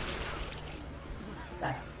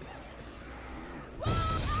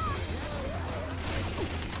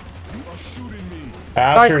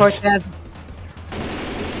 Sorry, Ouchers. Cortez.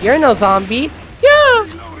 You're no zombie. Yeah!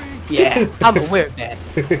 Yeah, I'm aware of that.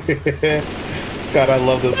 God, I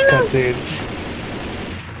love those cutscenes.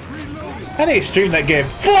 How do you stream that game?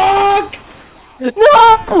 Fuck!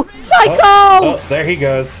 No! Psycho! Oh, there he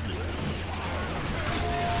goes.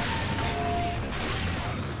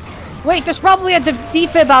 Wait, there's probably a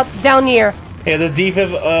defib out down here. Yeah, the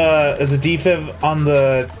defib, is a defib on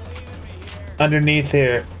the... underneath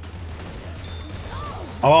here.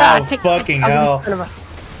 Oh, fucking hell.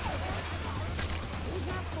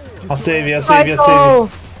 I'll save you, I'll save you, I'll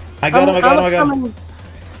save you. I got him, I got him.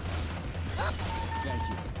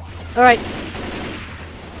 Alright.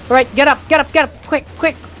 Alright, get up, quick,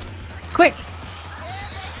 quick, quick.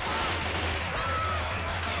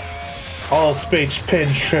 All speech pin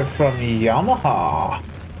trip from Yamaha.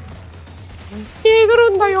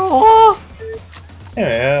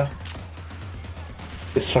 Yeah.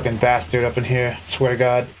 This fucking bastard up in here, swear to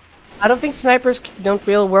God. I don't think snipers don't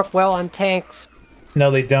really work well on tanks.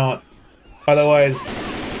 No, they don't. Otherwise,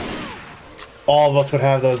 all of us would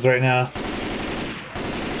have those right now.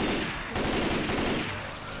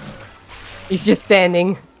 He's just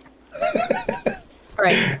standing.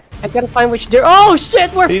 Alright, I gotta find which door. Oh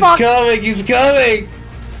shit, we're He's fucked! coming, he's coming!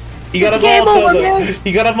 You got a It's game Molotov over, though. man.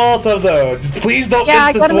 You got a Molotov though. Just please don't Yeah,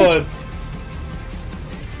 I miss this gotta one.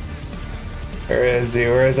 Where is he?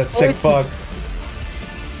 Where is that sick fuck?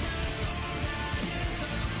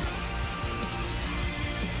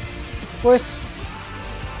 Where's...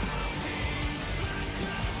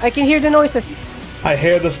 I can hear the noises. I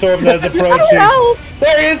hear the storm that is approaching. Help!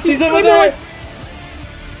 There he is! He's over coming there!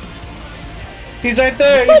 He's right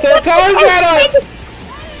there! He's throwing cars at us!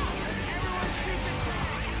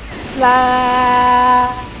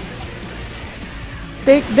 La.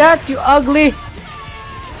 Take that, you ugly!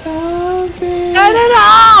 Oh,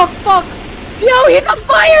 fuck! Yo, he's on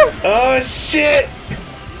fire! Oh shit!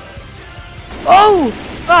 Oh!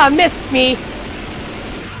 Ah, missed me!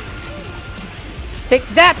 Take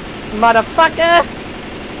that, motherfucker!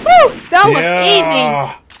 Woo! That was easy!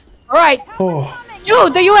 Alright. Oh. Yo,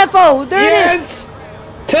 the UFO! There it Yes! is!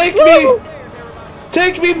 Take Woo! me!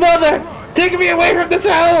 Take me, mother! Take me away from this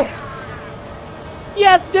hell!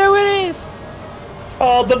 Yes, there it is!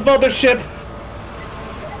 Oh, the mothership!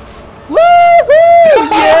 Woohoo!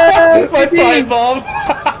 Yeah! My baby! pipe bomb!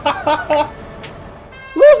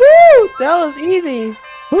 Woohoo! That was easy!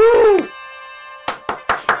 Woo!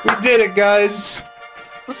 We did it, guys!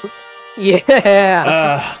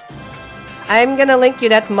 Yeah! I'm gonna link you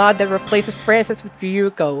that mod that replaces Francis with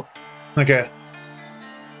Ryuko. Okay.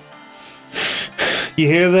 You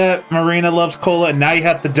hear that? Marina loves cola, and now you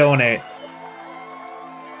have to donate.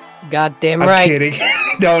 Goddamn I'm right. kidding.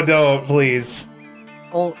 No, don't, please.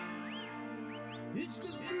 Oh.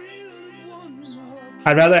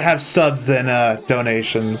 I'd rather have subs than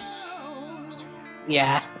donations.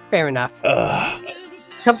 Yeah, fair enough. Ugh.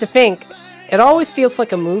 Come to think, it always feels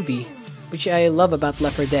like a movie, which I love about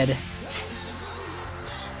Left 4 Dead.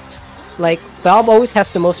 Like, Valve always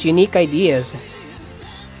has the most unique ideas.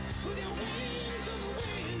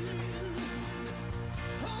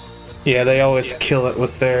 Yeah, they always kill it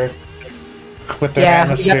with their Yeah,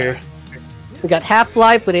 atmosphere. We got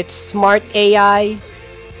Half-Life with its smart AI,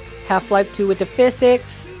 Half-Life 2 with the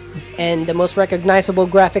physics, and the most recognizable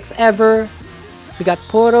graphics ever. We got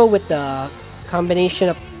Portal with the combination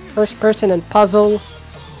of first-person and puzzle,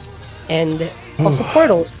 and also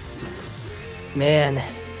Portals. Man.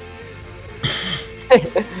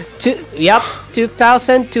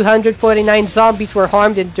 2,249 zombies were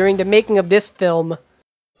harmed during the making of this film.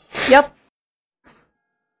 Yep.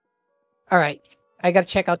 Alright, I gotta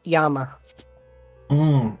check out Yama.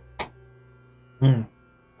 Ugh.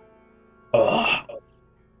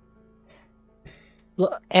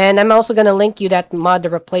 And I'm also gonna link you that mod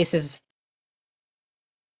that replaces...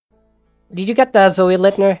 Did you get the Zoe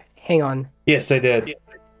Littner? Hang on. Yes, I did.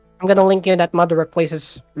 I'm gonna link you that mod that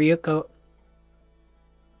replaces Ryuko.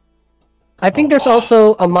 I think there's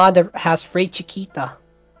also a mod that has Rei Chiquita.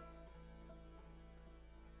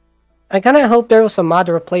 I kinda hope there was a mod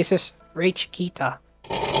that replaces Rei Chiquita.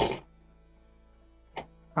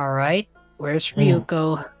 Alright, where's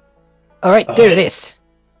Ryuko? Alright, there it is.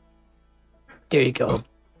 There you go.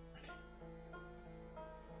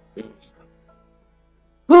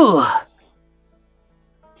 Whew!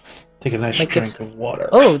 Take a nice Like drink it's- of water.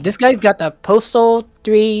 Oh, this guy got a Postal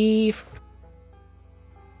 3... This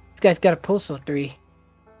guy's got a Postal 3.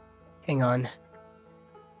 Hang on.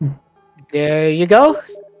 There you go.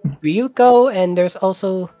 Ryuko, and there's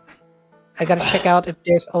also... I gotta check out if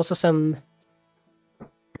there's also some...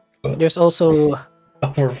 There's also...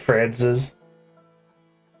 Over Francis.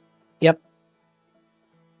 Yep.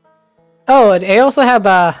 Oh, and I also have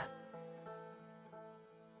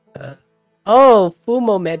oh,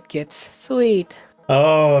 Fumo medkits. Sweet.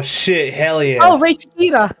 Oh shit! Hell yeah! Oh, Rei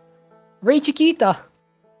Chiquita. Rei Chiquita.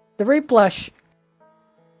 The Rei plush.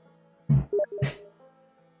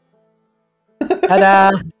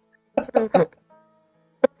 Ta-da.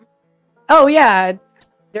 Oh yeah.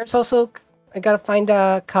 There's also... I gotta find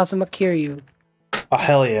Kazuma Kiryu. Oh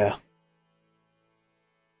hell yeah!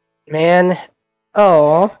 Man.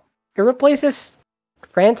 Oh. It replaces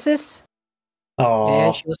Francis? Oh,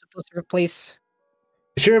 And she was supposed to replace...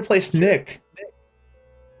 you should replace Nick.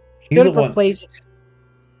 He's Should the have one. replaced...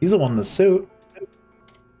 He's the one in the suit.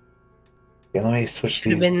 Yeah, let me switch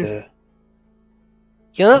Should've these. been-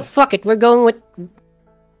 You know what? Fuck it. We're going with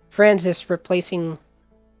Francis replacing...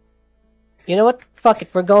 You know what? Fuck it.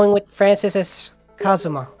 We're going with Francis as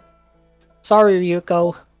Kazuma. Sorry,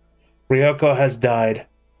 Ryuko. Ryoko has died.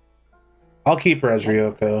 I'll keep her as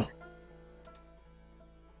Ryoko.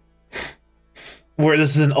 Where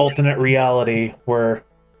this is an alternate reality where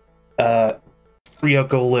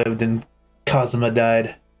Ryoko lived and Kazuma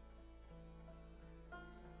died.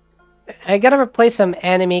 I gotta replace some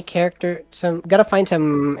anime character. Gotta find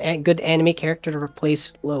some good anime character to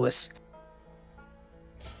replace Lois.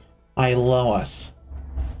 I Lois.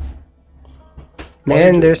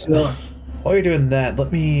 Man, there's no... While you're doing that,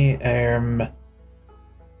 let me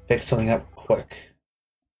fix something up quick.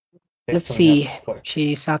 Let's see. Quick.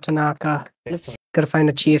 Chisatonaka. Let's gotta find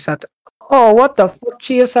a Chisato. Oh, what the fuck?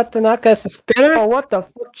 Chisatonaka is a spinner? Oh, what the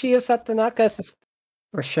fuck? Chisatonaka is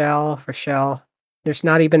a Rochelle. There's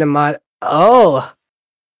not even a mod. Oh!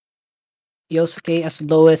 Yosuke as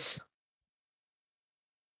Lois.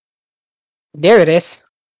 There it is.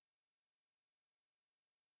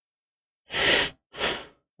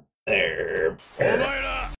 There.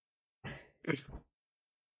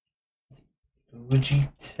 Fuji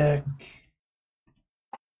Tech.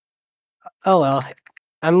 Oh well.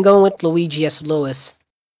 I'm going with Luigi as Lois.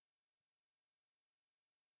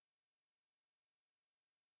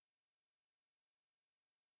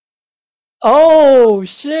 Oh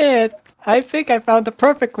shit! I think I found the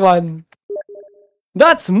perfect one.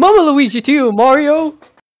 That's Mama Luigi too, Mario.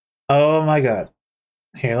 Oh my god.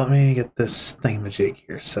 Here, let me get this thingamajig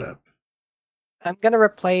here set up. I'm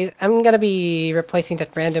gonna be replacing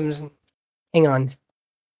that random. Hang on.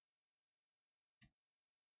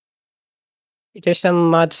 There's some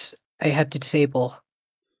mods I had to disable.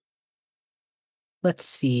 Let's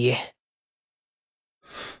see.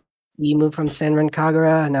 We moved from Senran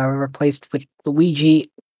Kagura, and now we're replaced with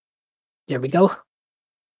Luigi. There we go.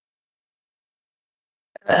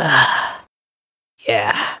 Yeah.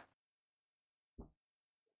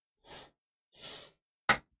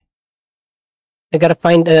 I gotta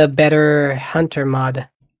find a better hunter mod.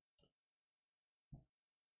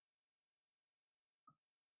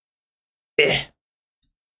 Eh.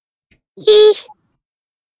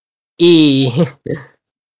 E.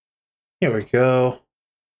 Here we go.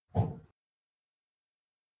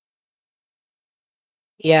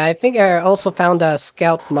 Yeah, I think I also found a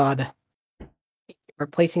scout mod.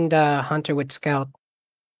 Replacing the hunter with scout.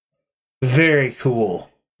 Very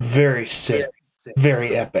cool. Very sick.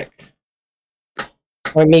 Very epic.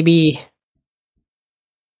 Or maybe...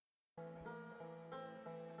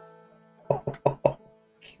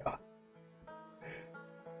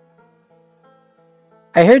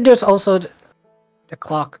 I heard there's also the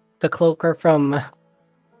cloaker from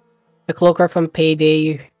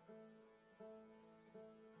Payday.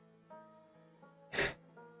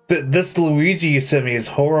 This Luigi you sent me is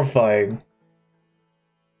horrifying.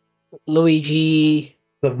 Luigi.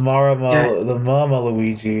 The Mama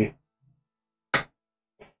Luigi.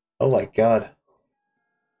 Oh my god.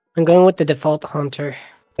 I'm going with the default hunter.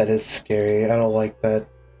 That is scary. I don't like that.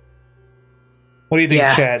 What do you think,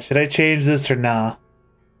 Yeah. chat? Should I change this or nah?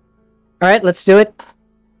 Alright, let's do it.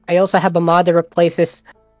 I also have a mod that replaces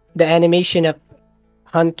the animation of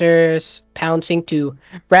hunters pouncing to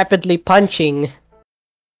rapidly punching.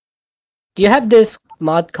 Do you have this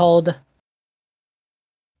mod called...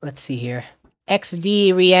 Let's see here.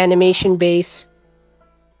 XD reanimation base?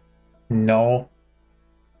 No.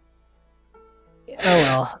 Oh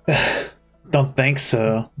well. Don't think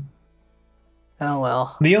so. Oh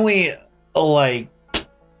well. The only, like,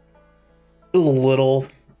 little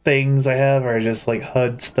things I have are just, like,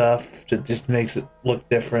 HUD stuff. That just makes it look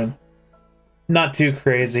different. Not too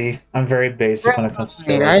crazy. I'm very basic when it comes to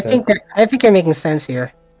shit like that. I think you're making sense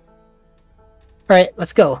here. Alright,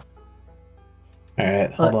 let's go.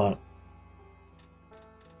 Alright, hold on.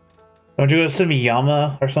 Don't you go to send me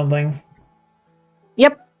Yama or something?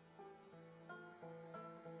 Yep.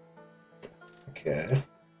 Okay.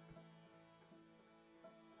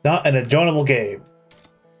 Not an enjoyable game.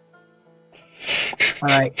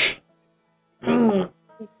 Alright.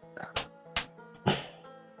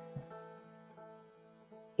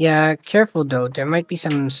 Yeah, careful though. There might be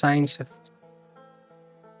some signs of...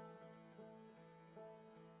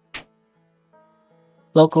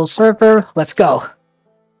 Local server, let's go.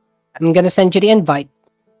 I'm gonna send you the invite.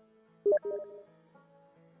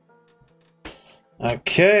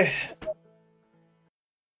 Okay.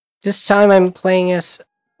 This time I'm playing as...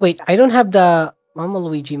 Wait, I don't have the Mama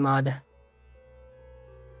Luigi mod.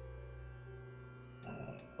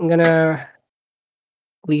 I'm gonna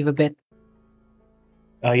leave a bit.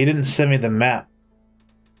 You didn't send me the map.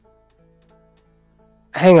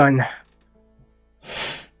 Hang on.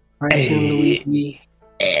 Right, Hey. Luigi.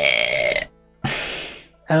 I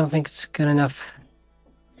don't think it's good enough.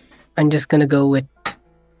 I'm just gonna go with...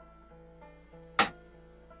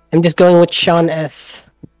 I'm just going with Sean S.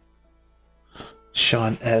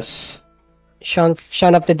 Sean S. Sean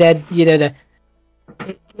Up the Dead, you know the...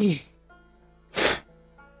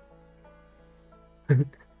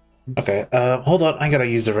 Okay, hold on. I gotta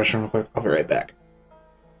use the restroom real quick. I'll be right back.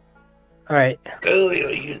 Alright.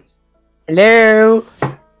 Gotta Hello?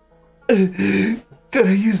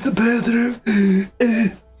 use the bathroom.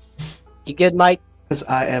 You good, Mike? Because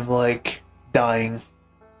I am, like, dying.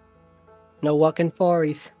 No walking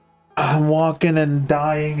fories. I'm walking and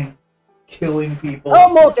dying and killing people.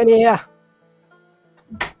 Oh, Morgan, yeah.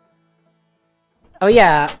 Oh,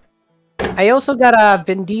 yeah. I also got a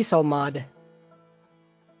Vin Diesel mod.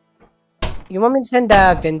 You want me to send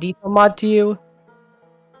a Vin Diesel mod to you?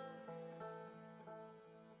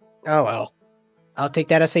 Oh, well. I'll take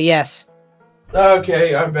that as a yes.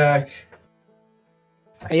 Okay, I'm back.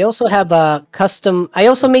 I also have a custom... I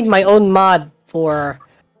also made my own mod for...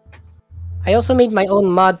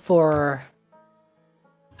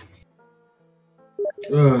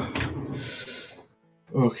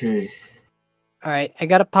 Okay. Alright, I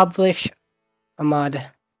gotta publish a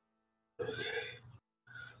mod.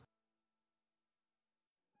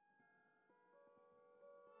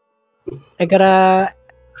 I gotta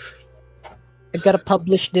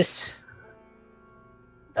publish this.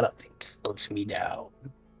 I don't think it slows me down.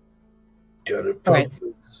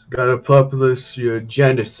 Gotta publish your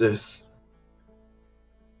Genesis.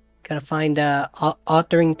 Gotta find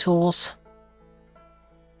authoring tools.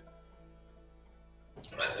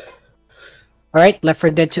 Alright, Left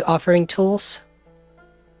 4 Dead 2 authoring tools.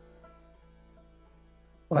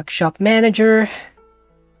 Workshop manager.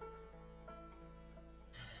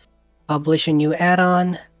 Publish a new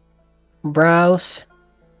add-on. Browse.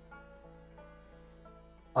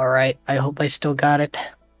 Alright, I hope I still got it.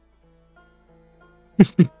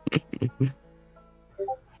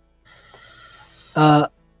 Uh.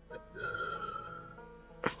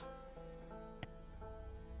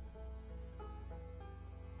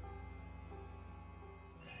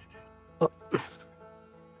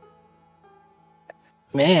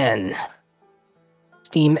 Man.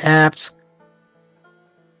 Steam apps.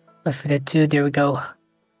 Left 4 Dead 2, there we go.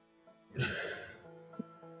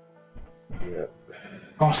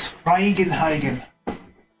 Ross Freigenhagen.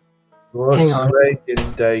 Hang on.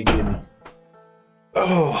 Dagen.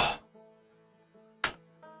 Oh.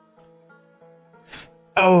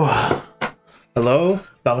 Oh. Hello?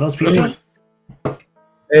 Domino's Pizza?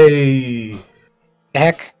 Hey.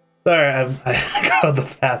 Heck. Sorry, I got to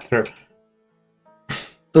the bathroom.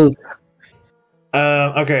 Ooh.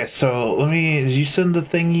 Okay, so did you send the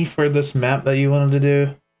thingy for this map that you wanted to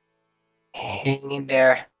do? Hang in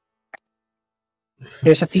there.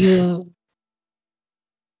 There's a few.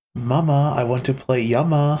 Mama, I want to play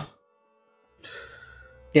Yama.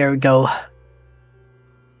 There we go.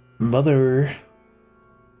 Mother.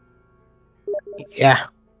 Yeah.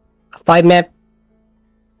 5 map.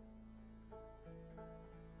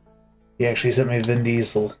 He actually sent me Vin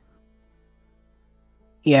Diesel.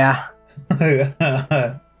 Yeah. Okay,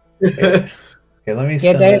 let me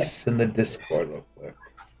send this in the Discord real quick.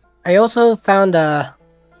 I also found a.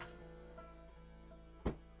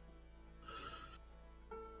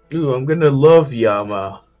 Ooh, I'm gonna love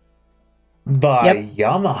Yama. By Yep.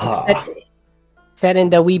 Yamaha. Set in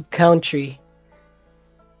the Weeb country.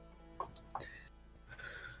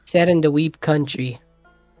 Set in the Weeb country.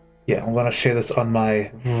 Yeah, I'm gonna share this on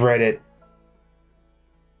my Reddit.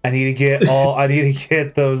 I need to get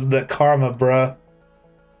the karma, bruh.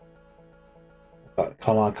 God,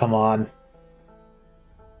 come on.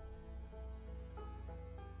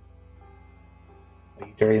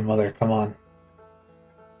 You dirty mother, come on.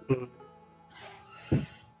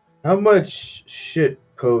 How much shit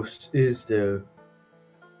post is there?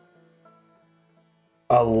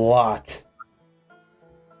 A lot.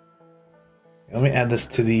 Let me add this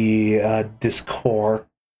to the Discord.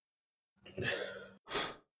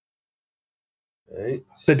 Right.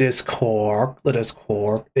 The Discord. The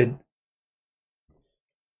Discord.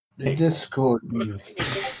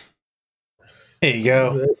 There you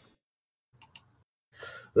go.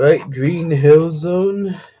 Right, Green Hill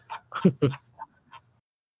Zone.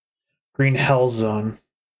 Green Hell Zone.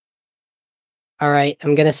 Alright,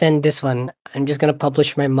 I'm gonna send this one. I'm just gonna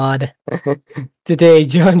publish my mod today,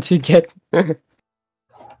 John, to get.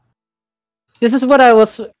 This is what I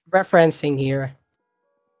was referencing here.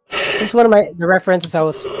 This is one of the references I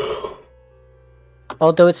was.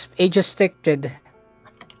 Although it's age restricted,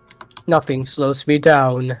 nothing slows me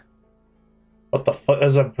down. What the fuck?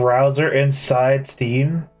 There's a browser inside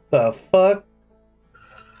Steam? The fuck?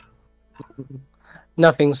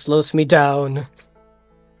 Nothing slows me down.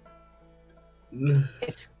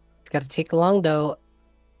 It's gotta take long though.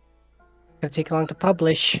 Gotta take long to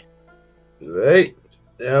publish. Right.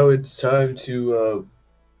 Now it's time to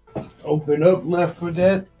open up Left 4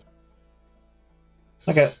 Dead.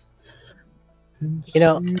 Okay. You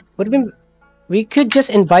know, would have been. We could just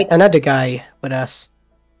invite another guy with us.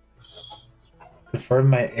 Confirm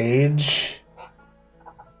my age.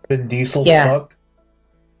 Vin Diesel Yeah. fuck.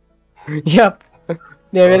 Yep.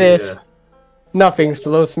 There it is. Yeah. Nothing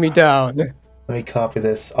slows me down. Let me copy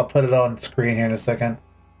this. I'll put it on screen here in a second.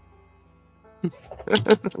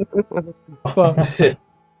 Well,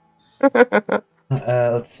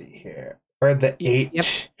 Let's see here. Where'd the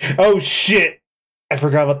H? Yep. Oh shit! I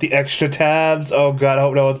forgot about the extra tabs. Oh god, I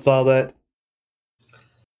hope no one saw that.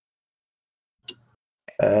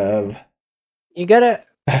 you gotta.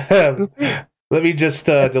 Let me just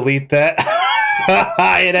delete that. What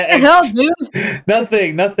the hell, dude?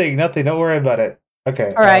 Nothing. Don't worry about it.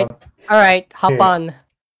 Okay. Alright. Alright, hop here. on.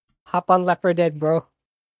 Hop on Left 4 Dead, bro.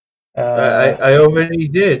 I already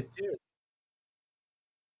did.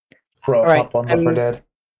 Bro, Alright, hop on Left 4 Dead.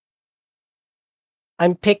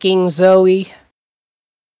 I'm picking Zoe.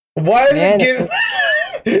 Why did Man, it give?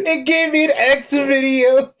 It gave me an X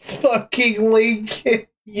videos fucking link in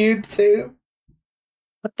YouTube.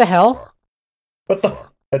 What the hell? What the?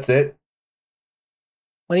 That's it.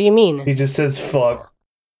 What do you mean? He just says fuck.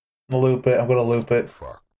 Loop it. I'm gonna loop it.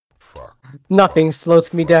 Nothing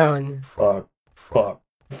slows me down. Fuck.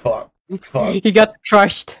 He got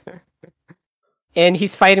crushed. And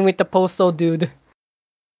he's fighting with the postal dude.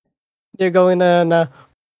 They're going to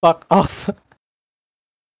fuck off.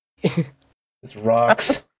 This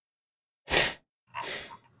rocks.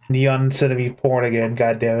 Neon Cinema porn again.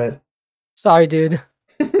 God damn it. Sorry, dude.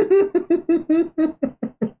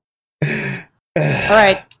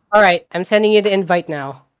 Alright. I'm sending you the invite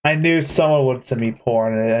now. I knew someone would send me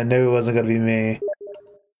porn, and I knew it wasn't gonna be me.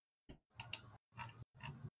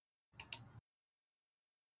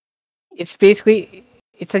 It's basically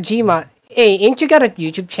it's a Gmod. Hey, ain't you got a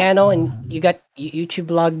YouTube channel and you got YouTube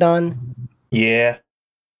logged on? Yeah.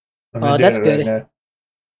 Oh, that's good. Now.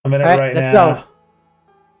 I'm in it Alright, right let's now.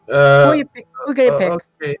 go. Who get you pick?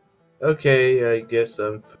 Okay. Okay, I guess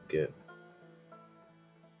I'm forget.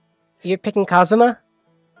 You're picking Kazuma?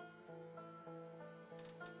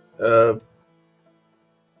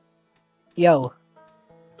 Yo.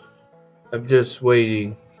 I'm just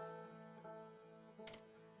waiting.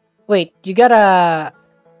 Wait, you got a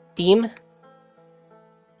theme?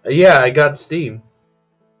 Yeah, I got Steam.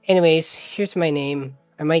 Anyways, here's my name.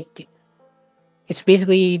 I might. It's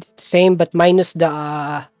basically the same, but minus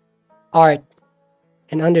the art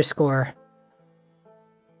and underscore.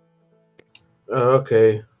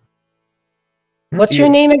 Okay. What's your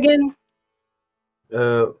name again?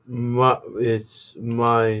 It's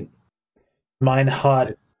mine. Mine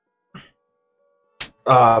hot.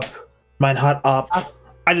 Up. Mine hot up.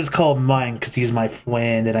 I just call him mine because he's my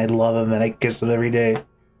friend and I love him and I kiss him every day.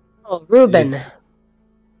 Oh, Ruben.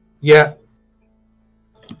 Yeah.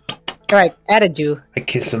 Alright, added you. I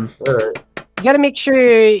kiss him. Alright. You gotta make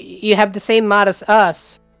sure you have the same mod as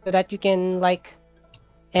us so that you can, like.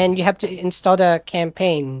 And you have to install the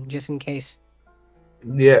campaign just in case.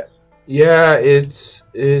 Yeah. Yeah, it's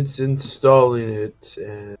installing it.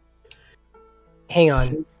 And... Hang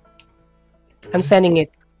on. I'm sending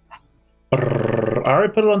it. I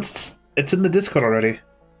already put it on. It's in the Discord already.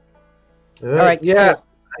 Alright. Yeah,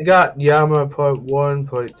 I got Yama part 1,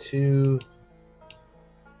 part 2.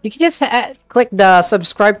 You can just click the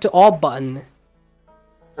subscribe to all button.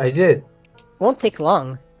 I did. Won't take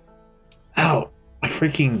long. Ow. My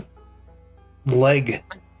freaking leg.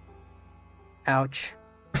 Ouch.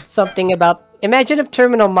 Something about... Imagine if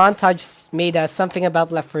Terminal Montage made something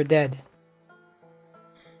about Left 4 Dead.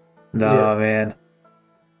 No, man.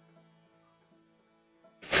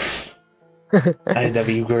 That'd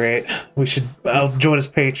be great. I'll join his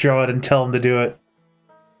Patreon and tell him to do it.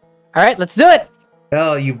 Alright, let's do it!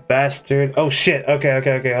 Oh, you bastard. Oh, shit.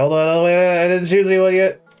 Okay. Hold on. Wait. I didn't choose anyone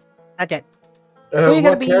yet. Not yet. Who are you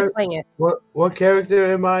gonna What be playing it? What character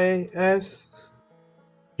am I as?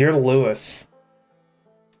 You're Lewis.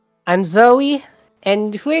 I'm Zoe,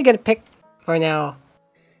 and who are you gonna pick for now?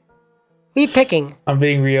 Who are you picking? I'm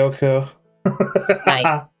being Ryoko.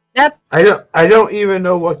 Nice. Yep. I don't even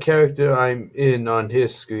know what character I'm in on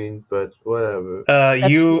his screen, but whatever.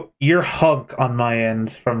 You're Hunk on my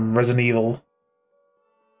end from Resident Evil.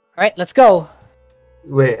 Alright, let's go.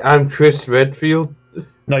 Wait, I'm Chris Redfield?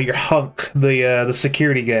 No, you're Hunk, the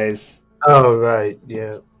security guys. Oh, right,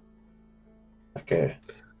 yeah. Okay.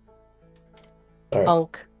 Alright.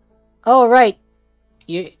 Punk. Oh, right.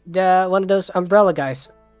 You one of those umbrella guys.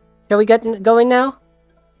 Shall we get going now?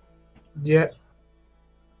 Yeah.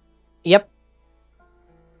 Yep.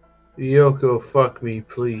 Yoko, fuck me,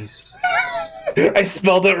 please. I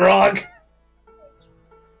spelled it wrong.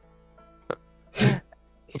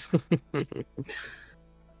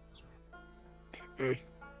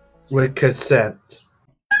 With consent.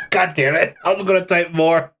 God damn it. I was gonna type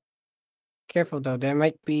more. Careful though, there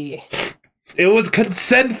might be... It was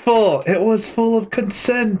consentful. It was full of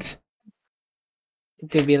consent. It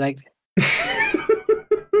could be like...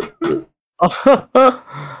 Oh,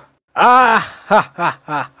 ah, ha, ha,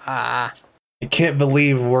 ha, ha. I can't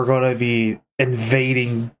believe we're gonna be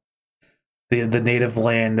invading the native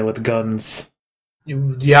land with guns.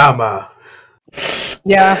 Yama.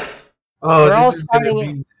 Yeah. Oh, We're all this is gonna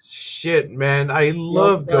starting- be shit, man. I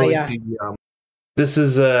love going yeah. to Yama. This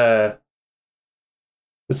is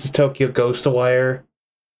Tokyo Ghostwire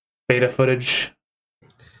beta footage.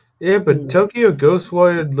 Yeah, but Tokyo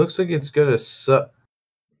Ghostwire looks like it's gonna suck.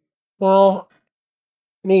 Well,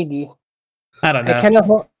 maybe. I don't know. I kind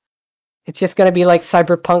of... It's just gonna be like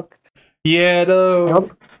Cyberpunk Yeah,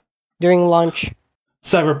 no. during launch.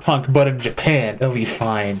 Cyberpunk, but in Japan. It'll be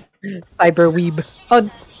fine. Cyberweeb. Oh,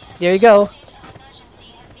 there you go.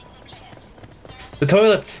 The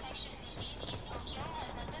toilets.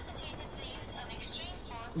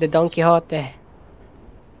 The Don Quixote.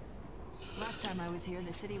 Last time I was here,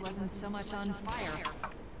 the city wasn't so much on fire.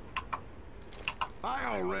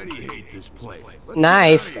 I already hate this place. Let's get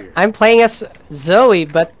Nice. outta here. I'm playing as Zoe,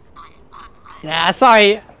 but... Yeah,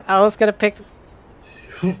 sorry. I was gonna pick...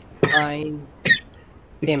 Bind.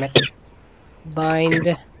 Damn it.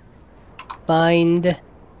 Bind. Bind.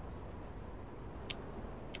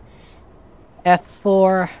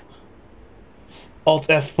 F4. Alt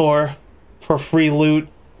F4 for free loot.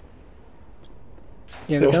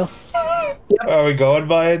 There we go. Are we going,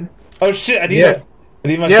 bud? Oh shit! I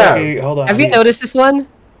need my Yeah. fucking. Hold on. Have you noticed this one?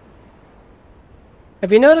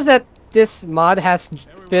 Have you noticed that this mod has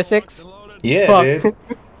physics? Yeah, Fuck. dude.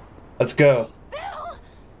 Let's go.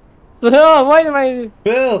 Oh, why am I?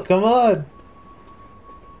 Bill, come on.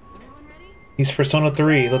 He's Persona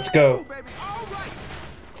 3. Let's go.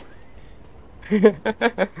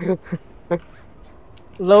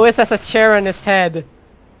 Lois has a chair on his head.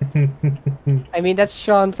 I mean, that's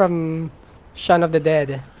Shaun from Shaun of the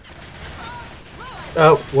Dead.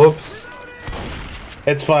 Oh, whoops.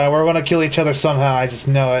 It's fine. We're gonna kill each other somehow. I just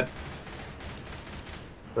know it.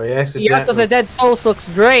 By Yakuza accident. Dead Souls looks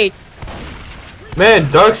great. Man,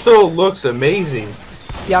 Dark Soul looks amazing.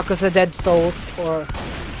 Yakuza Dead Souls, or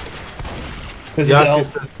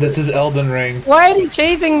This is Elden Ring. why are they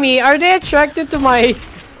chasing me? Are they attracted to my?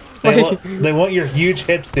 They want your huge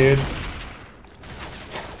hips, dude.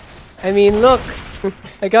 I mean, look,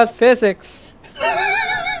 I got physics.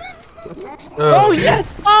 Oh yes!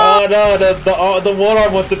 Oh no, the one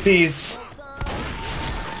arm wants a piece.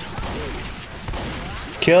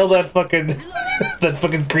 Kill that fucking that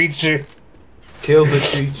fucking creature. Kill the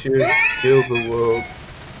creature, kill the world.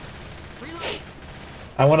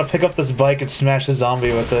 I want to pick up this bike and smash a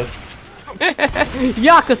zombie with it.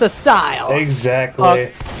 Yakuza style.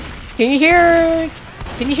 Exactly. Can you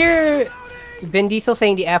hear Vin Diesel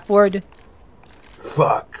saying the F word?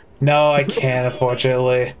 Fuck. No, I can't,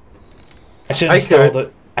 unfortunately. I should I install could.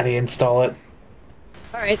 it. I need to install it.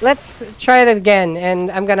 All right, let's try it again,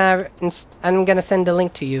 and I'm gonna send the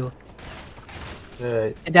link to you.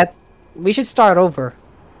 Alright. That we should start over.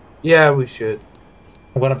 Yeah, we should.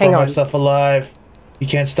 I'm gonna Hang burn on. myself alive. You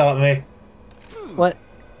can't stop me. What?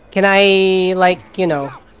 Can I, like, you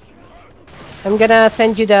know? I'm gonna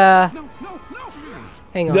send you the.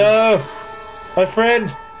 Hang on. No! My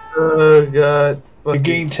friend! Oh god. You're Fucking.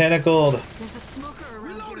 getting tentacled. There's a smoker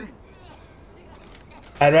around here.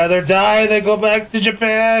 I'd rather die than go back to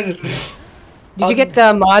Japan! Did you get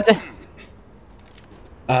the mod?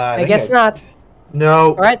 I think guess not. No.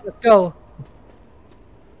 All right, let's go.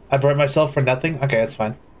 I burnt myself for nothing? Okay, that's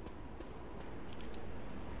fine.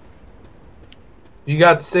 You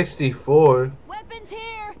got 64. Weapons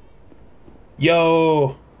here.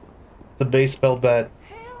 Yo! The baseball bat.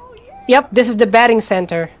 Yep, this is the batting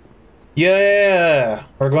center. Yeah!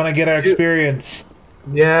 We're gonna get our experience.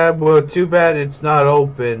 Yeah, well, too bad it's not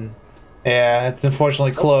open. Yeah, it's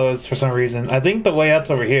unfortunately closed for some reason. I think the way out's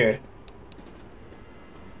over here.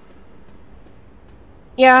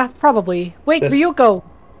 Yeah, probably. Wait, This- Ryuko.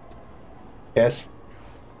 Yes.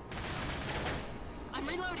 I'm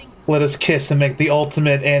reloading. Let us kiss and make the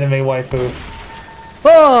ultimate anime waifu.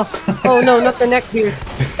 Oh, oh no, not the neckbeard.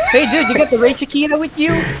 Hey, dude, you got the Ray Chiquita with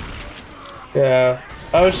you? Yeah.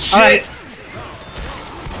 Oh shit! Alright.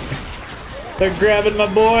 They're grabbing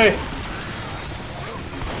my boy!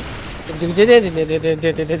 It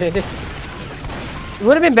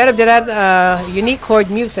would have been better if they had unique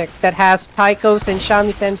chord music that has taikos and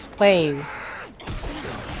shamisen playing.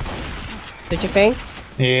 Don't you think?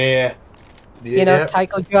 Yeah. You know,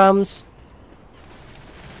 taiko drums.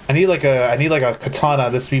 I need like a katana.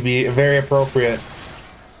 This would be very appropriate.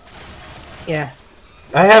 Yeah.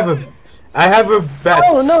 I have a bat.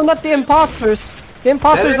 Oh no, not the imposters. The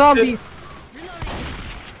imposter That is zombies.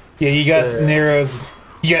 Yeah, you got Nero's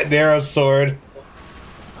sword.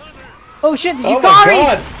 Oh shit, it's Oh my Yukari!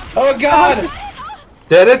 god! Oh my god!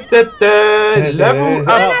 Da-da-da-da, level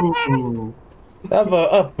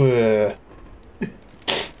up. Up.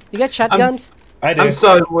 You got shotguns? I do. I'm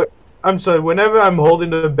sorry. I'm sorry. Whenever I'm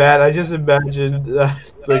holding the bat, I just imagine the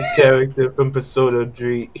character from Persona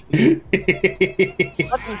 3. Oh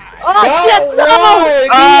shit, no!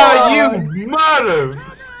 Ah, you mother!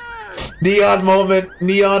 Neon moment.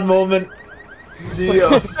 Neon moment.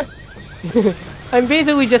 Neon. I'm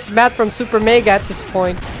basically just Matt from Super Mega at this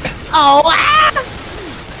point. Oh! Ah!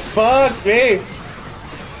 Fuck me.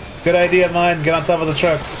 Good idea, mine. Get on top of the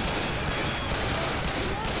truck.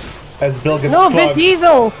 As Bill gets No, Vin fucked.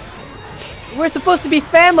 Diesel! We're supposed to be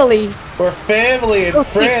family! We're family and Oh,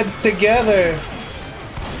 friends together.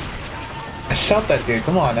 I shot that dude.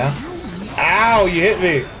 Come on now. Ow! You hit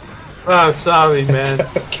me. Oh, sorry, man.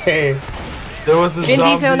 Okay. There was a Vin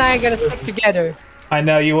zombie. Diesel and I are gonna stick together. I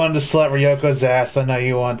know you wanted to slap Ryoko's ass. I know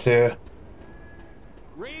you want to.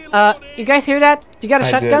 You guys hear that? You got a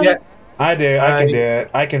I shotgun? do. Yeah. I do. I can do it.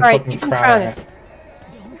 I can Alright, fucking you can crown crown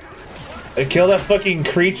it. Kill that fucking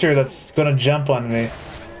creature that's gonna jump on me.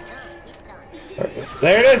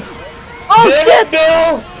 There it is! Oh Damn shit! it,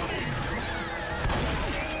 Bill!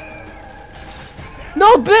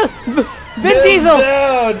 No, Vin Bill's Diesel!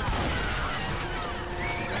 down!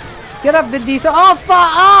 Get up, Vin Diesel. Oh, fuck!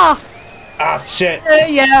 Ah! Ah, shit.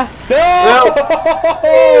 Yeah. No!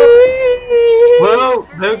 Well,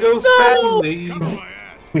 there goes family.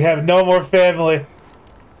 We have no more family.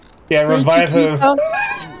 Yeah, Ray revive him.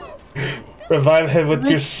 Chiquita. Revive him with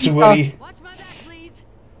your Ray sweaty. Watch my back, please.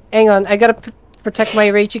 Hang on, I gotta protect my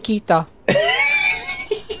Ray Chiquita.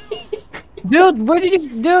 Dude, where did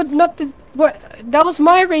you... Dude, not the... What? That was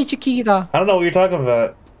my Ray Chiquita. I don't know what you're talking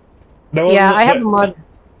about. There Yeah, I have a there, mod.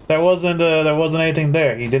 there wasn't anything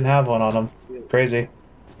there. He didn't have one on him. Crazy.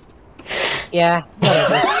 Yeah,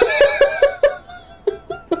 whatever.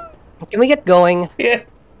 Can we get going? Yeah.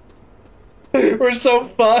 We're so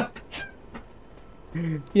fucked.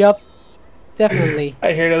 Yep. Definitely.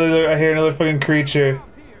 I hear another fucking creature.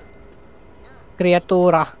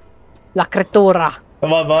 Criatura. La criatura.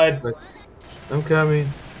 Come on, bud. I'm coming.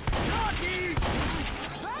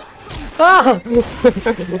 Ah!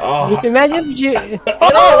 Oh, Imagine you... oh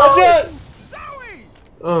no, watch out!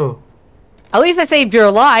 Oh, At least I saved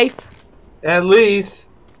your life. at least.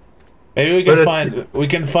 Maybe we But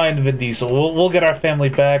can find Vin Diesel. We'll get our family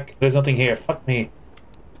back. There's nothing here. Fuck me.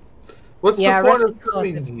 What's Yeah, the point Russian of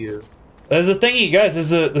coming closet. here? There's a thingy, guys.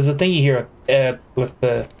 There's a thingy here with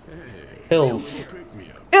the hills.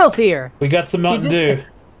 Bill's here. We got some Mountain Dew.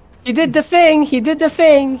 He did the thing. He did the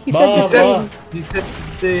thing. He said the Mom, thing. Mom. He said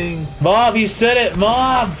the thing. Mom, you said it,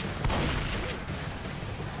 Mom.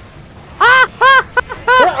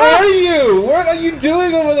 Where are you? What are you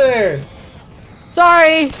doing over there?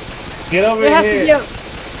 Sorry. Get over It has here.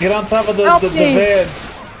 to be. Get on top of the Help me. van.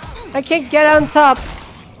 I can't get on top.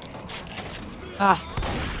 Ah,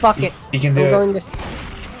 fuck it. You can do I'm it. going this.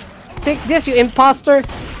 Take this, you imposter.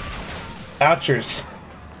 Ouchers.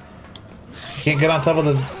 Can't get on top of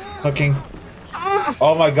the fucking.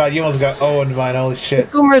 Oh my god, you almost got Owen mine. Holy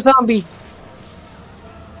shit. Boomer zombie.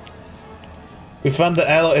 We found the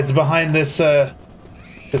arrow. It's behind this.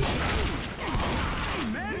 This.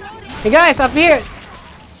 Hey guys, up here.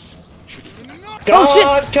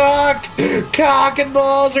 God, cock, cock and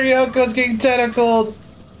balls. Ryoko's getting tentacled.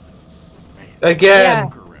 Again.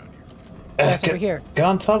 Yeah. Yes, over here. Get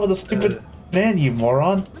on top of the stupid van, you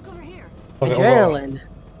moron. Look over here. Fuck it, Adrenaline.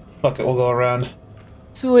 Fuck it, we'll go around.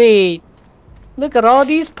 Sweet. Look at all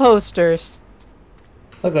these posters.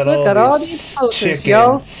 Look at Look all at all these these posters,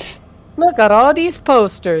 yo. chickens. Look at all these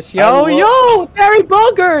posters. Yo, I yo, Terry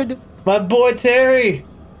Bogard. My boy Terry.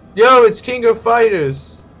 Yo, it's King of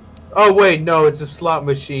Fighters. Oh wait, no, it's a slot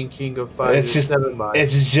machine, King of Fighters. It's just Never mind.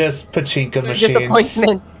 It's just pachinko machines.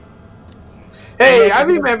 Disappointment. Hey, I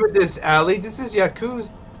remember this alley. This is Yakuza.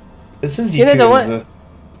 This is You know the Yakuza. one-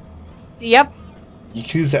 Yep.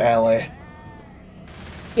 Yakuza Alley.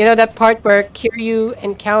 You know that part where Kiryu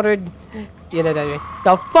encountered, you know that,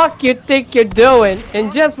 the fuck you think you're doing,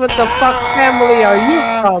 and just what the fuck family are you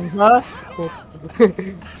from, huh?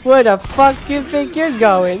 Where the fuck you think you're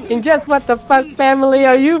going, and just what the fuck family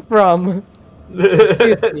are you from?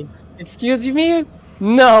 Excuse me. Excuse me?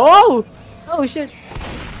 No. Oh, oh shit.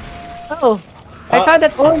 Oh, I found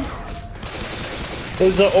that orange.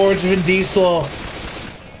 There's an orange Vin Diesel.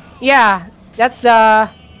 Yeah, that's the.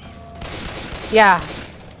 Yeah.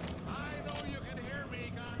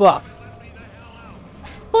 What?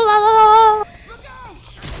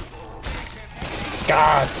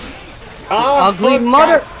 God. Oh, Ugly fuck,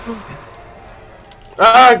 mother. God.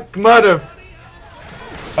 Ah, mother.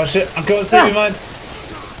 Oh shit, I'm going to save you, man.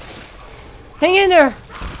 Hang in there,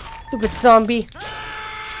 stupid zombie.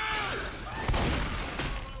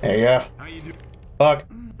 There you go. How you do? Fuck.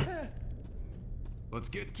 Let's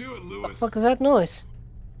get to it, What the Lewis. fuck is that noise?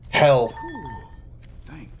 Hell.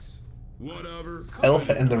 Thanks. Whatever.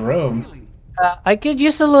 Elephant in the room. I could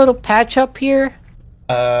use a little patch up here.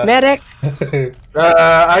 Medic,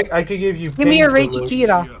 I could give you. give me your Ray painkillers.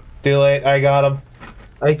 Chiquita. Too late, I got him.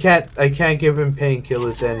 I can't give him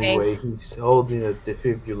painkillers anyway. He's holding a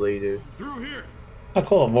defibrillator. Through here. Oh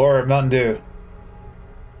cool, more Mountain Dew.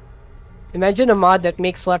 Imagine a mod that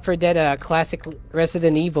makes Left 4 Dead a classic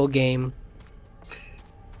Resident Evil game.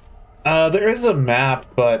 There is a map,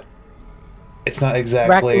 but it's not Raccoon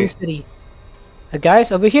exactly. City.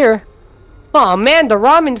 Guys, over here. Oh man, the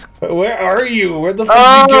ramen's. Where are you? Where the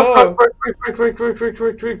fuck did you Oh, go?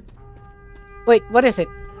 quick. Wait, what is it?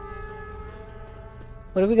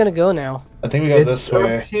 What are we gonna go now? I think we go It's this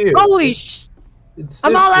way. up here. Holy sh! It's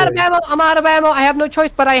I'm this all out of way. ammo. I'm out of ammo. I have no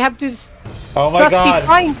choice, but I have to. Oh my Trusty god.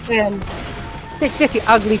 frying pan. Take this, you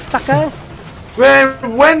ugly sucker.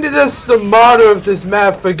 Man, when did this the modder of this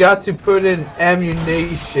map forgot to put in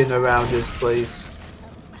ammunition around this place?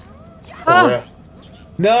 Oh, yeah.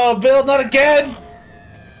 No, Bill, not again!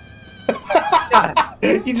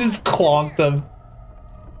 You just clonked them.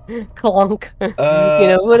 Clonk. You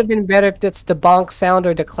know, it would have been better if it's the bonk sound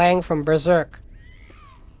or the clang from Berserk.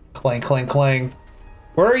 Clang, clang, clang.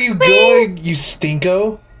 Where are you going, you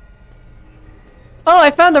stinko? Oh,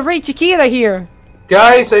 I found a Ray Chiquita here.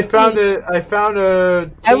 Guys, I found a I found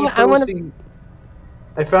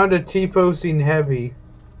a T-posing heavy.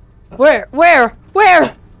 Where?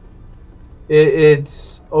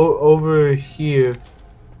 It's over here.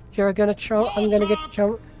 You're gonna throw. I'm gonna get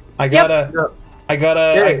thrown. I got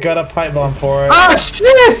a pipe bomb for it. Oh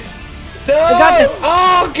shit! No! I got this.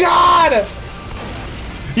 Oh god!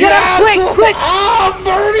 You Get up, asshole! quick! Ah, I'm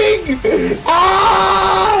burning!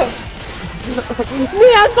 Ah!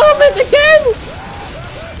 Neon moment again!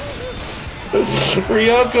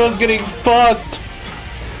 Ryoko's getting fucked.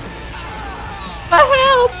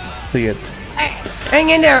 Help! See it. Hang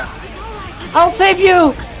in there. I'll save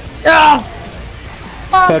you. Ah!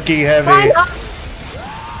 Fucking heavy.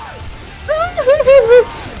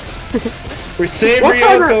 We save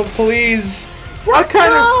Ryoko, please. What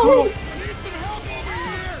kind of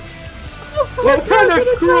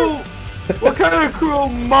cruel? What kind of cruel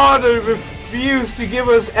martyr refused to give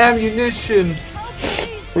us ammunition?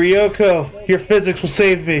 Ryoko, your physics will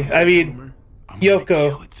save me. I mean,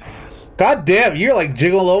 Yoko. God damn, you're like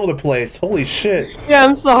jiggling all over the place. Holy shit. Yeah,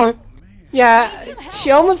 I'm sorry. Yeah,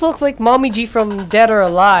 she almost looks like Mommy G from Dead or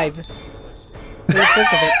Alive. What do you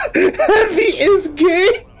think of it? Heavy is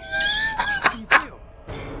gay.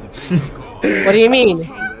 What do you mean?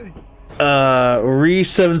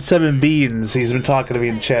 Re77 Beans. He's been talking to me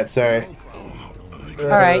in chat, sorry.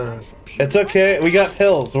 Alright. It's okay. We got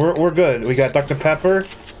pills. We're good. We got Dr. Pepper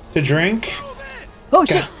to drink. Oh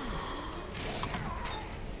shit!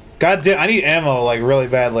 God damn, I need ammo like really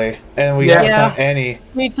badly. And we haven't found any.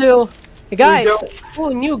 Me too. Hey guys,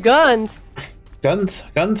 ooh, new guns. Guns?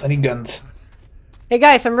 Guns? I need guns. Hey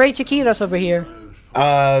guys, some Ray Chiquitos over here.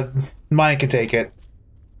 Mine can take it.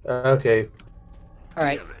 Okay.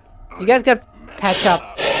 Alright. You guys got patch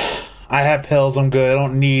up. I have pills, I'm good.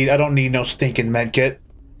 I don't need no stinking medkit.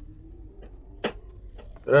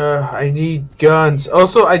 I need guns.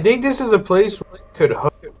 Also, I think this is a place where I could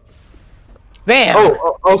hook. Bam!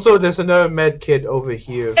 Oh, also there's another med kit over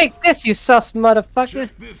here. Take this, you sus motherfucker!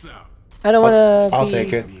 I don't wanna I'll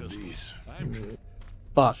take it.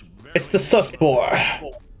 Fuck. It's the sus boar.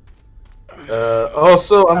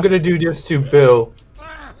 Also, I'm gonna do this to Bill.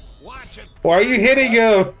 Why are you hitting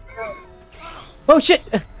him? Oh shit!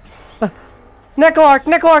 Neko arc!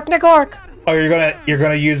 Oh, you're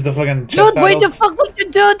gonna use the fucking chest Dude, wait the paddles? fuck would you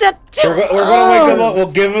do that? We're gonna wake him up.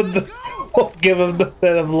 We'll give him the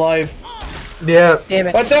bit of life. Yeah. Damn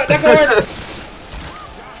it! Watch out, Neko arc!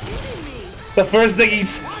 The first thing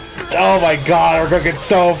he's. Oh my god, we're gonna get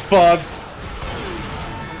so fucked.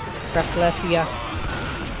 Rafflesia.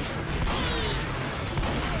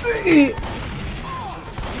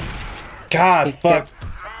 God, fuck.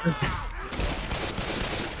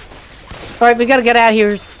 Alright, we gotta get out of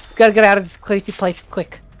here. We gotta get out of this crazy place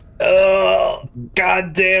quick. Oh,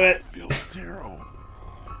 god damn it.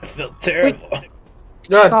 I feel terrible.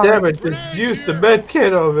 God damn it, just used the med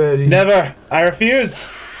kit already. Never. I refuse.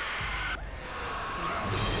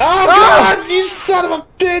 Oh god, you son of a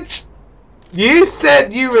bitch! You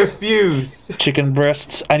said you refuse. Chicken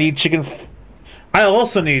breasts. I need chicken. I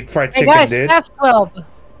also need fried Hey chicken, guys, dude. fast 12.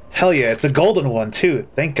 Hell yeah, it's a golden one too.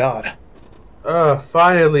 Thank God.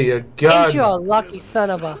 Finally a gun. Ain't you a lucky son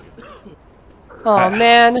of a... Oh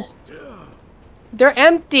man. They're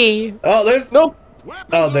empty. Oh, there's nope.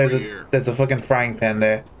 Oh, there's a fucking frying pan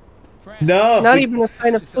there. No, Not even a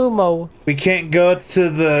sign of Fumo. we can't go to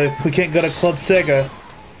Club Sega.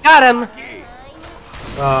 Got him.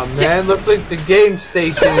 Oh man, looks like the game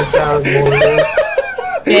station is out of order.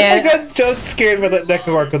 Yeah. I got jump scared by that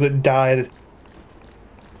Neko because it died.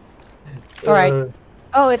 Alright.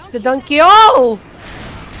 Oh, it's the donkey. Oh!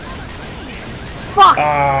 Fuck!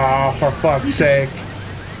 Ah, for fuck's sake.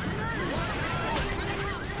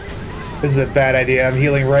 This is a bad idea. I'm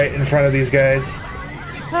healing right in front of these guys.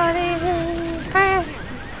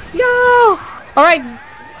 Yo! Alright!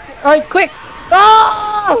 Alright, quick!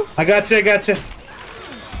 Oh! I got you.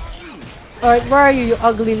 Alright, where are you, you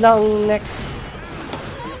ugly long neck?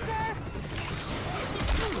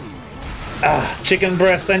 Ah, chicken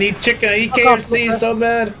breast. I need chicken. I eat KFC so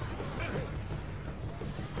bad.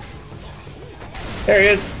 There he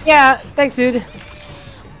is. Yeah, thanks, dude.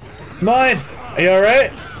 Mine. Are you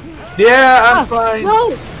alright? Yeah, I'm fine.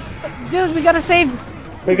 No! Dude, we gotta save...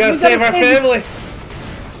 We gotta save our family.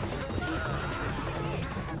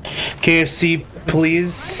 KFC,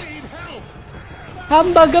 please.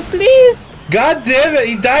 Hamburger, please! God damn it,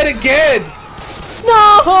 he died again!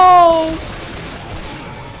 No!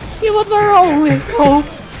 He was our only hope.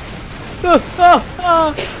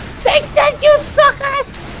 Take that, you sucker!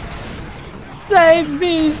 Save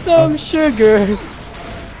me some sugar.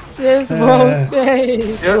 This won't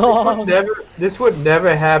take long. This would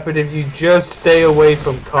never happen if you just stay away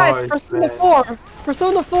from cars. Guys, Persona 4.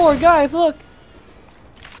 Persona 4, guys, look.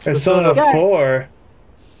 Persona 4.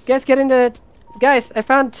 Guys, get in the. Guys, I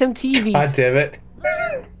found some TVs. God damn it.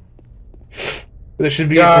 There should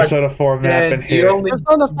be a Persona 4 map in here.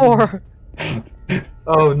 Persona 4.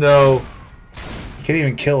 Oh no. You can't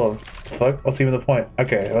even kill him. Fuck, what's even the point?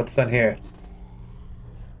 Okay, what's done here?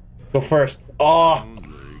 Go first. Oh!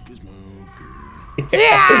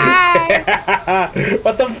 Yeah!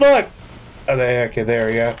 What the fuck? Oh, okay, there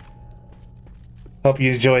we go. Hope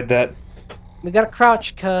you enjoyed that. We gotta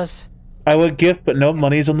crouch, cuz. I would gift, but no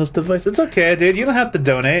money's on this device. It's okay, dude. You don't have to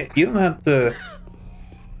donate. You don't have to.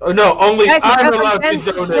 Oh no, only Guys, I'm allowed to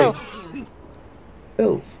donate.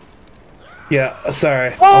 Bills. Yeah,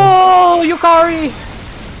 sorry. Oh, Yukari!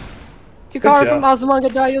 Yukari from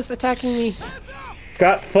Azumanga attacking me.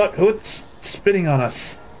 God, fuck. Who's spitting on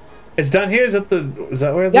us? It's down here. Is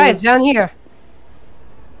that where? Guys, down here.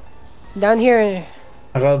 Down here.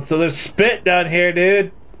 Oh god, so there's spit down here,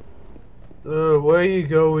 dude. Where are you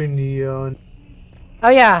going, Neon? Oh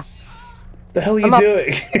yeah. The hell are you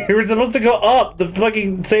doing? We're supposed to go up. The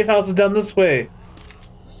fucking safe house is down this way.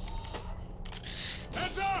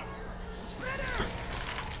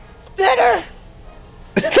 Spitter!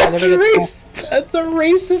 That's a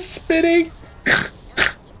racist spitting.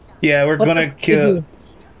 Yeah, we're gonna kill.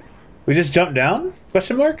 We just jumped down?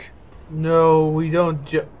 Question mark? No, we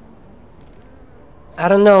don't I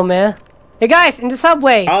don't know, man. Hey guys, in the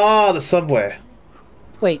subway! Ah, the subway.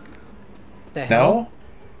 Wait. The hell? No?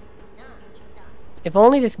 If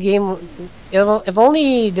only this game... If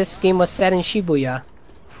only this game was set in Shibuya.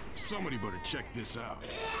 Somebody better check this out.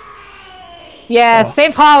 Yeah,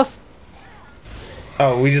 safe house!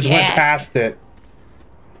 Oh, we just went past it.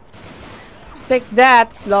 Take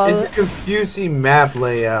that, lol. It's a confusing map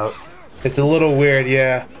layout. It's a little weird,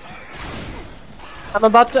 yeah. I'm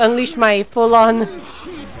about to unleash my full-on...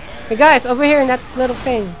 Hey guys, over here in that little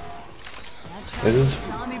thing.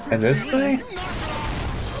 This thing?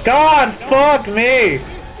 God, fuck me!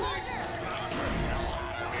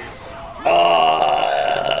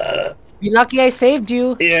 Be lucky I saved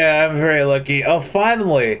you. Yeah, I'm very lucky. Oh,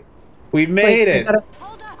 finally! We made it!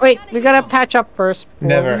 Wait, we gotta patch up first.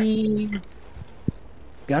 Never. We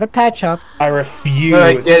gotta patch up. I refuse.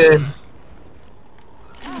 Alright, get in.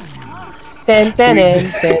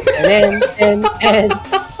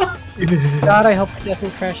 God, I hope it doesn't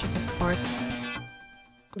crash at this part.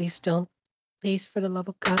 Please don't. Please, for the love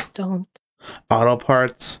of God, don't. Auto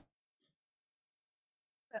parts.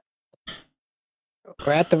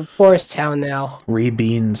 We're at the forest town now.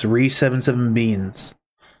 Beans. 77 beans.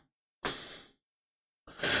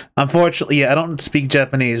 Unfortunately, yeah, I don't speak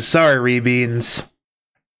Japanese. Sorry, beans.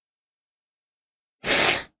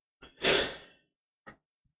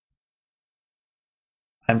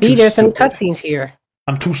 See, there's some cutscenes here.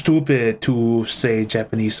 I'm too stupid to say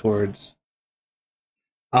Japanese words.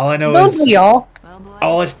 All I know Don't is we all?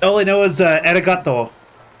 all I know is arigato.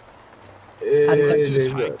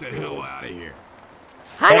 Just hike the hell out of here.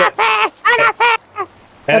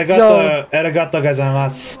 Arigato, arigato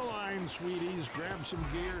gozaimasu.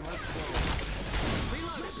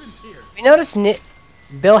 You notice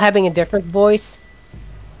Bill having a different voice?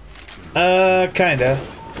 Kinda.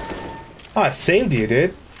 Oh, I saved you,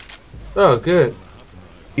 dude. Oh, good.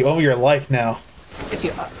 You owe me your life now. Yes,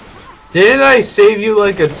 you are. Didn't I save you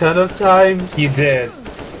like a ton of times? You did.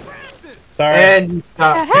 Sorry. And you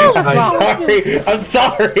I'm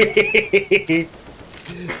sorry.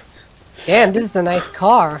 Damn, this is a nice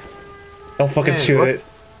car. Don't fucking shoot it.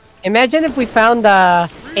 Imagine if we found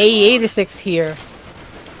A86 here.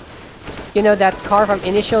 You know, that car from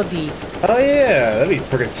Initial D. Oh yeah, that'd be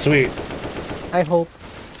freaking sweet. I hope.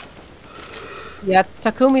 Yeah,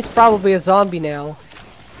 Takumi's probably a zombie now.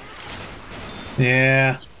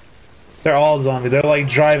 Yeah. They're all zombies. They're like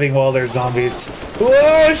driving while they're zombies.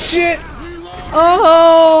 Whoa, shit!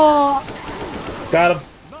 Oh! Got him.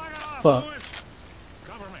 Fuck.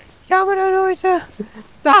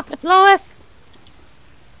 Stop it, Lois!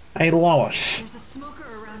 Hey, Lois. There's a smoker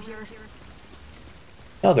around here.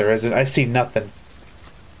 No, there isn't. I see nothing.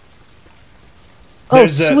 Oh,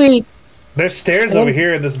 sweet! There's stairs over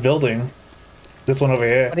here in this building. This one over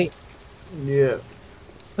here. Yeah.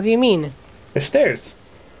 What do you mean? There's stairs.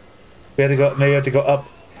 We had to go. Maybe we have to go up.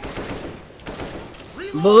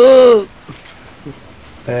 Boo!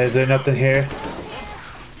 Is there nothing here?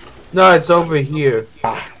 No, it's over here.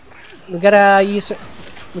 Ah. We gotta use.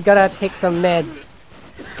 We gotta take some meds.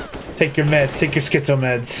 Take your meds. Take your schizo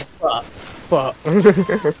meds. Fuck.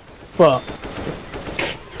 Fuck.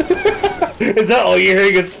 Is that all you're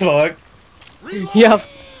hearing is fuck? Yep.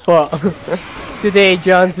 Fuck. Today,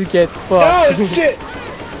 John's will get fucked. Oh, shit!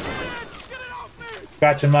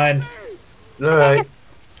 Gotcha, mine. Alright.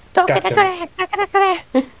 Gotcha.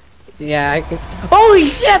 Yeah, I can. Holy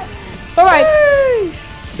shit! Alright!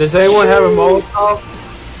 Does anyone have a Molotov?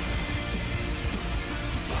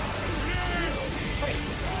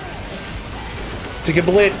 Take a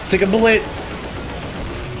bullet. Take a bullet.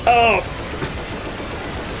 Oh!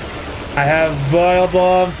 I have bile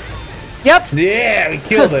bomb. Yep! Yeah, we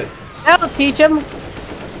killed it. That'll teach him.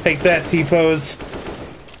 Take that, T-pose.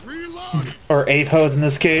 Or A-pose in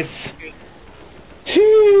this case.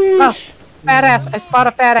 Sheesh. Oh, fat ass. I spot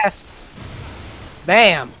a fat ass.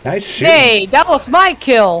 Bam. Nice shit. Hey, that was my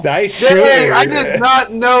kill. Nice Dang, shit. I did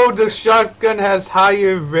not know the shotgun has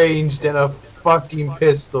higher range than a fucking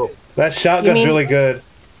pistol. That shotgun's mean- really good.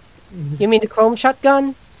 You mean the chrome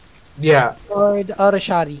shotgun? Yeah, Or the auto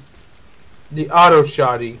shotty? the auto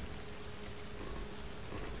shotty.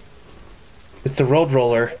 It's the road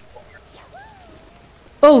roller.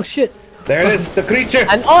 Oh shit. There it is, the creature.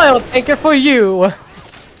 An oil tanker for you.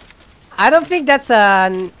 I don't think that's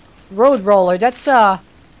a road roller. That's a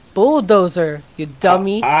bulldozer, you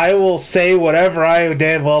dummy. I will say whatever I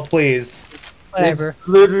damn well please. Whatever. It's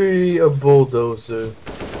literally a bulldozer.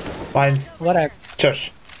 Fine. Whatever.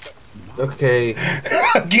 Shush. Okay.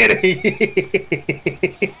 Get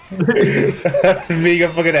it. Being a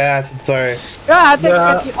fucking ass. I'm sorry. Ah, take Yeah.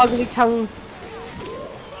 that, you ugly tongue.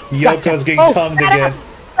 Yoko's getting Oh, tongued fat again. ass,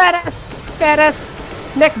 fat ass, fat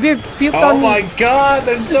ass. Neck puked Oh on me. my god,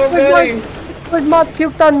 there's so many. Discord mod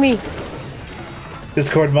puked on me.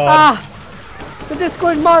 Discord mod. Ah, the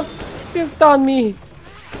Discord mod puked on me.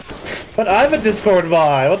 But I'm a Discord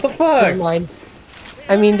mod. What the Never fuck? mind.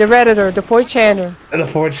 I mean the Redditor, the 4chaner. The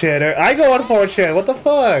 4chaner. I go on 4chan. What the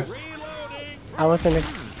fuck? I wasn't.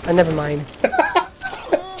 Never mind.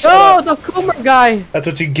 Oh, the Coomer guy. That's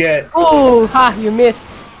what you get. Oh, ha! You missed.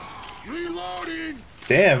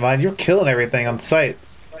 Damn, man, you're killing everything on sight.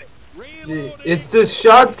 It's the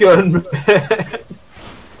shotgun, man.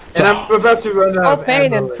 And I'm about to run out of Propane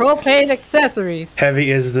and ammo. propane accessories.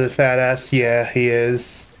 Heavy is the fat ass. Yeah, he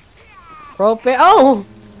is. Propane. Oh,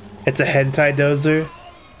 It's a hentai dozer.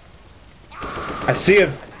 I see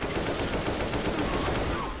him.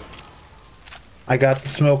 I got the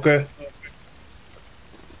smoker.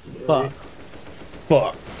 fuck.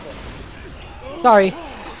 Fuck. Sorry.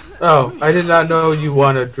 Oh, I did not know you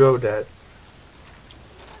want to drill that.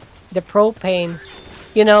 The propane.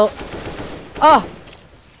 You know. Oh.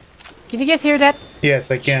 Can you guys hear that?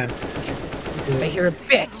 Yes, I can. I hear a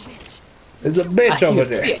bitch. There's a I bitch hear over a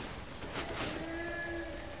there. bitch.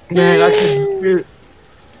 Man, I can hear.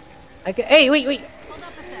 Hey, wait.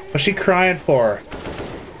 What's she crying for?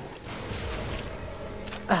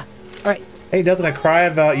 Alright. Hey, nothing to cry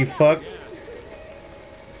about, you fuck.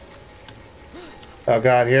 Oh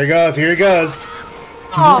god, here he goes, here he goes.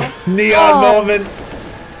 Oh, Neon moment.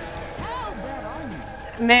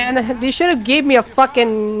 man, they should have gave me a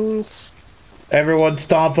fucking. Everyone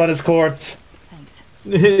stomp on his corpse. I think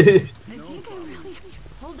I really.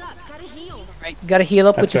 Hold up, gotta heal. Right, gotta heal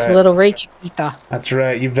up with That's this right. little Ray Chiquita. That's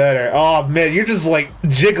right, you better. Oh man, you're just like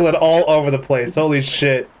jiggling all over the place. Holy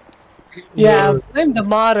shit. Yeah, I'm the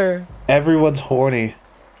modder. Everyone's horny.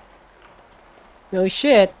 No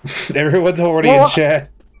shit. Everyone's horny Well, in chat.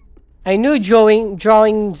 I knew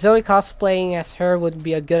drawing Zoe cosplaying as her would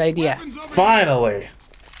be a good idea. Finally.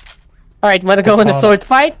 Alright, wanna go in a on. sword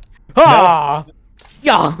fight? Ah!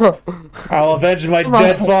 Yeah! I'll avenge my Come on.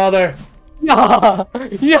 dead father. Yeah!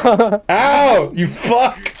 Yeah! Ow! You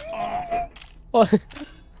fuck!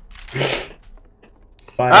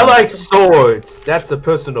 Finally. I like swords. That's a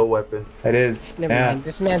personal weapon. It is. Never Yeah. mind,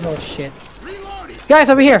 this man knows shit. Guys,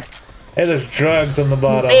 over here! Hey, there's drugs on the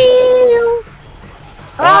bottom.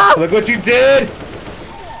 Ah! Look what you did!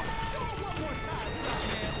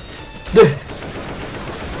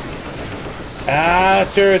 Ah,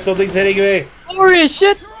 sure, something's hitting me. Holy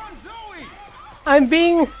shit! I'm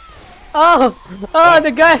being... Oh! Oh,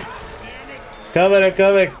 the guy! Coming, I'm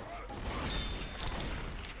coming.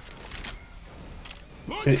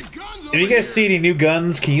 If you guys see any new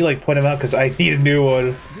guns, can you like point them out? Because I need a new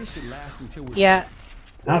one. Yeah,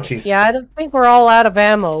 Ouchies. yeah, I don't think we're all out of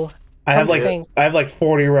ammo. I have something. like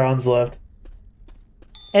 40 rounds left.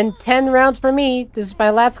 And 10 rounds for me. This is my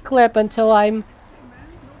last clip until I'm...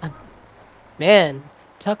 Man,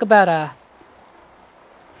 talk about a...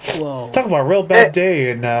 Whoa. Talk about a real bad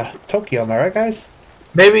day in Tokyo, am I right, guys?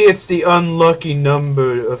 Maybe it's the unlucky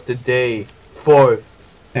number of the day. 4th.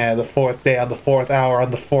 Yeah, the 4th day on the 4th hour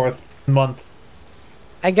on the 4th month.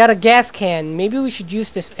 I got a gas can. Maybe we should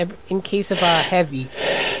use this in case of a heavy.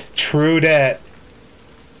 True that.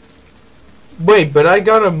 Wait, but I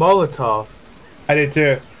got a Molotov. I did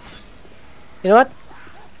too. You know what?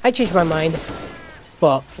 I changed my mind.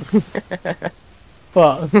 Fuck.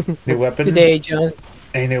 Fuck. New weapons? Today, John.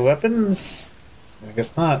 Any new weapons? I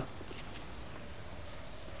guess not.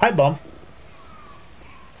 Hi, Bum.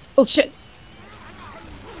 Oh shit.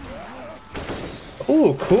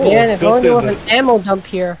 Ooh, cool. Man, Let's if go only there through was an ammo dump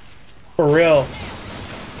here. For real.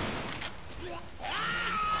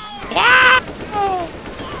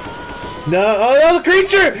 No, oh no, the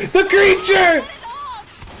creature! The creature!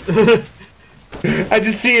 I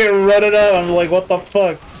just see it running up. I'm like, what the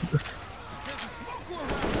fuck?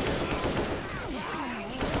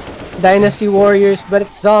 Dynasty Warriors, but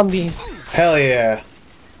it's zombies. Hell yeah.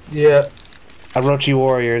 Yeah. Orochi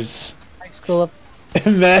Warriors. High school of...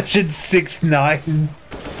 Imagine 6'9".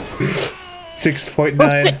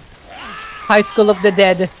 6.9. High School of the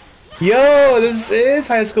Dead. Yo, this is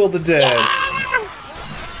High School of the Dead.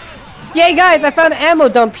 Yay, guys! I found an ammo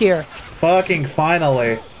dump here. Fucking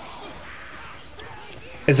finally.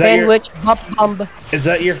 Is that Sandwich, bump. Is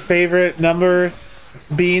that your favorite number,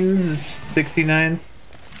 Beans? 69?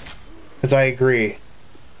 Because I agree.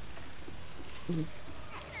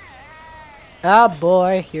 Ah,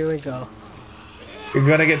 boy, here we go. You're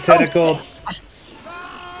gonna get tentacled.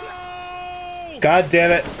 God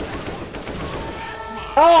damn it.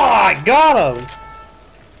 Oh, I got him!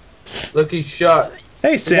 Lucky shot.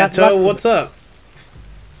 Hey, Santo, what's up?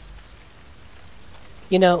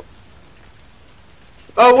 You know...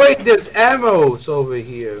 Oh, wait, there's ammos over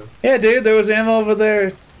here. Yeah, dude, there was ammo over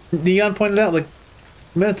there. Neon pointed out like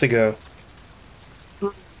minutes ago.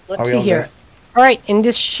 Let's see here. Alright, in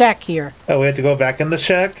this shack here. Oh, we have to go back in the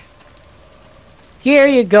shack? Here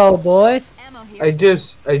you go, boys. I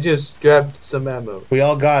just grabbed some ammo. We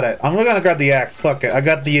all got it. I'm gonna grab the axe. Fuck it. I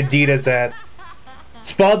got the Adidas ad.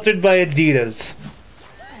 Sponsored by Adidas.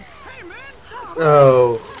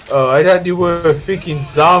 Oh, I thought you were a freaking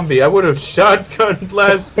zombie. I would have shotgunned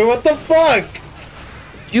last. What the fuck?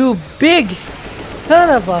 You big son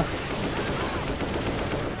of a...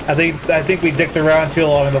 I think we dicked around too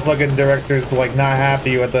long and the fucking director's like not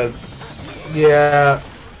happy with us. Yeah.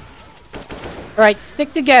 Alright,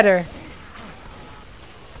 stick together.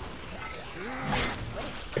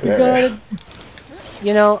 There.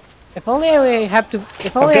 You know, if only I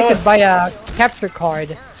could buy a capture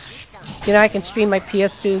card. You know, I can stream my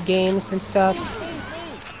PS2 games and stuff.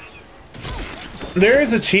 There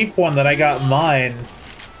is a cheap one that I got mine.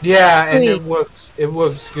 Yeah, and it works. It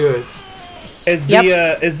works good. Is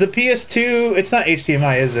the PS2? It's not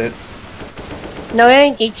HDMI, is it? No, it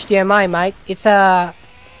ain't HDMI, Mike. It's a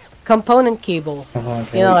component cable.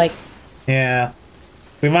 Okay. You know, like... Yeah.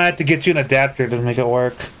 We might have to get you an adapter to make it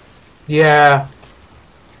work. Yeah.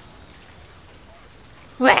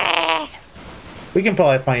 We can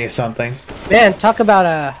probably find you something. Man, talk about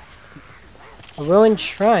a ruined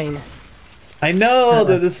shrine. I know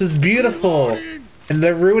that this is beautiful, and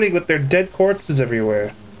they're ruining with their dead corpses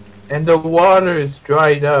everywhere. And the water is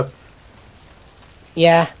dried up.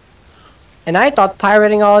 Yeah. And I thought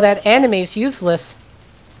pirating all that anime is useless.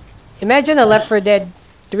 Imagine a Left 4 Dead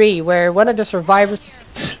 3 where one of the survivors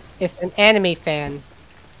is an anime fan.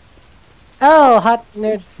 Oh, hot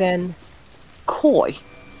nerd Zen. Koi.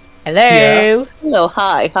 Hello. Yeah. Hello,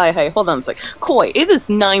 hi. Hold on a sec. Koi, it is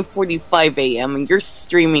 9:45 a.m. and you're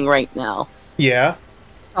streaming right now. Yeah.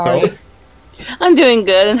 Sorry. So, I'm doing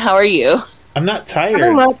good, and how are you? I'm not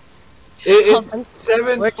tired. It's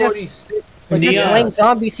 7:46. We're just slaying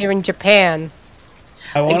zombies here in Japan.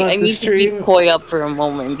 I want us I to need stream. to beat Koi up for a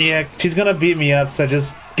moment. Yeah, she's gonna beat me up, so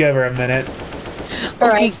just give her a minute.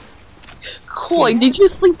 Alright. Koi, did you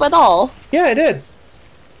sleep at all? Yeah, I did.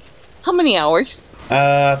 How many hours?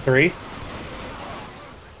 3.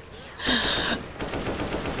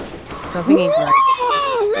 Something ain't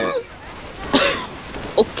right.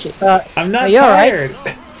 Okay. I'm not are you tired.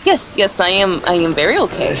 alright? Yes, I am very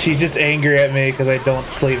okay. She's just angry at me because I don't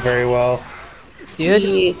sleep very well.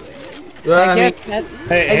 Dude. Well, I I guess mean,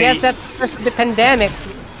 I guess that's first of the pandemic.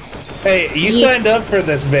 Hey, you signed up for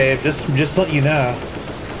this, babe. Just let you know.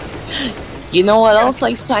 You know what else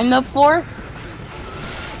I signed up for?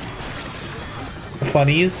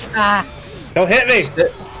 Funnies. Ah. Don't hit me.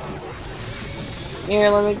 Here,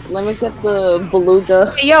 let me get the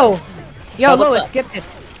beluga. Hey, yo, Oh, what's Lois, up? get this.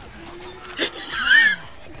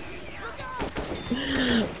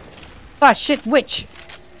 Ah, shit, witch.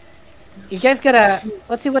 You guys gotta...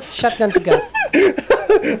 Let's see what shotguns you got.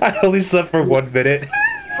 I only slept for 1 minute.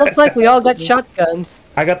 Looks like we all got shotguns.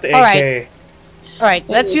 I got the AK. Alright. Alright,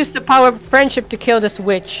 let's use the power of friendship to kill this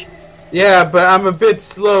witch. Yeah, but I'm a bit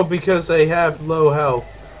slow because I have low health.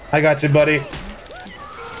 I got you, buddy.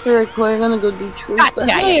 Eric, we're gonna go do truth. But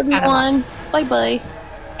hey, everyone. Bye bye.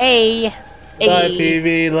 Hey. Bye,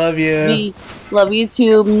 PV. Love you. Love you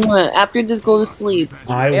too. Mwah. After this, go to sleep.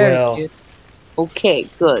 I will. Cute. Okay,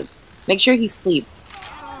 good. Make sure he sleeps.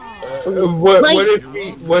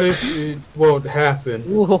 What if it won't happen?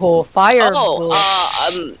 Ooh, fire.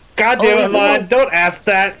 God damn it, man. Don't ask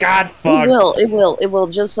that. God fuck. It will.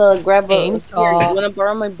 Just grab a. Here, Chainsaw. you wanna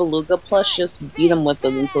borrow my beluga plush? Just beat him with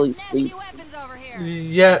it until he sleeps.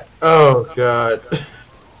 Yeah. Oh god.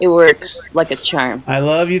 It works like a charm. I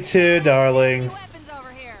love you too, darling.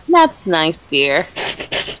 That's nice, dear.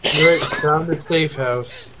 Right, found the safe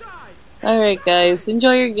house. Alright, guys.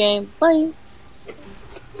 Enjoy your game. Bye.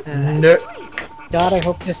 No. God, I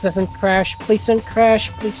hope this doesn't crash. Please don't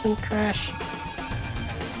crash. Please don't crash.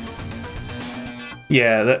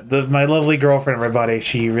 Yeah, my lovely girlfriend, everybody,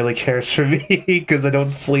 she really cares for me because I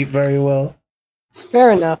don't sleep very well.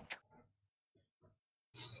 Fair enough.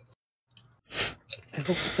 I hope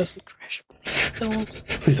it doesn't crash. Please don't.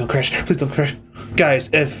 Please don't crash. Please don't crash. Guys,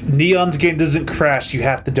 if Neon's game doesn't crash, you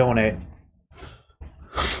have to donate.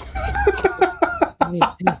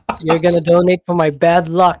 You're gonna donate for my bad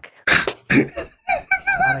luck.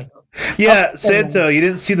 Yeah, Santo, you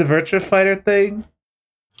didn't see the Virtua Fighter thing?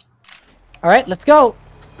 Alright, let's go.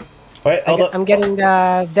 Wait, hold up. I'm getting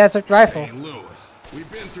the desert rifle. Hey, Lewis, we've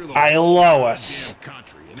been through the I Lois.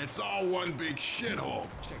 country, and it's all one big shithole.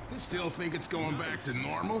 Still think it's going back to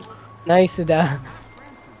normal? Nice, Suda.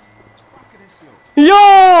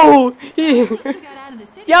 Yo!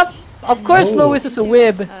 Yep, of course Lois is a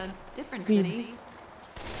whib. Different city.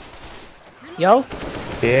 Yo,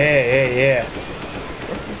 Yeah.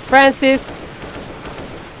 Francis.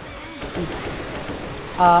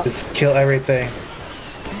 Just kill everything.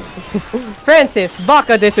 Francis,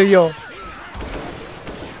 baka desu yo.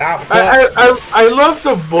 Ah, fuck. I love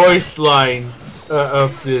the voice line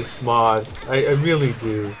of this mod. I really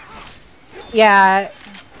do. Yeah.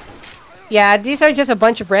 Yeah, these are just a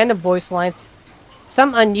bunch of random voice lines.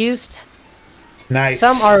 Some unused, Nice.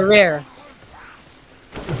 some are rare.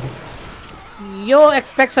 You'll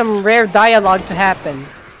expect some rare dialogue to happen.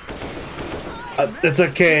 It's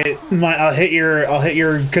okay. I'll hit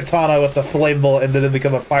your katana with a flame bolt and then it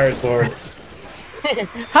become a fire sword.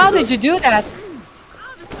 How did you do that?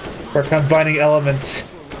 We're combining elements.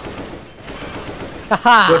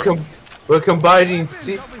 Haha. We're combining.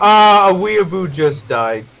 A weeaboo just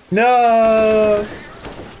died. No.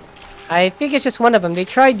 I think it's just one of them. They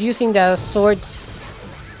tried using the swords.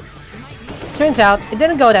 Turns out it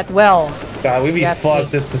didn't go that well. God, we'd be Yes,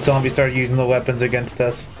 fucked if the zombies started using the weapons against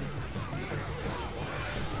us.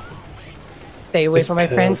 Stay away This from my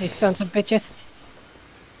friends, pills. these sons of bitches.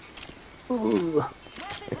 Ooh.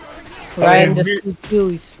 Ryan the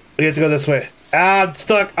Scoobies. We have to go this way. Ah, I'm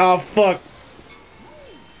stuck. Oh fuck.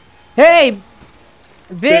 Hey!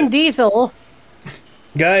 Vin Diesel!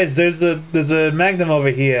 Guys, there's a Magnum over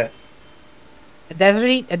here. A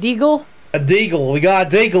desert, a deagle? A deagle. We got a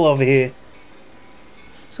deagle over here.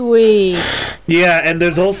 Sweet. Yeah, and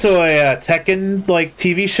there's also a Tekken like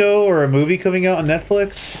TV show or a movie coming out on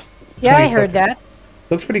Netflix. Yeah, I heard that.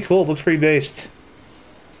 Looks pretty cool. Looks pretty based.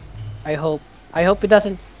 I hope. I hope it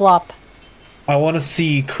doesn't flop. I want to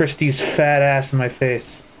see Christie's fat ass in my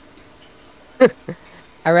face.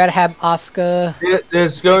 I'd rather have Asuka.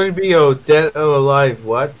 There's going to be a Dead or Alive.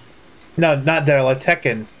 What? No, not there. Like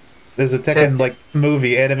Tekken. There's a Tekken like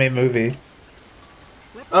movie, anime movie.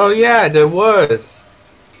 Oh yeah, there was.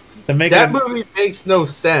 They're making That movie makes no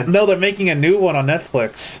sense. No, they're making a new one on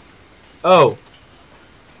Netflix. Oh.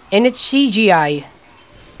 And it's CGI.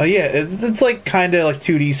 Oh yeah, it's like kind of like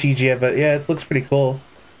 2D CGI, but yeah, it looks pretty cool.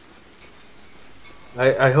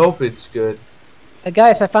 I hope it's good.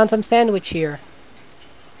 Guys, I found some sandwich here.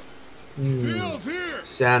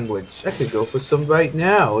 Sandwich. I could go for some right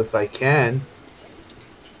now if I can.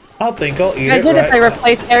 I'll eat I it. did if I Right.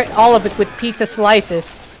 replaced all of it with pizza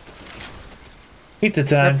slices. Pizza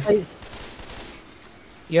time.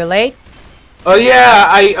 You're late? Oh yeah,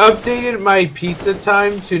 I updated my pizza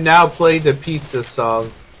time to now play the pizza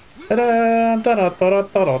song. Yeah,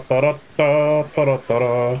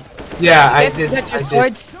 I Get did. your I did.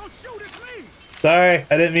 swords. Sorry,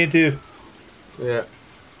 I didn't mean to. Yeah.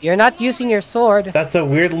 You're not using your sword. That's a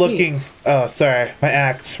weird looking. Oh, sorry, my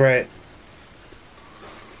axe. Right.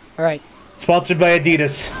 All right. Sponsored by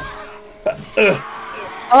Adidas.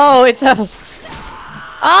 Oh, it's a.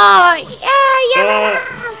 Oh, yeah.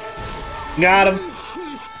 Got him.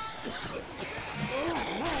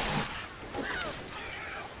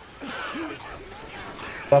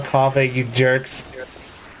 Stop coughing, you jerks.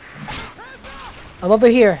 I'm over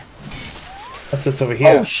here. What's this over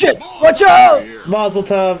here? Oh shit! Watch out! Mazel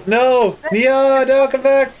tov. No! Neo, no, come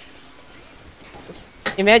back!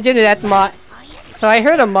 Imagine that mod. So I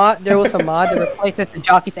heard there was a mod that replaces the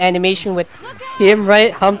jockey's animation with him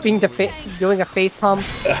humping the doing a face hump.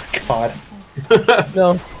 Oh, God.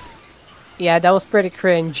 No. Yeah, that was pretty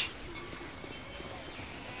cringe.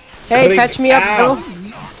 Hey, patch me up, bro.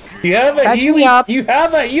 You have a Patch me healing. up. You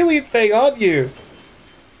have a healing thing on you.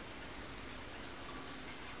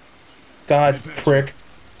 God, prick.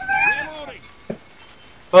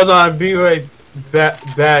 Hold on, be right back.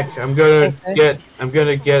 I'm gonna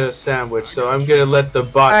get a sandwich, so I'm gonna let the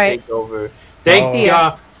bot take over. Thank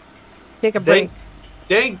God. Take a break.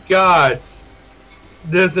 Thank God.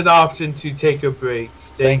 There's an option to take a break.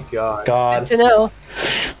 Thank God. Good to know.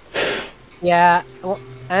 Yeah, well,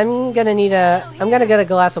 I'm gonna get a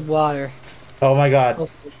glass of water. Oh my God.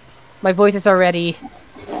 My voice is already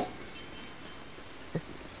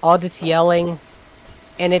all this yelling,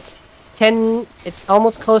 and it's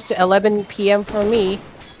almost close to 11 p.m. for me.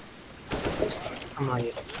 Come on,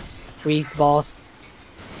 you freeze balls.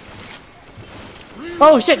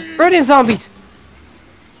 Oh shit, burning zombies!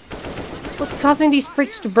 What's causing these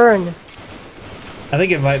freaks to burn? I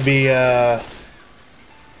think it might be,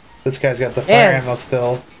 this guy's got the fire ammo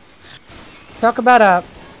still. Talk about a...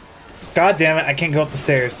 God damn it, I can't go up the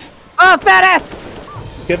stairs. Oh, fat ass!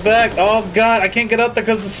 Get back! Oh God, I can't get up there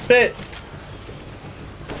because of the spit.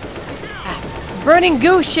 Burning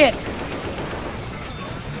goo shit!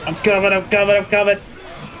 I'm coming.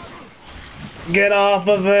 Get off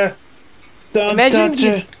of her. Don't touch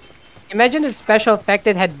her. Imagine the special effect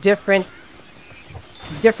had different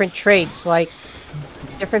traits, like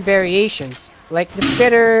different variations. Like the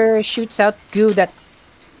spitter shoots out goo that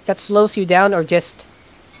slows you down, or just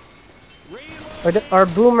or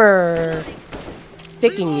boomer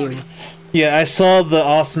sticking you. Yeah, I saw the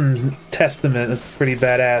awesome Testament. It's pretty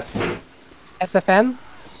badass. SFM?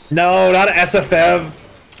 No, not SFM.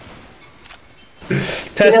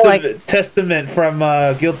 Testament from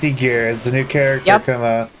Guilty Gear is the new character come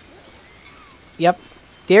out. Yep,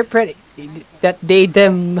 they're pretty. That they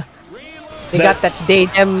them. They got that they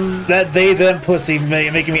them. That they them pussy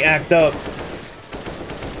making me act up.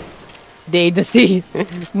 They the sea.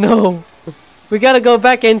 No, we gotta go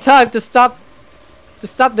back in time to stop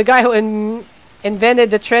the guy who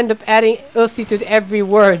invented the trend of adding "ussy" to every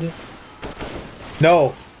word.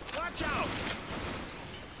 No.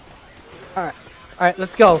 All right,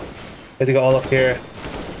 let's go. I have to go all up here.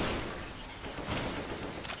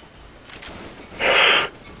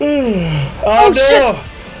 Oh no! Shit.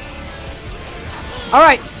 All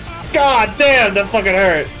right. God damn, that fucking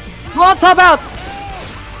hurt. Molotov out.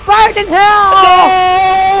 Fired in hell.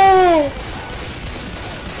 No!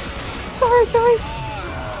 Sorry, guys.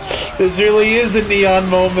 This really is a neon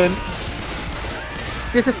moment.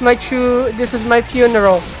 This is my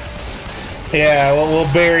funeral. Yeah, well,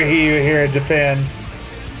 we'll bury you here in Japan.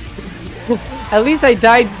 At least I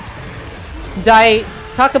died.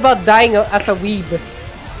 Talk about dying as a weeb.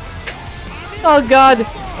 Oh God,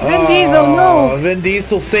 Vin Diesel, no! Vin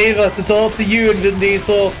Diesel, save us! It's all to you, Vin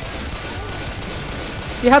Diesel.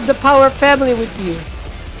 You have the Power family with you.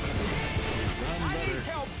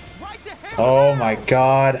 Oh my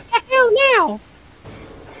God! Hell now!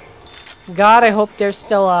 God, I hope there's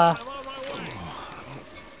still a.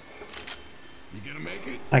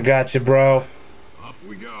 I got you, bro. Up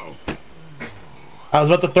we go. I was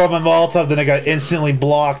about to throw my Molotov, then I got instantly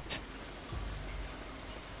blocked.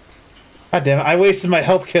 God damn it, I wasted my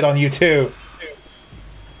health kit on you too.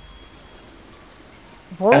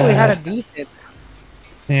 Boy, we had a defib.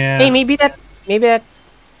 Yeah. Hey, maybe that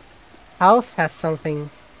house has something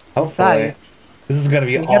Hopefully. inside. This is gonna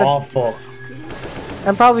be awful.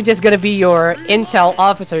 I'm probably just gonna be your intel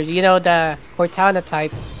officer, you know, the Cortana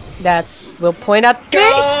type that will point out things.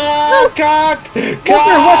 Cock! Walker,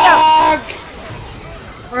 watch out!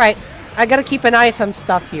 Alright, I gotta keep an eye on some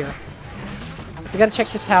stuff here. We gotta check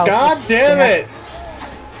this house. God damn it!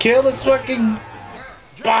 Kill this fucking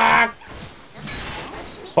fuck!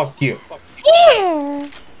 Fuck you. Yeah.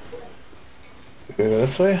 Go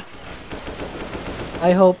this way?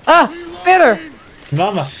 I hope. Ah! Spitter!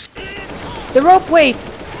 Mama. The rope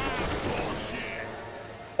waste!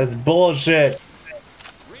 That's bullshit.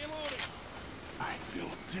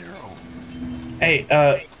 Hey,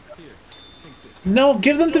 no,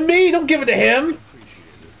 give them to me! Don't give it to him!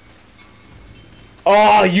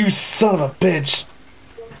 Oh, you son of a bitch!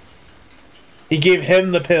 He gave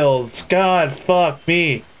him the pills. God, fuck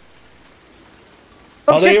me.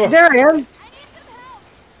 Oh shit, there I am!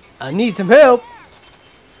 I need some help!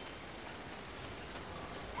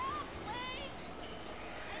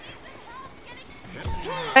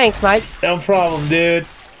 Thanks, Mike. No problem, dude.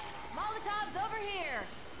 Molotov's over here.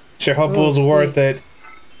 Sure hope it was worth it.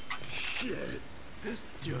 Shit, this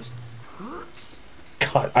just hurts.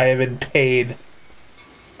 God, I am in pain.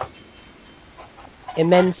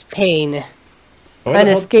 Immense pain. Where the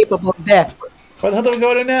hell- Unescapable death. Where the hell do we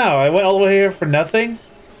go to now? I went all the way here for nothing?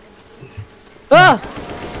 Ah!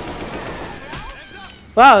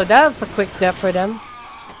 Wow, that was a quick death for them.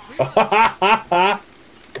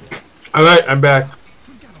 Alright, I'm back.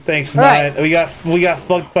 Thanks, Alright. man. We got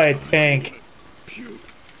fucked by a tank.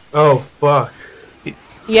 Oh, fuck.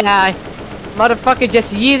 Yeah, motherfucker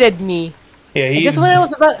just yeeted me. Yeah, he Just when I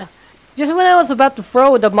was about to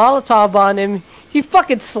throw the Molotov on him, he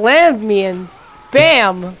fucking slammed me and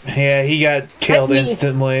bam! Yeah, he got killed me-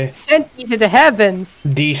 instantly. Sent me to the heavens.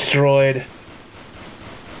 Destroyed.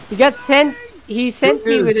 He sent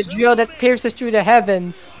me with a drill that pierces through the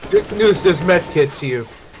heavens. Good news, there's medkits here.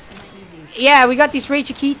 Yeah, we got these Ray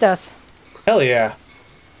Chiquitas. Hell yeah.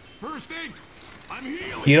 First aid, I'm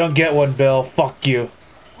healing. You don't get one, Bill. Fuck you.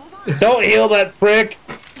 Don't heal that prick.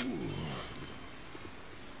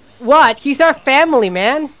 What? He's our family,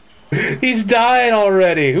 man. He's dying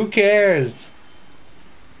already. Who cares?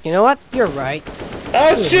 You know what? You're right.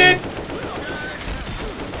 Oh shit!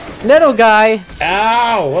 Little guy.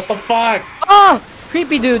 Ow! What the fuck? Oh!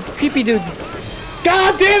 Creepy dude. Creepy dude.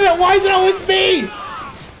 God damn it! Why is it always me?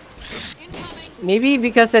 Maybe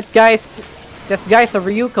because that guy's a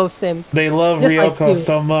Ryuko sim. They love Just like Ryoko you.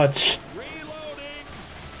 so much.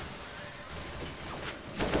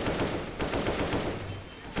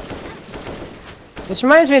 This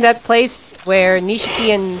reminds me of that place where Nishiki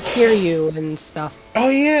and Kiryu and stuff. Oh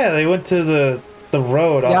yeah, they went to the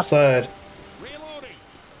road Yeah. outside.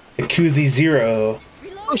 Yakuza Zero.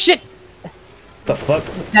 Oh shit! The fuck?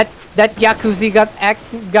 That Yakuza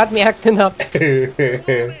got me acting up.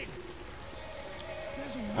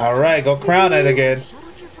 Alright, go crown it again.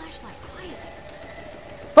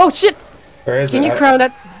 Oh shit! Where is Can it? you crown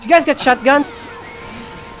that? You guys got shotguns?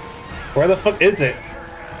 Where the fuck is it?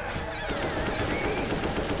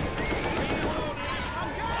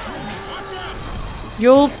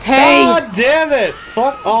 You'll pay. God damn it!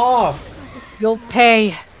 Fuck off! You'll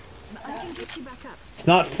pay. It's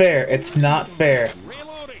not fair. It's not fair.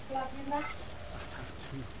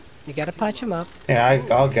 You gotta punch him up. Yeah,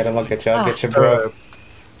 I'll get him. I'll get you. I'll get you, bro.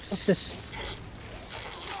 What's this?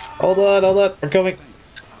 Hold on, hold on. We're coming.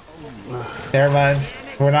 Never mind.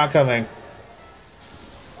 We're not coming.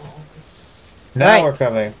 Now Right. we're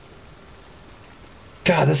coming.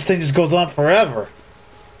 God, this thing just goes on forever.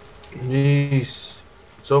 Jeez.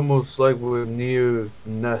 It's almost like we're near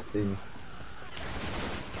nothing.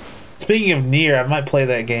 Speaking of Nier, I might play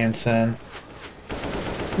that game soon.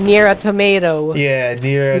 Near a tomato. Yeah, To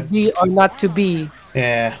Nier. be or not to be.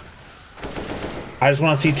 Yeah. I just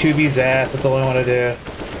want to see 2B's ass. That's all I want to do.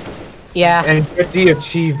 Yeah. And get the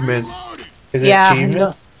achievement. Is it Yeah. achievement?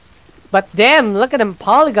 No. But damn, look at them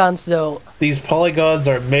polygons though. These polygons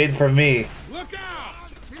are made for me.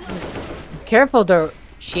 Careful though.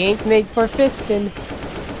 She ain't made for fisting.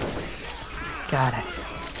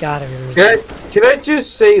 Gotta really. Can I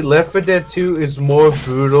just say Left 4 Dead 2 is more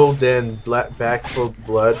brutal than Back 4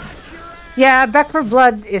 Blood? Yeah, Back 4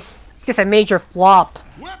 Blood is just a major flop.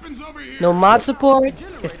 No mod support.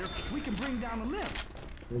 Just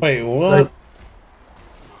Wait, what?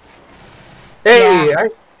 Hey,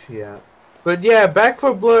 yeah. But yeah, Back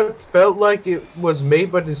 4 Blood felt like it was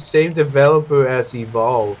made by the same developer as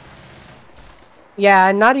Evolve.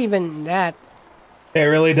 yeah, not even that. It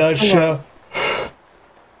really does show.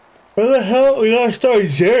 Where the hell? We gotta start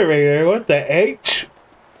generator. What the H?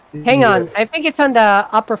 Hang on, I think it's on the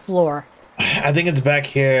upper floor. I think it's back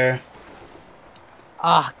here.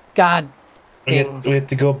 Ah, God. We have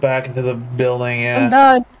to go back into the building, I'm yeah.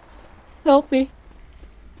 done. Help me.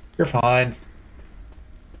 You're fine.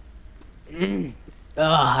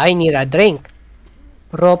 I need a drink.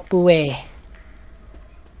 Ropue.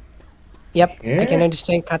 Yep, I can Yeah.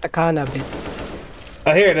 understand katakana a bit.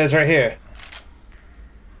 Oh, here it is, right here.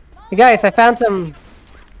 Hey guys, I found some.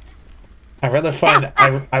 I'd rather find.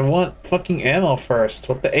 I want fucking ammo first.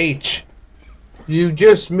 What the H? You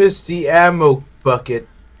just missed the ammo bucket.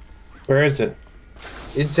 Where is it?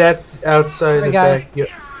 It's outside I the got it. back. Yep.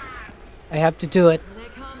 I have to do it.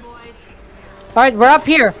 Alright, we're up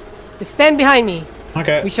here. Just stand behind me.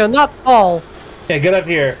 Okay. We shall not fall. Yeah, get up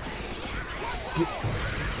here.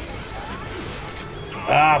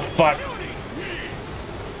 Ah, fuck.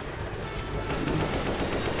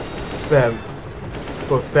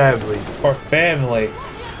 For family. Or family.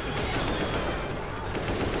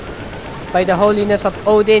 By the holiness of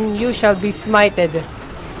Odin, you shall be smited.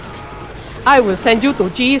 I will send you to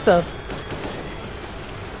Jesus.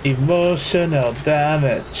 Emotional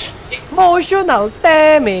damage. Emotional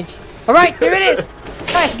damage. All right, here it is.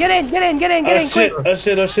 Guys, get in, quick. Oh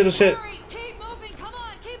shit! Keep moving. Come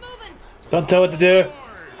on, keep moving. Don't tell what to do.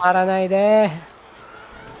 Maranay de.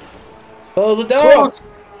 Close the door.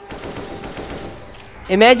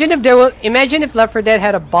 Imagine if Left 4 Dead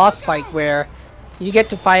had a boss fight where you get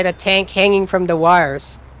to fight a tank hanging from the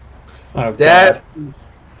wires. Oh, that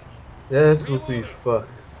would be fucked.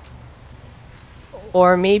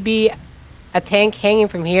 Or maybe a tank hanging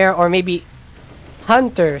from here, or maybe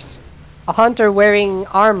hunters. A hunter wearing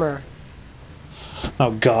armor.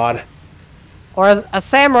 Oh god. Or a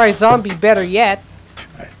samurai zombie, better yet.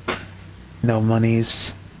 No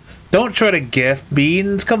monies. Don't try to gift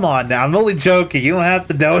beans. Come on now. I'm only joking. You don't have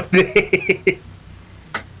to donate.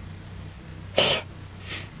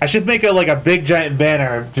 I should make it like a big giant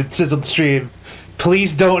banner that says on stream,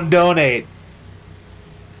 please don't donate.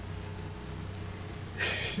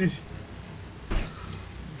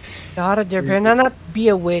 God, there better not be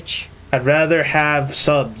a witch. I'd rather have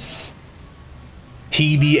subs.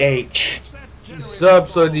 TBH.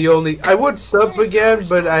 Subs are the only. I would sub again,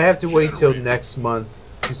 but I have to wait till next month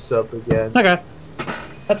to sub again. Okay.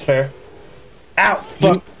 That's fair. Ow!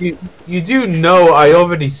 Fuck. You do know I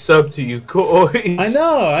already subbed to you, Koi. I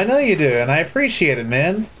know you do, and I appreciate it,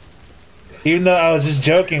 man. Even though I was just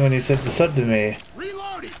joking when you said to sub to me.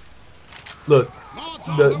 Look,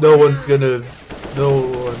 no one's gonna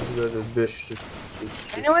bitch.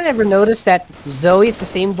 Anyone ever notice that Zoe's the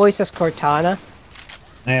same voice as Cortana?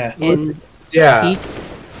 Yeah. Yeah.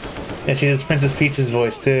 Yeah, she does Princess Peach's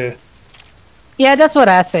voice too. Yeah, that's what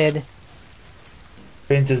I said.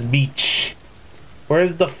 Princess Peach.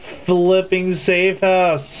 Where's the flipping safe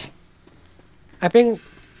house? I think.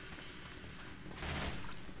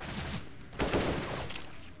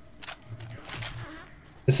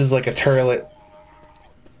 This is like a turlet.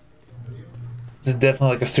 This is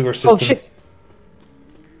definitely like a sewer system. Oh shit!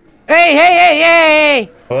 Hey!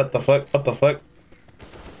 What the fuck? What the fuck?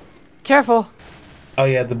 Careful! Oh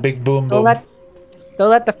yeah, the big boom Don't boom.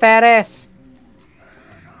 let the fat ass.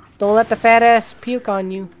 Don't let the fat ass puke on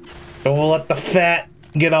you. Don't let the fat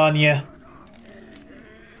get on you.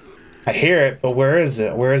 I hear it, but where is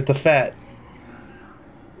it? Where is the fat?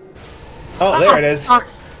 Oh, there it is.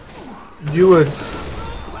 You would.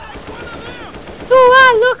 Do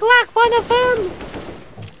I look like one of them?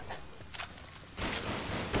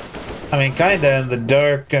 I mean, kinda in the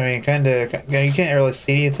dark. I mean, kinda. You can't really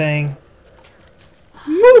see anything.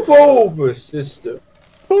 Move over, sister.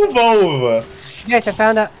 Move over. Yes, I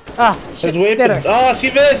found out. Ah, shit, There's weapons. Oh,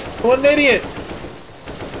 she missed. What an idiot.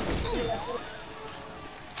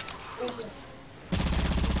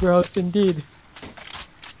 Gross indeed.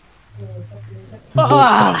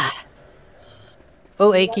 Ah.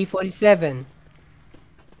 Oh, AK-47.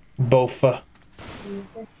 Bofa.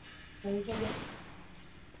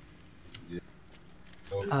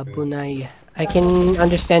 Abunai. I can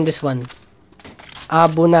understand this one.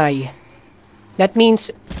 Abunai. That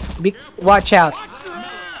means watch out.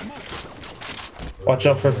 Watch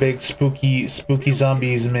out for big spooky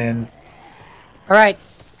zombies, man. Alright.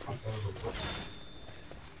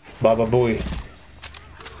 Baba Booey.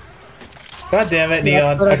 God damn it,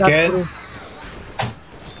 Neon. Again?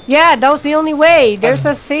 Yeah, that was the only way. There's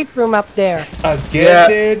a safe room up there. Again,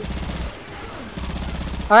 dude?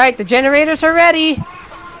 Alright, the generators are ready.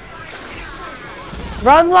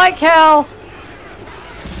 Run like hell.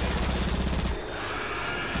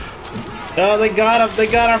 Oh, they got him. They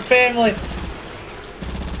got our family.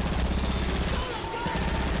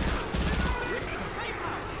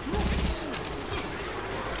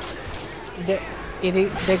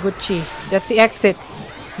 Deguchi. That's the exit.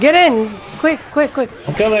 Get in! Quick! I'm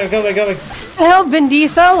coming. The hell, Vin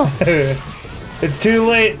Diesel? It's too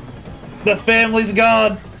late. The family's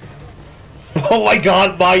gone. Oh my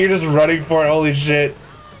god, Ma, you're just running for it. Holy shit.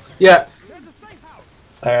 Yeah.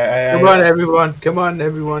 Alright, Come on,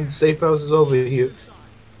 everyone. Safe house is over here.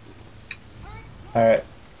 Alright.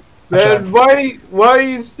 Man, why are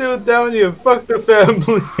you still down here? Fuck the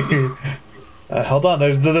family. Hold on,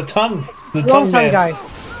 there's the tongue. The Wrong tongue man. guy.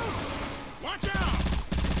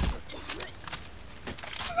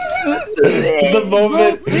 The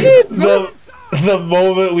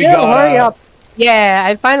moment we got hurry up. Yeah,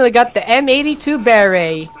 I finally got the M82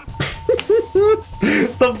 beret.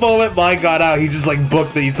 The moment mine got out, he just like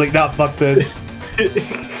booked it. He's like, nah, fuck this.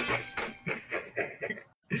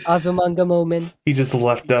 Azumanga moment. He just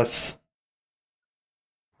left us.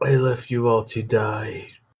 I left you all to die.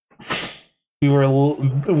 We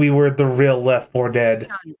were the real Left 4 Dead.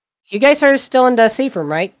 You guys are still in the safe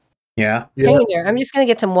room, right? Yeah. Hang in there. I'm just gonna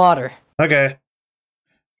get some water. Okay.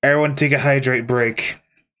 Everyone take a hydrate break.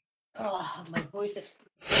 Oh, my voice is.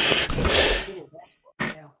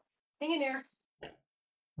 Hang in there.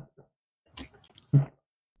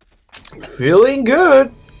 Feeling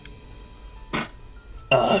good.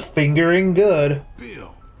 Fingering good.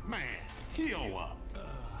 Bill, man, heal up.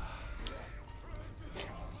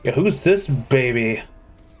 Yeah, who's this baby?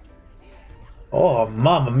 Oh,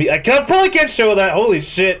 mama mia. Probably can't show that. Holy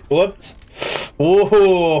shit. Whoops.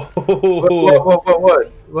 Whoa.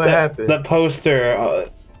 What happened? That poster.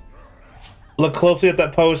 Look closely at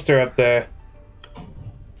that poster up there.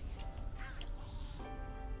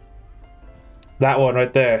 That one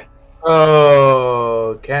right there.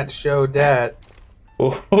 Oh, can't show that.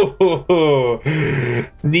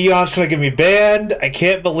 Neon's trying to get me banned. I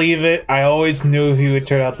can't believe it. I always knew he would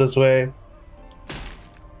turn out this way.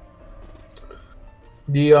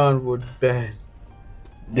 Neon would ban.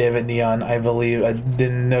 Damn it, Neon. I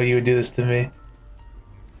didn't know you would do this to me.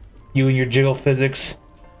 You and your jiggle physics.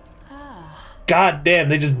 God damn,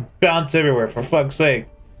 they just bounce everywhere, for fuck's sake.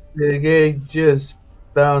 They just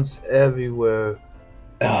bounce everywhere.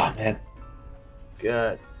 Oh, man.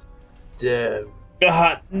 God damn.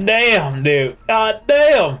 God damn, dude. God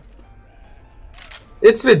damn.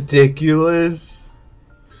 It's ridiculous.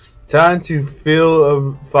 Time to fill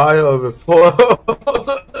a file of report.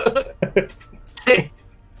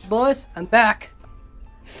 Boys, I'm back.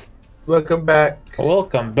 Welcome back.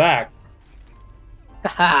 Welcome back.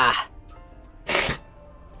 Haha.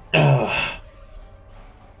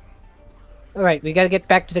 Alright, we gotta get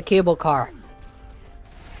back to the cable car.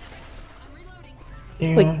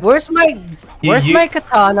 Wait, where's my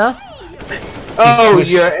katana? Oh,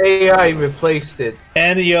 your AI replaced it.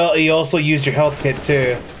 And you also used your health kit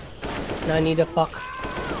too. No, I need a fuck.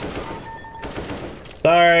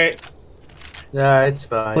 Sorry. Nah, it's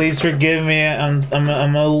fine. Please forgive me. I'm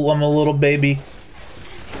a little baby.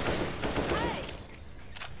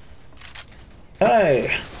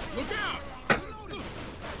 Hey.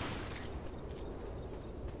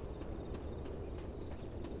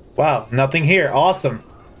 Wow, nothing here. Awesome.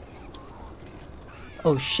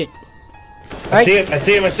 Oh shit. I see him. I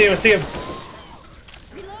see him. I see him. I see him.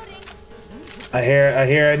 I hear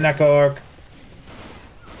a Neko Orc.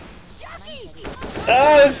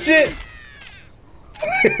 Oh shit!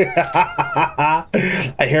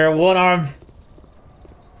 I hear one arm.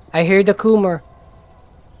 I hear the Coomer.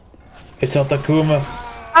 It's not the Kuma.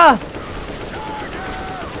 Ah!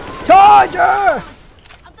 Charger!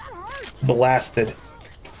 Blasted.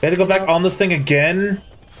 We had to go back on this thing again.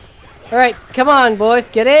 Alright, come on, boys.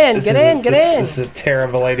 Get in, get in. This is a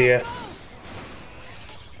terrible idea.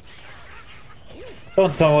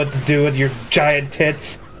 Don't know what to do with your giant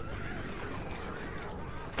tits.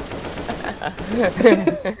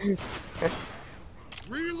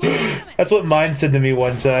 That's what mine said to me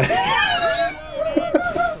one time.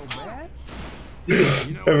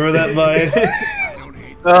 Remember that, Mine?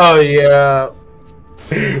 Oh, yeah.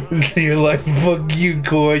 You're like, fuck you,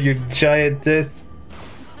 Koi, your giant tits.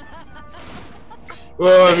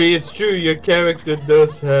 Well, I mean, it's true. Your character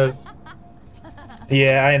does have.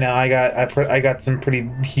 Yeah, I know. I got some pretty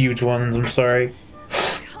huge ones. I'm sorry.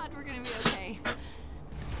 God, we're gonna be okay.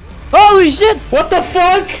 Holy shit! What the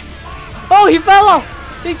fuck? Oh, he fell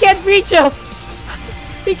off! He can't reach us!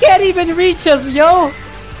 He can't even reach us, yo!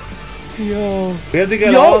 Yo. We have to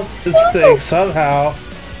get off this thing somehow.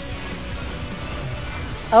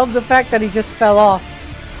 I love the fact that he just fell off.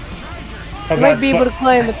 Oh, He might be able to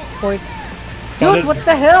climb at this point. Dude, what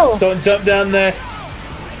the hell? Don't jump down there.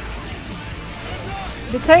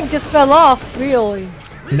 The tank just fell off, really.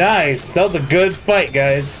 Nice. That was a good fight,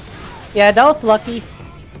 guys. Yeah, that was lucky.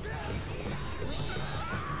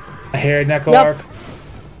 I hear a Neko Yep. Orc.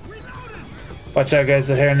 Watch out, guys.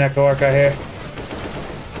 I hear a Neko Orc out here.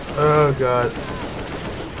 Oh, God.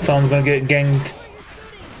 Someone's gonna get ganged.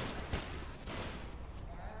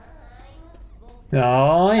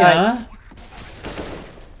 Oh, yeah.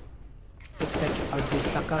 Ugly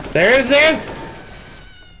sucker. There's.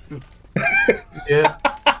 Yeah.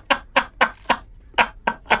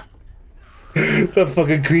 The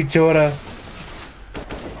fucking creature.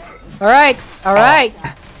 Alright, alright.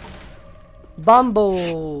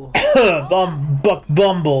 Bumble.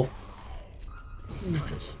 Bumble.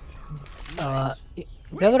 Is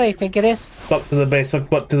that what I think it is? Buck to the base,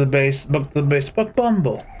 buck to the base, buck to the base, buck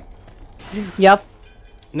Bumble. Yep.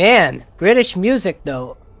 Man, British music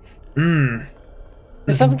though. Mmm.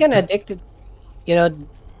 I'm getting addicted. You know.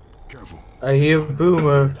 Careful. I hear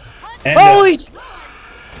Boomer. And, Holy!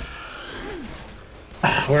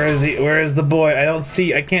 Where is he? Where is the boy?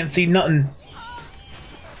 I can't see nothing.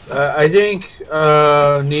 I think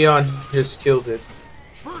Neon just killed it.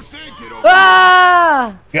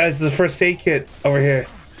 Ah! Guys, the first aid kit over here.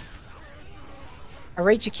 A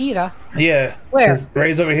Ray Chiquita. Yeah. Where?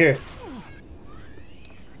 Ray's over here.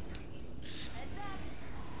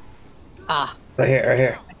 Ah. Right here, right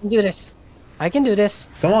here. I can do this. I can do this.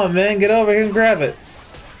 Come on, man. Get over here and grab it.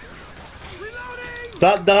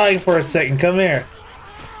 Stop dying for a second. Come here.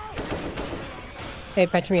 Hey,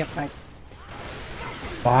 patch me up, Mike.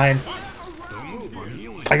 Fine.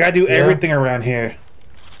 I gotta do everything around here.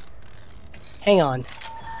 Hang on.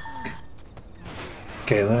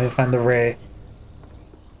 Okay, let me find the Ray.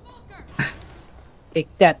 Take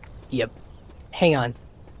that. Yep. Hang on.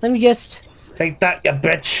 Let me just... Take that, you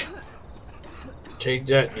bitch. Take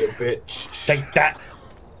that, you bitch. Take that.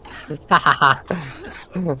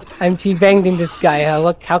 I'm teabanging this guy.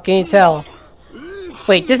 Look, how can you tell?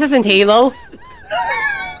 Wait, this isn't Halo?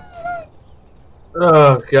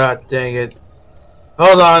 Oh, god dang it.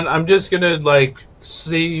 Hold on, I'm just gonna, like,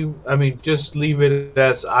 see... I mean, just leave it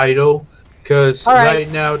as idle. Because right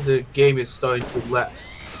now the game is starting to lag.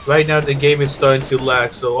 Right now the game is starting to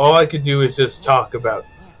lag, so all I can do is just talk about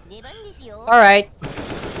it. Alright.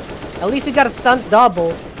 At least you got a stunt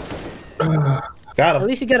double. Got him. At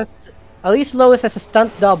least you got a... At least Lois has a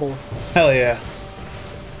stunt double. Hell yeah.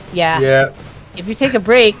 Yeah. Yeah. If you take a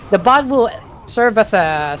break, the bot will serve as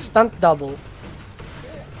a stunt double.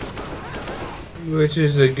 Which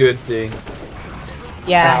is a good thing.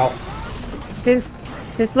 Yeah. Ow. Since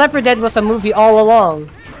Leopard Dead was a movie all along.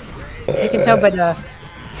 You can tell by the...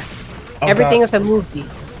 Oh, everything God. is a movie.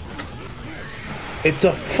 It's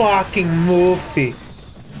a fucking movie.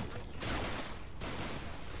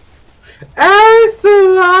 Alice the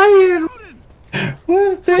Lion!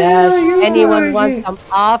 What the hell Does are you anyone doing? want some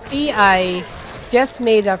coffee? I just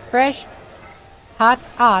made a fresh hot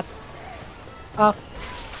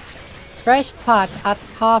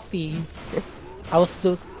coffee. I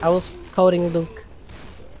was coding Luke.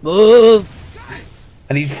 Move!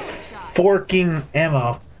 I need forking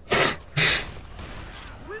ammo.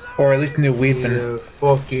 Or at least a new weapon. Yeah,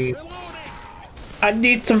 fucking... I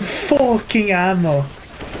need some fucking ammo.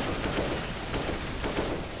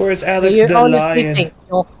 Where's Alex You the honestly Lion? think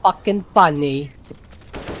you're fucking funny.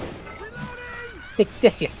 Take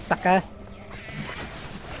this, you sucker.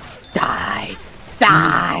 Die!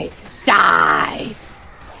 Die! Die!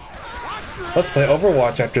 Let's play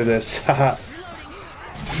Overwatch after this. Haha.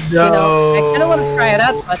 No. You know, I kinda wanna try it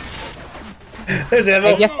out, but There's ammo.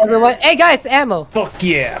 I guess everyone... Hey guys, ammo! Fuck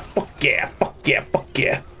yeah. Fuck yeah. Fuck yeah. Fuck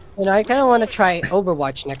yeah. You know, I kinda wanna try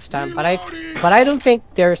Overwatch next time, but I don't think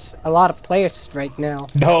there's a lot of players right now.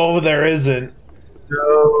 No, there isn't.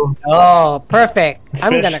 No. Oh, perfect!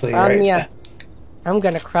 I'm gonna Especially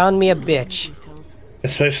crown me a bitch.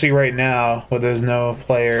 Especially right now, where there's no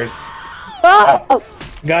players. Oh!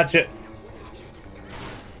 Gotcha.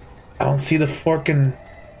 I don't see the forking.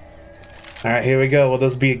 Alright, here we go. Will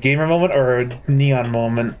this be a gamer moment or a neon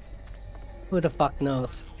moment? Who the fuck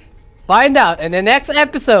knows? Find out in the next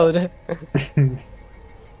episode!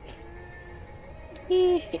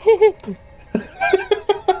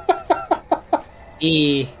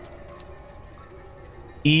 E.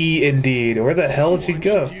 E indeed. Where the hell did you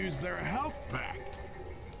go?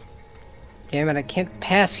 Damn it, I can't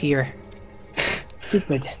pass here.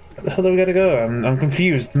 Stupid. Where the hell do we gotta go? I'm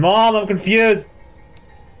confused. Mom, I'm confused!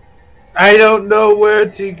 I don't know where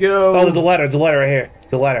to go. Oh, there's a ladder. There's a ladder right here.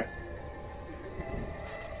 The ladder.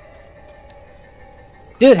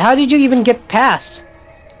 Dude, how did you even get past?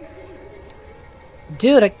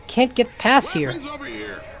 Dude, I can't get past here.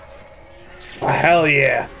 Oh, hell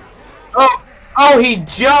yeah. Oh, he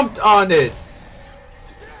jumped on it.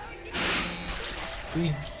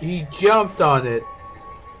 He jumped on it.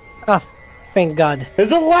 Oh, thank God.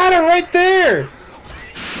 There's a ladder right there!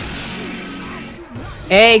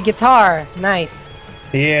 Hey, guitar. Nice.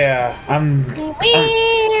 Yeah, I'm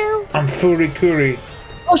Furikuri.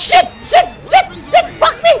 Oh shit! Shit! Shit! Shit!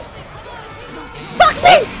 Fuck me! Fuck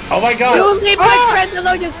me! Oh my god! You leave my friend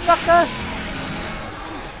alone, you sucker!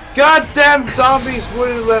 Goddamn zombies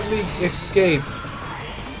wouldn't let me escape.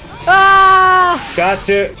 Ah!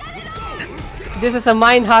 Gotcha. This is a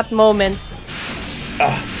mind hot moment.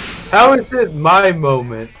 How is it my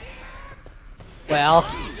moment? Well,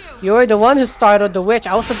 you're the one who started the witch.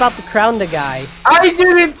 I was about to crown the guy. I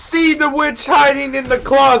didn't see the witch hiding in the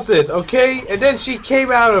closet, okay? And then she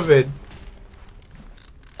came out of it.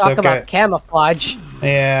 Talk Okay. about camouflage.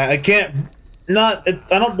 Yeah, I can't. I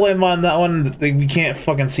don't blame on that one. We can't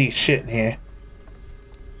fucking see shit in here.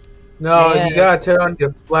 No, Yeah. you gotta turn on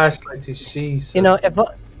your flashlight to see. You know, if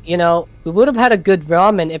we would have had a good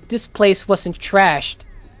ramen if this place wasn't trashed.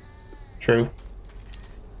 True.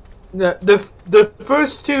 The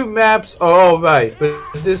first two maps are alright, but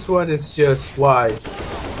this one is just wide.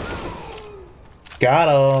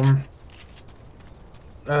 Got him.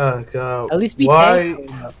 Oh god. At least be why?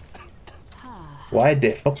 thankful. Why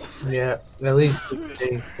difficult? Yeah, at least be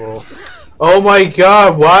thankful. Oh my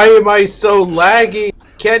god, why am I so laggy?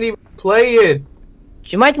 Can't even play it.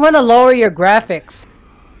 You might want to lower your graphics.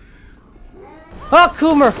 Oh,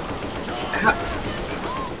 Coomer!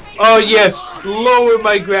 Oh yes, lower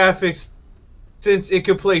my graphics since it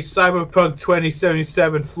could play Cyberpunk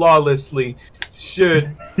 2077 flawlessly.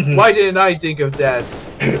 Why didn't I think of that?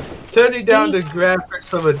 Turning down the graphics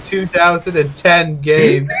from a 2010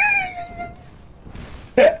 game.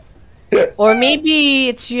 Or maybe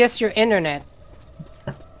it's just your internet.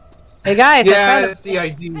 Hey guys, yeah, that's the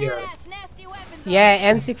idea.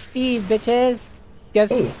 Yeah, M60 bitches.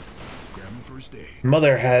 Guess.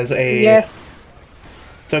 Mother has a. Yes.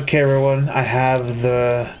 It's okay, everyone. I have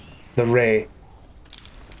the Ray.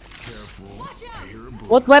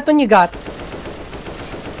 What weapon you got?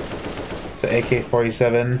 The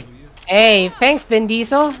AK-47. Hey, thanks, Vin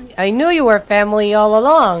Diesel. I knew you were family all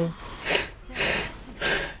along.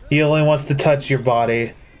 He only wants to touch your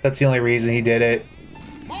body. That's the only reason he did it.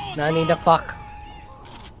 Nani the fuck.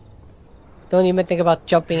 Don't even think about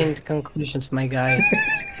jumping into conclusions, my guy.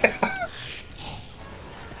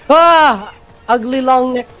 Ah! Ugly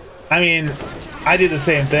long neck. I mean, I did the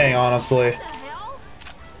same thing, honestly.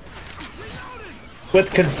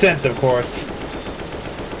 With consent, of course.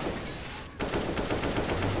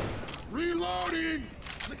 Reloading.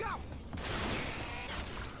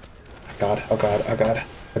 God, oh god, oh god.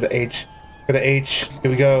 For the H. For the H.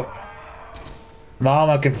 Here we go. Mom,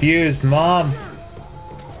 I'm confused. Mom!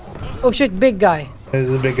 Oh shit, big guy. There's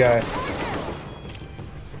a big guy.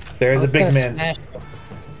 There's a big man. Smash.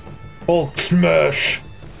 Hulk smash!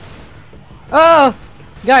 Oh!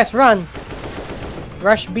 Guys, run!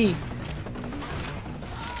 Rush B.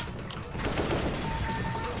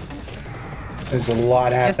 There's a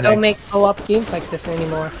lot happening. Just don't make co-op games like this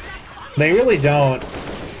anymore. They really don't.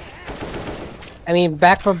 I mean,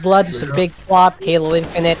 Back 4 Blood was a big flop. Halo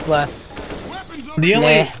Infinite was.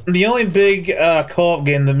 The only big co-op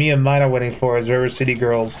game that me and mine are waiting for is River City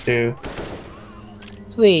Girls 2.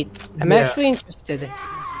 Sweet. I'm actually interested.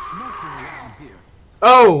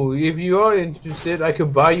 Oh, if you are interested, I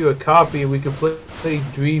could buy you a copy and we could play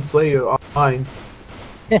 3-player online.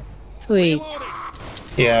 Sweet.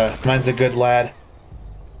 Yeah, mine's a good lad.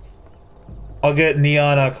 I'll get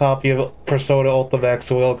Neon a copy of Persona Ultimax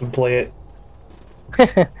so we all can play it.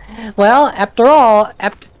 Well, after all,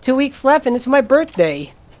 after 2 weeks left and it's my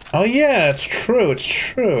birthday. Oh yeah, it's true, it's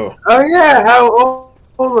true. Oh yeah, how old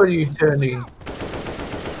are you turning?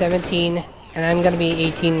 17, and I'm gonna be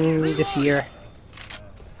 18 this year.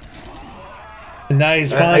 Now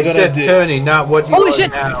he's I finally gonna said do. turning, not what you Holy are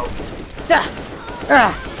shit! now.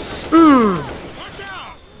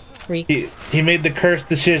 Freaks. He made the cursed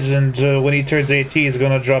decision to, when he turns 18, he's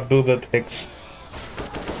gonna drop booba pics.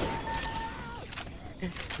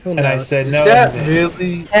 Who And I knows? said Is no. that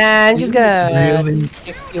really? I'm just gonna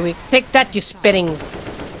Really? take that, you spitting.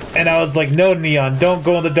 And I was like, no, Neon, don't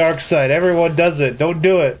go on the dark side. Everyone does it. Don't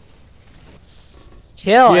do it.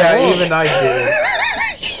 Chill. Yeah, I won't. even I did.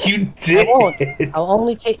 You I did. won't. I'll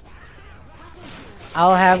only take.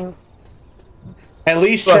 I'll have. At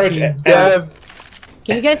least charge. Fucking dev.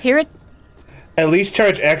 Can you guys hear it? At least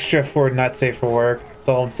charge extra for not safe for work. That's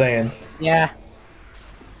all I'm saying. Yeah.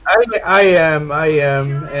 I am,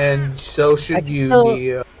 and so should you, still-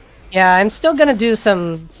 Nia. Yeah, I'm still gonna do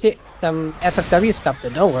some SFW stuff, though.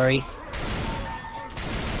 Don't worry.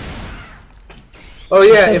 Oh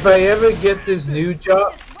yeah, if I ever get this new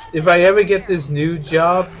job,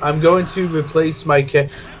 I'm going to replace my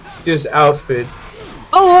character's outfit.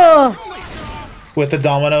 Oh! With the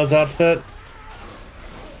Domino's outfit?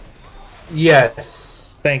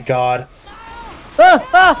 Yes. Thank God.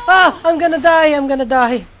 I'm gonna die! I'm gonna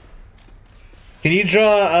die! Can you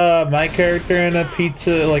draw my character in a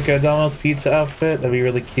pizza, like a Domino's pizza outfit? That'd be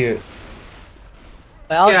really cute.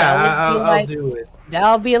 Well, Yeah, I'll do it.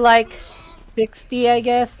 That'll be like 60, I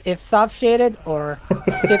guess, if soft shaded, or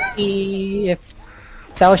 50 if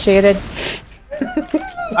cell shaded.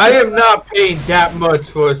 I am not paying that much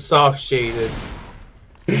for a soft shaded.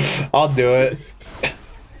 I'll do it.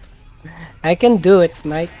 I can do it,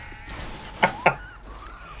 Mike.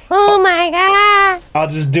 Oh my god! I'll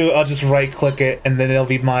just right click it and then it'll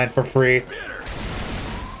be mine for free.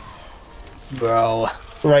 Bro.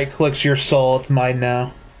 Right clicks your soul, it's mine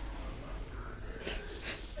now.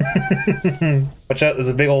 Watch out, there's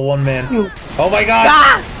a big old one man. Oh my god!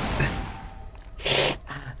 Ah!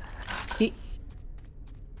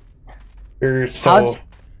 You're so.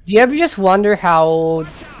 Do you ever just wonder how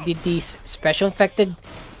did these special infected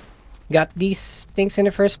got these things in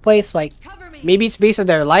the first place? Like, maybe it's based on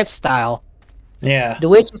their lifestyle. Yeah. The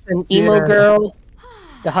witch is an emo girl.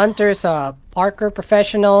 The hunter is a parkour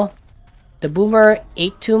professional. The boomer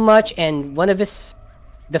ate too much, and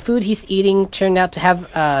the food he's eating turned out to have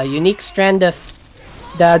a unique strand of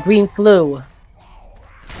the green flu.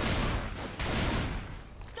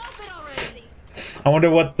 I wonder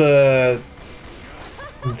what the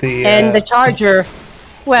and the charger.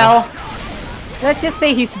 Well, let's just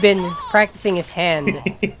say he's been practicing his hand.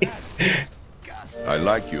 I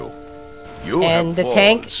like you. And the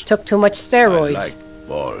tank took too much steroids. I like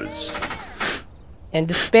balls. And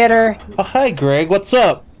the spitter. Oh, hi, Greg. What's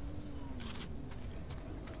up?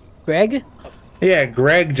 Greg? Yeah,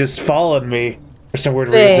 Greg just followed me for some weird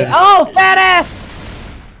reason. Oh, fat ass!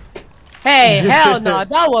 Hey, hell no,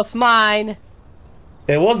 that was mine.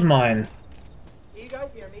 It was mine. You guys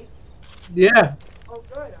hear me? Yeah. Oh,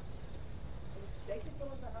 good.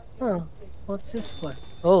 Oh, what's this for?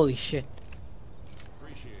 Holy shit.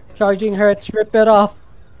 Charging her to rip it off.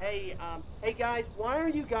 Hey, hey guys, why are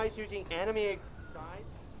you guys using anime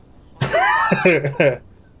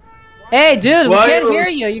Hey, dude, we can't hear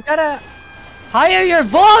you. You gotta higher your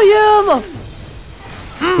volume.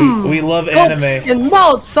 We love anime. In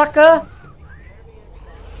mode, sucker.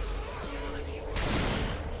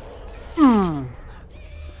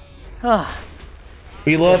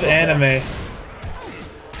 We love anime.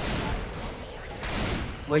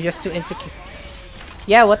 We're just too insecure.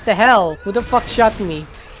 Yeah, what the hell? Who the fuck shot me?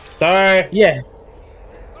 Sorry. Yeah.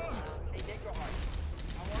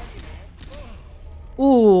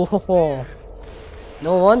 Ooh, ho, ho.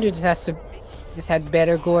 No wonder this had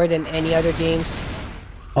better gore than any other games.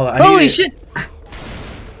 Hold on, Holy shit!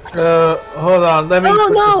 Hold on, let me put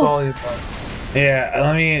the volume up. Yeah,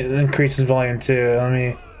 let me increase his volume too. Let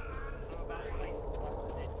me.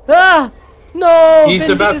 Ah! No! He's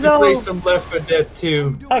about to play some Left 4 Dead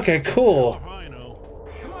 2. Okay, cool.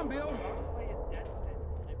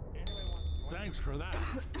 Thanks for that.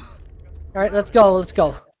 Alright, let's go, let's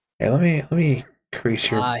go. Hey, let me increase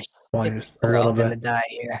your volume just a little I'm gonna bit. die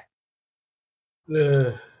here.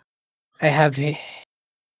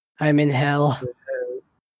 I'm in hell.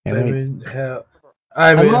 Yeah, I'm in hell.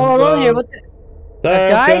 I'm all alone here. What the?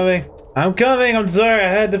 Sorry, guys? I'm coming. I'm coming. I'm sorry. I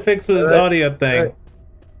had to fix the audio thing.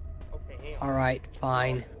 Alright,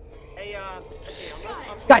 fine.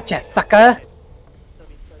 Gotcha, sucker!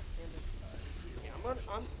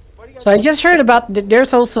 So I just heard about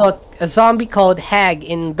there's also a zombie called Hag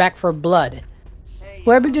in Back 4 Blood.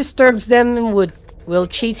 Whoever disturbs them will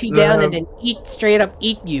chase you down and then straight up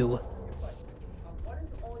eat you.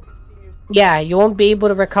 Yeah, you won't be able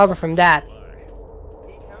to recover from that.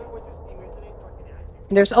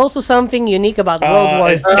 There's also something unique about World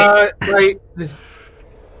War Z.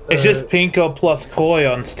 It's just Pinko plus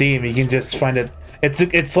Koi on Steam. You can just find it.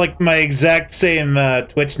 It's like my exact same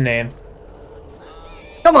Twitch name.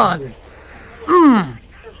 Come on.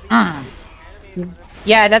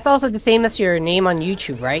 Yeah, that's also the same as your name on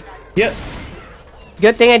YouTube, right? Yep.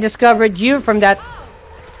 Good thing I discovered you from that.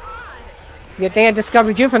 Good thing I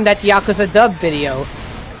discovered you from that Yakuza dub video.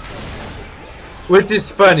 Which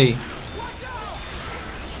is funny.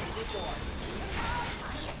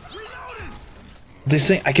 This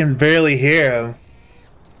thing, I can barely hear him.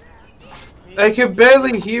 I can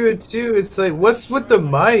barely hear it too. It's like, what's with the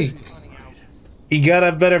mic? You got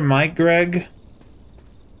a better mic, Greg?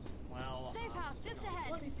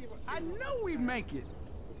 I know we make it.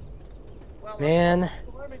 Man,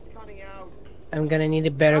 I'm gonna need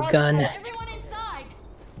a better gun.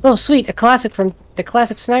 Oh, sweet, a classic from the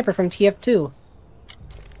classic sniper from TF2.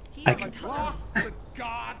 I can.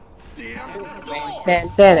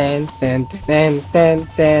 Then.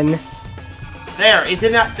 There,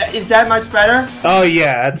 is that much better? Oh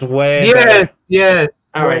yeah, that's way better. Yes,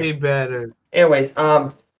 All right. way better. Anyways, hey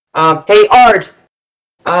Art,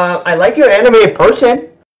 I like your anime person.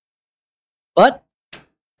 What?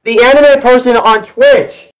 The anime person on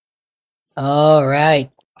Twitch. All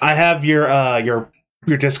right. I have your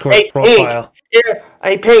Discord Hey, profile.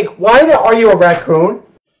 Hey Pink, why are you a raccoon?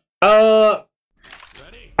 I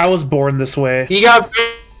was born this way. He got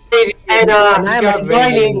And I was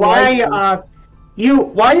wondering why are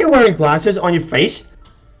you wearing glasses on your face?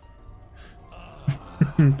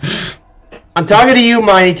 I'm talking to you,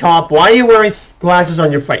 Mighty Top. Why are you wearing glasses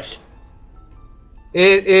on your face?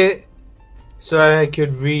 So I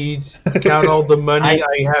could read, count all the money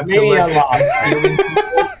I have collected.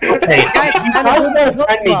 Okay,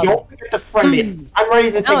 don't forget to friend me. I'm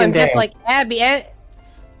ready to take No, a I'm day. just like Abby.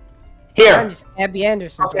 Here. I'm just Abby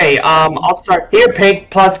Anderson. Okay, I'll start. Here, Pink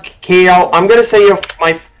plus Keo. I'm gonna say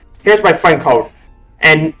here's my friend code.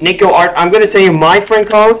 And Nico Art, I'm gonna say you my friend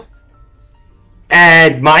code.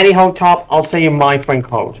 And Mighty Home Top, I'll say you my friend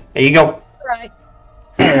code. There you go. Alright.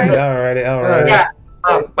 Alrighty. Yeah.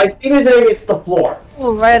 My Steven's name is The Floor.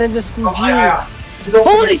 Oh, right in this review. Yeah.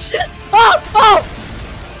 Holy shit! Oh!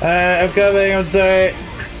 I'm coming, I'm sorry.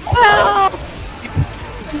 Oh!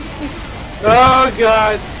 Oh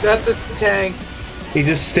god, that's a tank. He's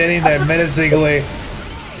just standing there menacingly.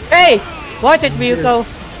 Hey! Watch it, Ryuko.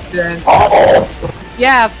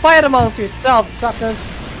 Yeah, fight amongst yourself, suckers.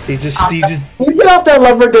 He just. Can you get off that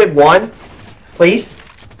Left 4 Dead 1, please?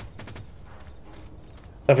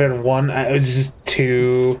 I've had one. It was just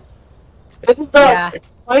two. This is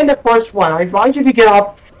playing the first one. I advise you to get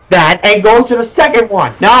off that and go to the second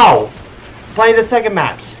one. No! Play the second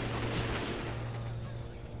maps.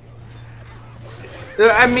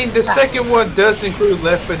 I mean, the second one does include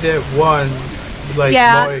Left 4 Dead 1, like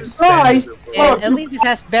more Guys, and at least it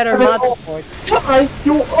has better mod support. Guys,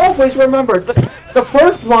 you always remember the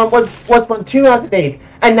first one was from 2008,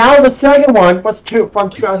 and now the second one was from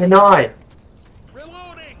 2009.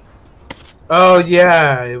 Oh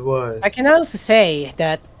yeah, it was. I can also say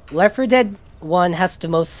that Left 4 Dead 1 has the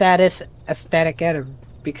most saddest aesthetic ever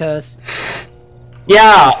because.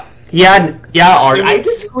 Yeah, Art. I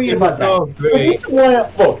disagree about that.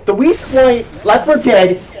 The reason why Left 4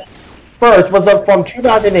 Dead first was from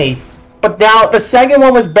 2008, but now the second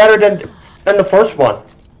one was better than the first one.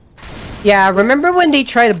 Yeah, remember when they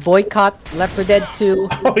tried to boycott Left 4 Dead 2?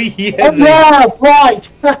 Oh yeah. Oh, yeah, right.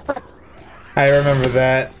 I remember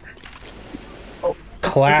that.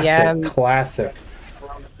 Classic. Classic.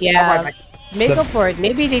 Yeah, make up for it.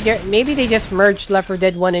 Maybe they just merged Left 4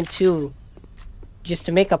 Dead 1 and 2, just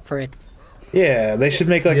to make up for it. Yeah, they should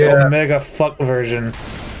make like a mega fuck version.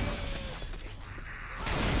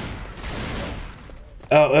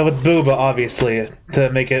 Oh, with Booba, obviously, to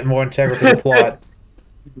make it more integral to the plot.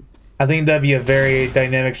 I think that'd be a very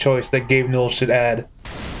dynamic choice that Gabe Newell should add.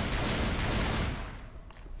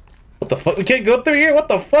 What the fuck? We can't go through here? What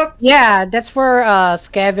the fuck? Yeah, that's for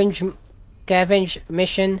scavenge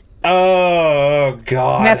mission. Oh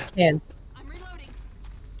god. Yes, can.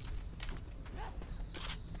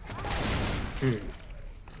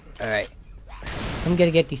 Alright. I'm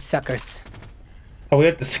gonna get these suckers. Oh, we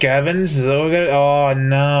have to scavenge? Is that what we got? Oh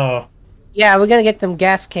no. Yeah, we're gonna get them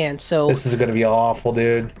gas cans, so... This is gonna be awful,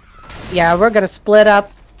 dude. Yeah, we're gonna split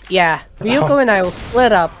up. Yeah, Ryuko and I will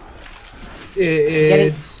split up.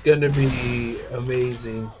 It's gonna be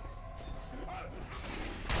amazing.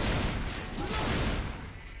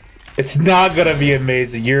 It's not gonna be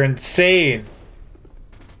amazing. You're insane.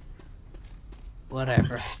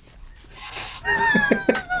 Whatever.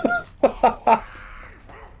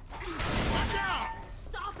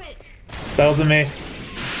 Stop it! That wasn't me.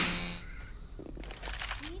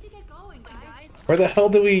 We need to get going, guys. Where the hell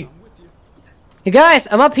do we... Hey guys,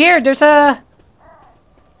 I'm up here. There's a...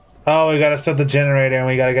 Oh, we gotta start the generator and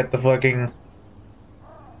we gotta get the fucking...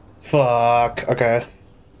 Fuck. Okay.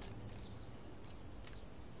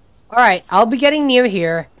 Alright, I'll be getting near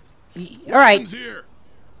here. Alright.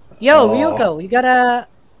 Yo, Ryuko, you gotta...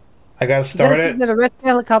 I gotta start it? To the rescue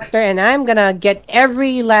helicopter, and I'm gonna get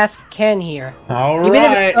every last can here. Alright. Even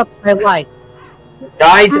if it sucks my life.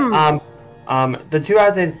 Guys, the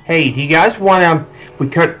 2000... Hey, do you guys want,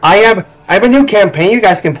 I have a new campaign you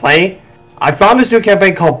guys can play. I found this new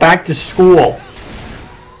campaign called Back to School.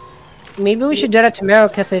 Maybe we should do that tomorrow,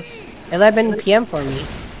 because it's 11 p.m. for me.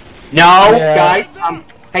 No, guys,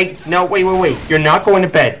 hey, no, wait. You're not going to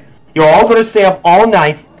bed. You're all going to stay up all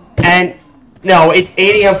night, and... No, it's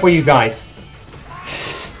 8 a.m. for you guys.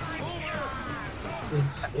 It's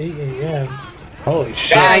 8 a.m. Holy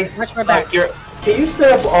shit. Guys, watch my back. Can you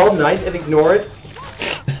stay up all night and ignore it?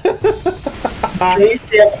 Can you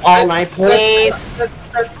stay up all night, please?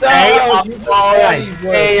 Stay up all night.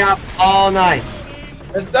 Stay up all night.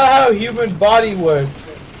 That's not how human body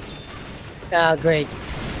works. Oh, great.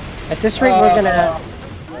 At this rate, we're gonna...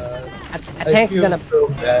 A tank's gonna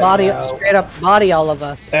straight up body all of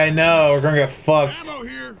us. I know, we're gonna get fucked.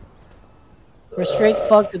 We're straight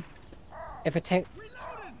fucked if a tank...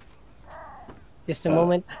 Just a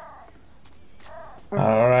moment.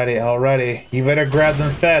 Alrighty. You better grab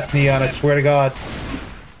them fast, Neon, I swear to God.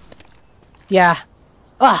 Yeah.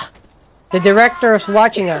 The director is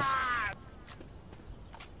watching us.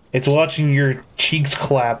 It's watching your cheeks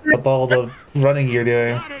clap with all the running you're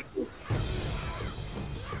doing.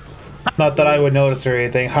 Not that I would notice or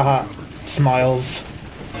anything. Haha. Smiles.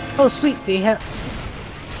 Oh, sweet. They have...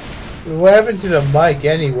 What happened to the mic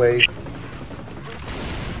anyway?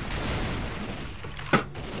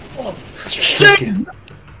 again.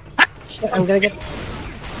 I'm gonna get.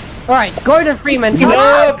 Alright, Gordon Freeman.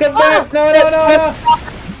 No, come back! No!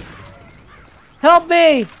 Help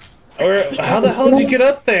me! Or how the hell did you get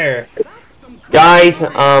up there? Guys,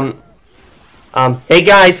 hey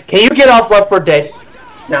guys, can you get off Left 4 Dead?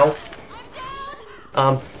 No.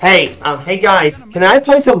 Hey guys, can I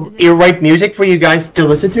play some earwipe music for you guys to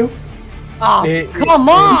listen to? Oh, come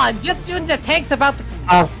on! Just when the tank's about to.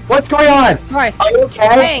 What's going on? Christ. Are you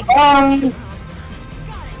okay?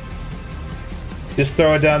 Just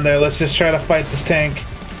throw it down there. Let's just try to fight this tank.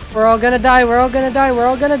 We're all gonna die. We're all gonna die. We're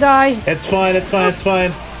all gonna die. It's fine. It's fine. It's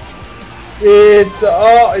fine. It's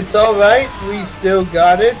all right. We still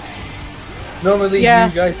got it. Normally, you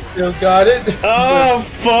guys still got it. Oh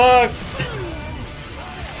fuck!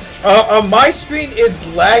 On my screen, it's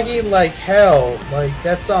lagging like hell. Like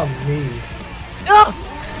that's on me. No!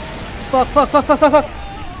 Fuck!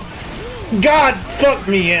 God, fuck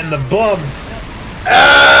me in the bum.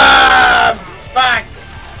 Ah! Fuck!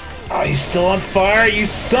 Oh, he's still on fire, you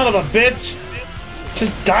son of a bitch!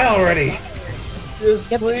 Just die already. Just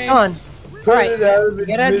Get please. on. Alright, You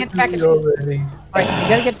gotta get back into. Alright, we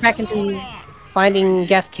gotta get back into finding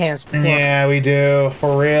gas cans. Yeah, we do.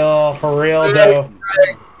 For real though.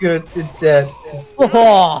 Good, it's dead.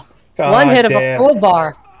 Oh, God one hit of a damn. full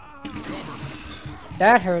bar.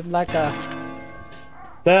 That hurt like a.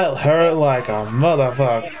 That hurt like a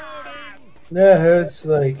motherfucker. That hurts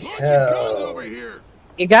like hell.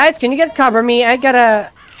 You guys, can you get cover me? I gotta.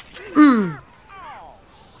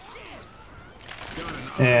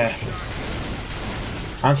 Yeah.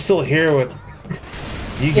 I'm still here with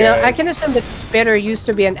you guys. You know, I can assume that Spitter used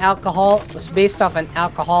to be an was based off an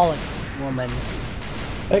alcoholic woman.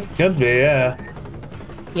 That could be, yeah.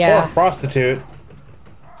 Yeah. Or a prostitute.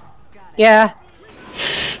 Yeah.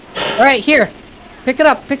 Alright, here. Pick it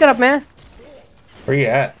up, man. Where you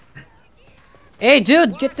at? Hey,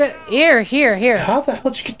 dude, get the... Here. How the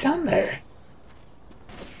hell did you get down there?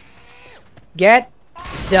 Get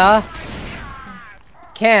the...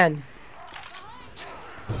 can.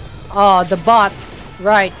 Oh, the bot.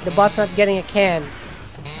 Right, the bot's not getting a can.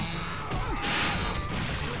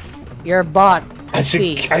 You're a bot. I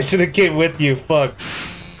see. I should have came with you, fuck.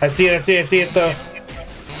 I see it though.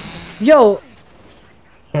 Yo!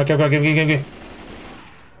 Come on, give me.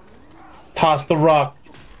 Toss the rock.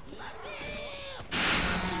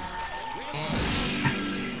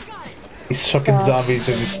 These fucking zombies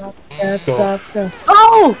are just go.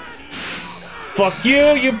 Oh! Fuck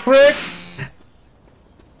you, you prick!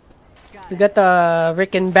 We got the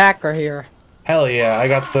Rickenbacker here. Hell yeah, I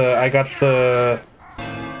got the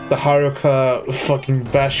Haruka fucking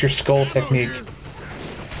bash your skull technique.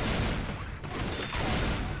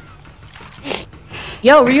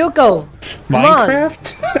 Yo, Ryuko! Come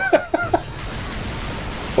Minecraft?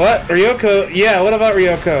 What? Ryoko? Yeah, what about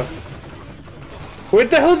Ryoko? Where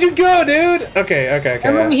the hell did you go, dude? Okay.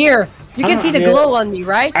 I'm over here. You can see the glow on me,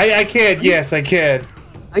 right? I can, yes, I can.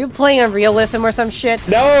 Are you playing on realism or some shit?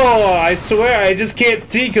 No, I swear, I just can't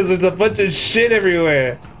see because there's a bunch of shit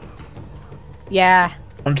everywhere. Yeah.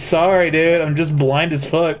 I'm sorry, dude. I'm just blind as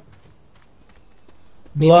fuck.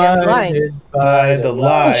 Blinded by the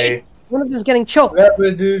lie. One of them's getting choked. Rev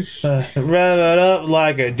it up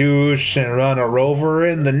like a douche and run a rover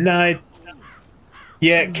in the night.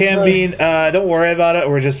 Yeah, Cam Bean, don't worry about it.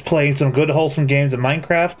 We're just playing some good, wholesome games of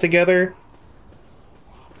Minecraft together.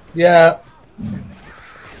 Yeah.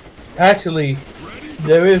 Actually,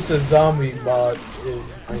 there is a zombie mod.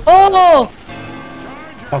 Oh!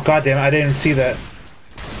 Oh, goddamn, I didn't even see that.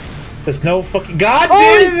 There's no fucking... God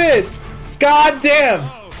damn it! God damn!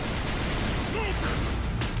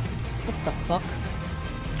 What the fuck?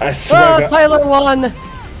 I swear to God. Tyler won!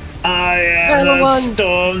 I am the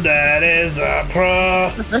storm that is a pro.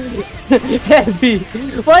 Heavy.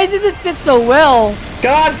 Why does it fit so well?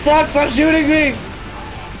 God, fuck, stop shooting me!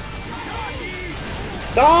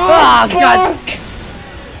 Oh, fuck! God.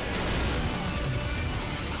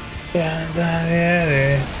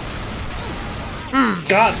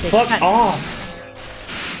 God, fuck off!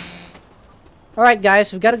 Alright,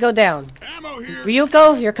 guys, we gotta go down.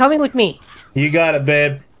 Ryuko, you're coming with me. You got it,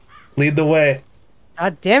 babe. Lead the way.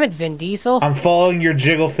 God damn it, Vin Diesel. I'm following your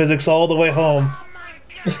jiggle physics all the way home.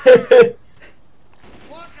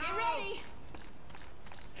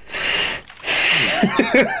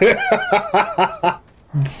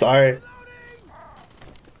 I'm sorry.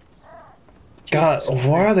 God,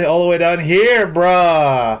 why are they all the way down here,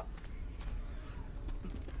 bruh?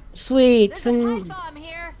 Sweet. Sweet.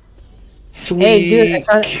 Hey, dude, I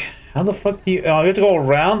found... How the fuck do you... Oh, you have to go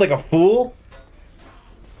around like a fool?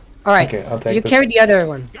 Alright, okay, I'll take you this. carry the other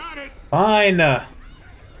one. Fine.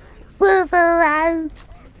 I'm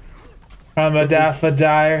a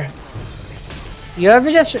daffodile. You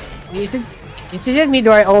ever just is it me? Do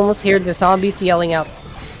I almost hear the zombies yelling out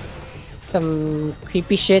some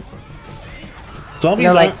creepy shit?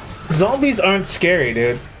 Zombies aren't scary,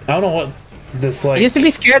 dude. I don't know what this like. I used to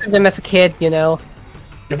be scared of them as a kid, you know.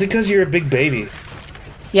 It's because you're a big baby.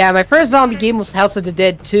 Yeah, my first zombie game was House of the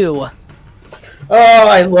Dead 2. Oh,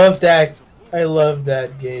 I love that. I love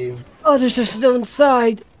that game. Others are still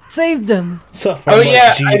inside. Save them. Oh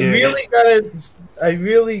yeah, I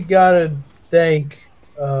really gotta thank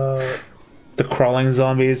the crawling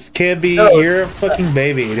zombies. Kibby, you're a fucking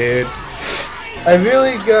baby, dude. I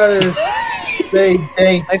really gotta say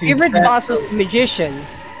thanks. My favorite boss was the magician.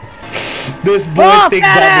 This boy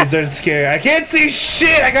thinks zombies are scary. I can't see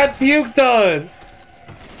shit. I got puked on.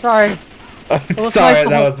 Sorry. Sorry,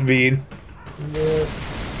 that was mean. Yeah.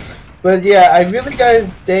 But yeah, I really gotta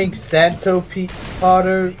thank Santo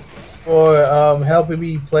Potter for helping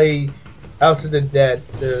me play House of the Dead.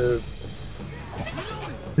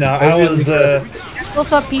 No, I was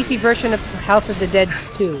also a PC version of House of the Dead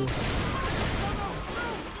 2.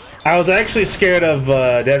 I was actually scared of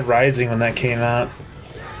Dead Rising when that came out.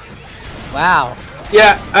 Wow.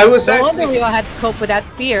 Yeah, I was no actually. wonder we all had to cope with that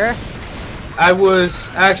fear. I was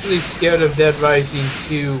actually scared of Dead Rising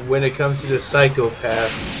 2 when it comes to the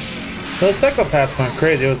psychopath. The psychopaths went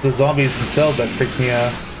crazy. It was the zombies themselves that freaked me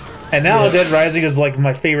out. And now Dead Rising is like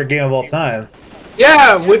my favorite game of all time.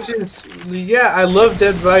 Yeah, I love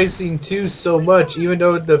Dead Rising 2 so much, even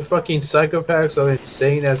though the fucking psychopaths are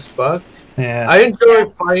insane as fuck. Yeah. I enjoy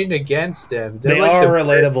fighting against them. They are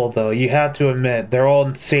relatable though, you have to admit. They're all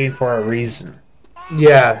insane for a reason.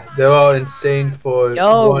 Yeah, they're all insane for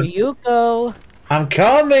Ryuko! I'm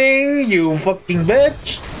coming, you fucking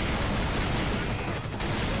bitch!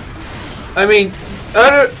 I mean,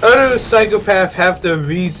 other psychopaths have the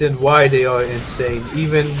reason why they are insane,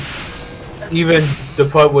 even the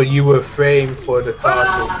part where you were framed for the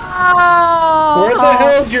costume. Where the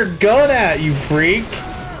hell's your gun at, you freak?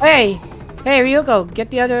 Hey, Ryuko, get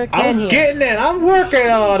the other can here. I'm getting it. I'm working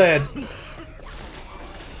on it.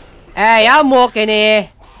 Hey, I'm walking here.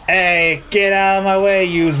 Hey, get out of my way,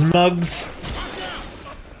 you mugs.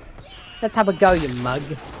 Let's have a go, you mug.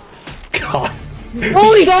 God.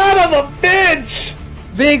 Holy son of a bitch!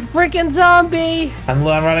 Big freaking zombie! I'm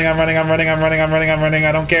running. I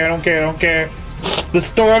don't care. The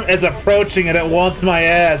storm is approaching and it wants my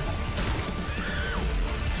ass.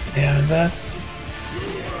 Damn that.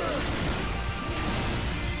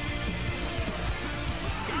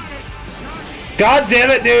 God damn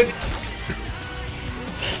it, dude!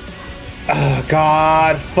 Oh,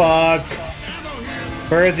 God, fuck.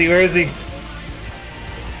 Where is he?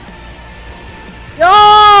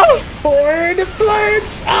 No! For the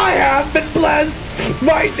blades, I have been blessed.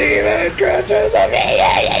 My demon creatures of me.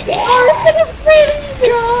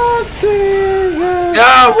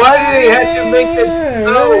 Yeah, why did they have to make it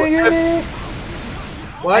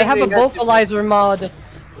so? I have a vocalizer mod.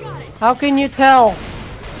 How can you tell?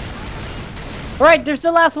 Right, there's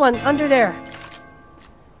the last one under there.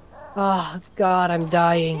 Oh God, I'm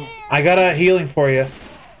dying. I got a healing for you.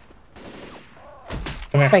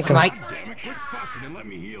 Come here. Thanks, Mike.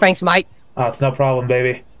 Thanks, Mike. Oh, it's no problem,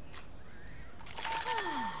 baby.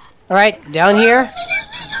 Alright, down here.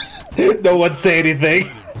 No one say anything.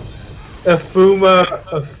 Afuma.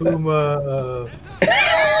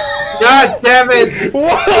 God damn it!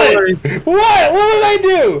 What did I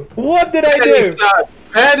do? What did I do?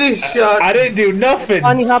 Heady shot. I didn't do nothing.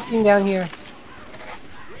 Funny hopping down here.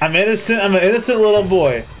 I'm innocent. I'm an innocent little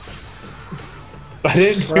boy. I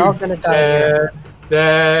didn't. We're all gonna die here.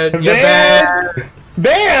 Bad.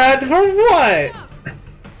 Bad for what?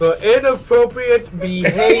 For inappropriate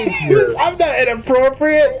behavior. I'm not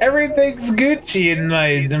inappropriate. Everything's Gucci in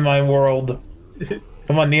my world.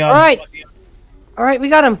 Come on, Neon. All right, we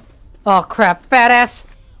got him. Oh crap, badass.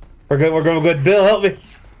 We're good. We're going good. Bill, help me.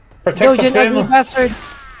 Protect the ugly family. bastard.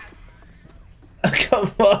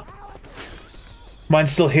 Come on.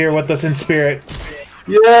 Mine's still here with us in spirit.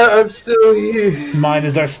 Yeah, I'm still here. Mine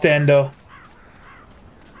is our stando.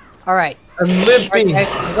 All right. I'm limping.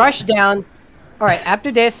 Rush down. All right.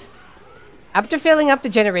 After this, after filling up the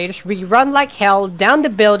generators, we run like hell down the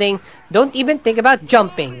building. Don't even think about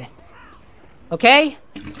jumping. Okay?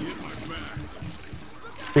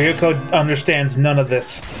 Ryuko understands none of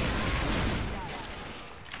this.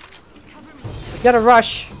 We gotta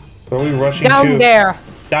rush. Where are we rushing down to? There.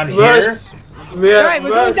 Down Rush. here? Yeah, Alright,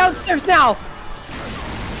 we're going downstairs now.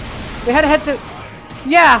 We had to head to...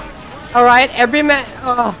 Yeah. Alright, every man...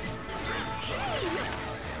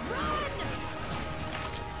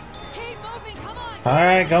 Keep moving, come on.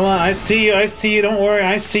 Alright, come on. I see you. I see you. Don't worry.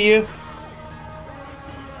 I see you.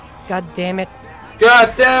 God damn it.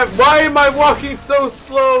 God damn, why am I walking so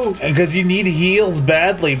slow? Because you need heals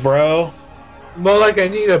badly, bro. More like I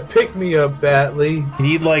need a pick-me-up badly. You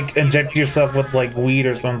need, like, inject yourself with, like, weed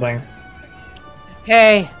or something.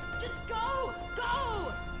 Hey. Just go!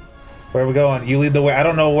 Go! Where are we going? You lead the way. I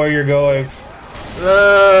don't know where you're going.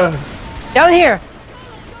 Down here!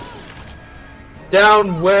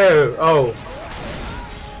 Down where? Oh.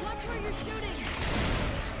 Watch where you're shooting!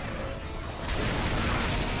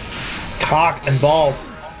 Cock and balls.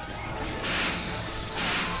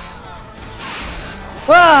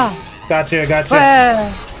 Whoa! Gotcha, gotcha.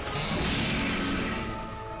 Whoa.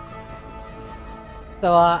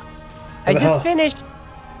 So, I just finished...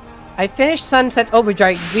 I finished Sunset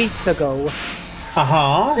Overdrive weeks ago.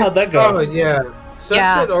 Uh-huh. How'd that go? Oh, yeah. Sunset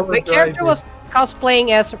Yeah, Overdrive. my character was cosplaying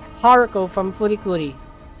as Haruko from Fooly Cooly.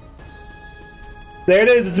 There it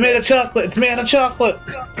is. It's made of chocolate. It's made of chocolate.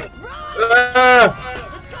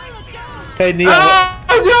 Hey, Neil.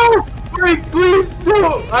 No! Wait, please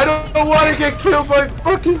don't! I don't want to get killed by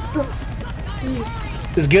fucking stuff.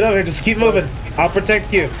 Just get over here. Just keep moving. I'll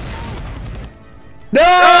protect you. No!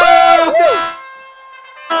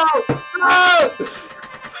 No!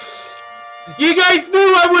 You guys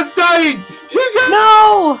knew I was dying! You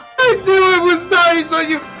guys knew I was dying, so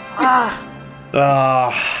you...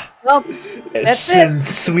 Well, it's that's in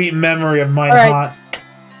sweet memory of mine, All right. hot.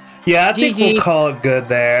 Yeah, I think GG. we'll call it good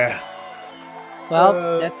there.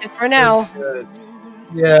 Well, that's it for now.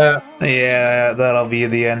 Yeah. Yeah, that'll be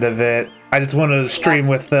the end of it. I just wanted to stream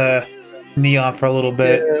with Neon for a little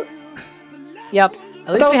bit. Yep.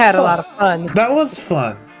 At least we had a lot of fun. That was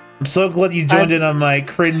fun. I'm so glad you joined in on my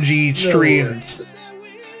cringy streams.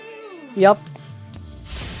 Yep.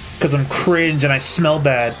 Because I'm cringe and I smell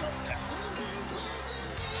bad.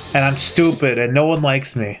 And I'm stupid and no one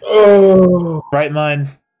likes me. Oh. Right,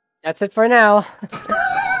 mine? That's it for now.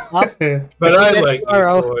 Well, But I guys like you,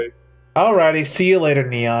 tomorrow. boy. Alrighty, see you later,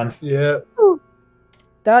 Neon. Yeah.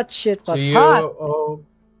 That shit was See hot. you.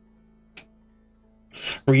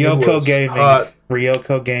 Ryoko was Gaming. hot.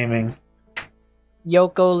 Ryoko Gaming.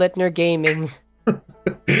 Yoko Littner Gaming.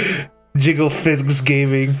 Jiggle Figs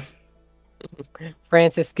Gaming.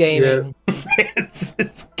 Francis Gaming.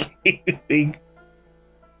 Francis Gaming.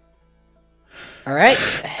 Alright.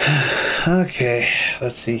 Okay,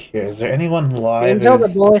 let's see here. Is there anyone live? Game's over,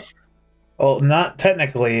 boys. Oh, not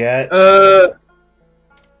technically yet.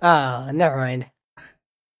 Ah, never mind.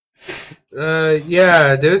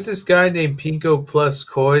 Yeah, there's this guy named Pinko Plus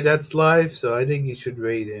Koi that's live, so I think you should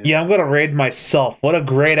raid him. Yeah, I'm gonna raid myself. What a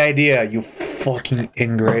great idea, you fucking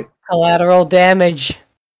ingrate. Collateral damage.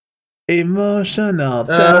 Emotional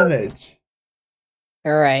damage.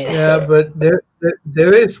 Alright. Yeah, but there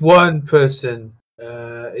is one person.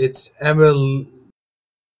 It's Emilia.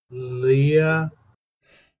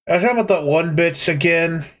 I was talking about that one bitch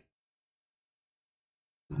again.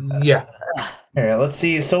 Yeah. Here, let's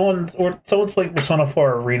see. Someone's playing Persona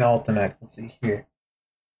 4 Arena Ultimate. Let's see here.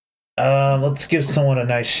 Let's give someone a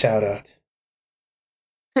nice shout out.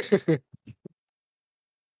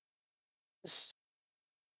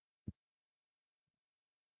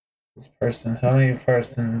 This person, how many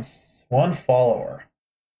persons? One follower.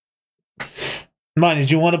 Mine, did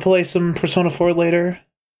you want to play some Persona 4 later?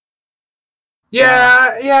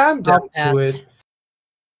 Yeah, I'm down to it.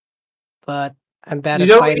 But I'm bad You at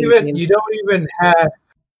don't fighting even games. you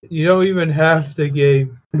don't even have the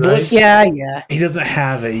game, right? Yeah. He doesn't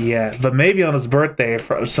have it yet, but maybe on his birthday,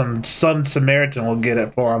 some Samaritan will get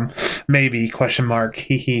it for him. Maybe ?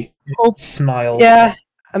 Hee hee. Smiles. Yeah.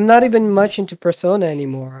 I'm not even much into Persona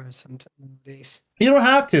anymore or something nowadays. You don't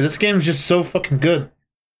have to. This game's just so fucking good.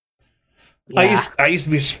 Yeah. I used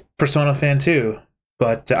to be a Persona fan too,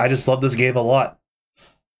 but I just love this game a lot.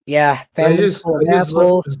 Yeah, fandom's full of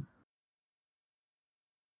assholes.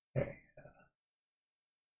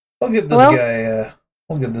 We'll give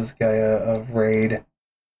this guy a raid.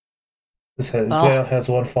 This guy has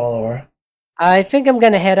one follower. I think I'm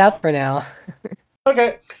gonna head out for now.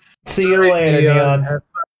 Okay. See you later, Neon.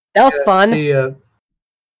 That was fun. See ya.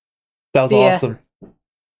 That was See ya. awesome.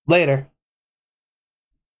 Later.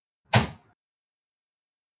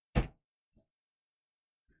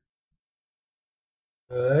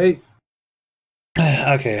 Alright.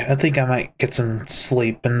 Okay, I think I might get some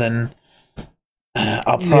sleep and then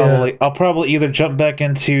I'll probably either jump back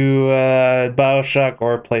into BioShock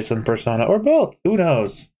or play some Persona or both. Who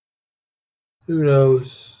knows? Who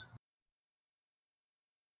knows?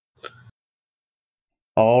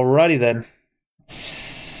 Alrighty then.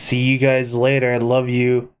 See you guys later. I love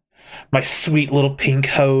you. My sweet little pink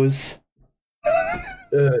hose.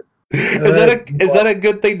 Is that a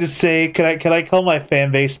good thing to say? Can I call my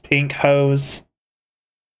fan base pink hose?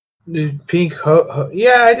 Pink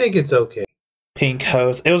yeah, I think it's okay. Pink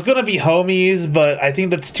hose. It was gonna be homies, but I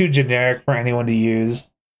think that's too generic for anyone to use.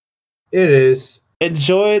 It is.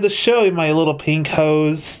 Enjoy the show, my little pink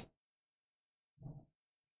hose.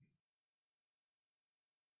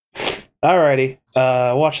 Alrighty.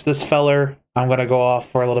 Watch this feller. I'm gonna go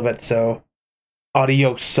off for a little bit, so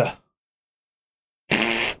adios.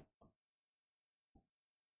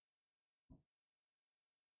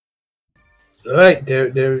 Alright,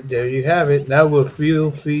 there you have it. Now we'll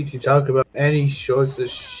feel free to talk about any sorts of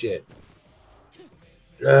shit.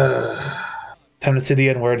 Time to say the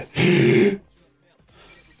N-word.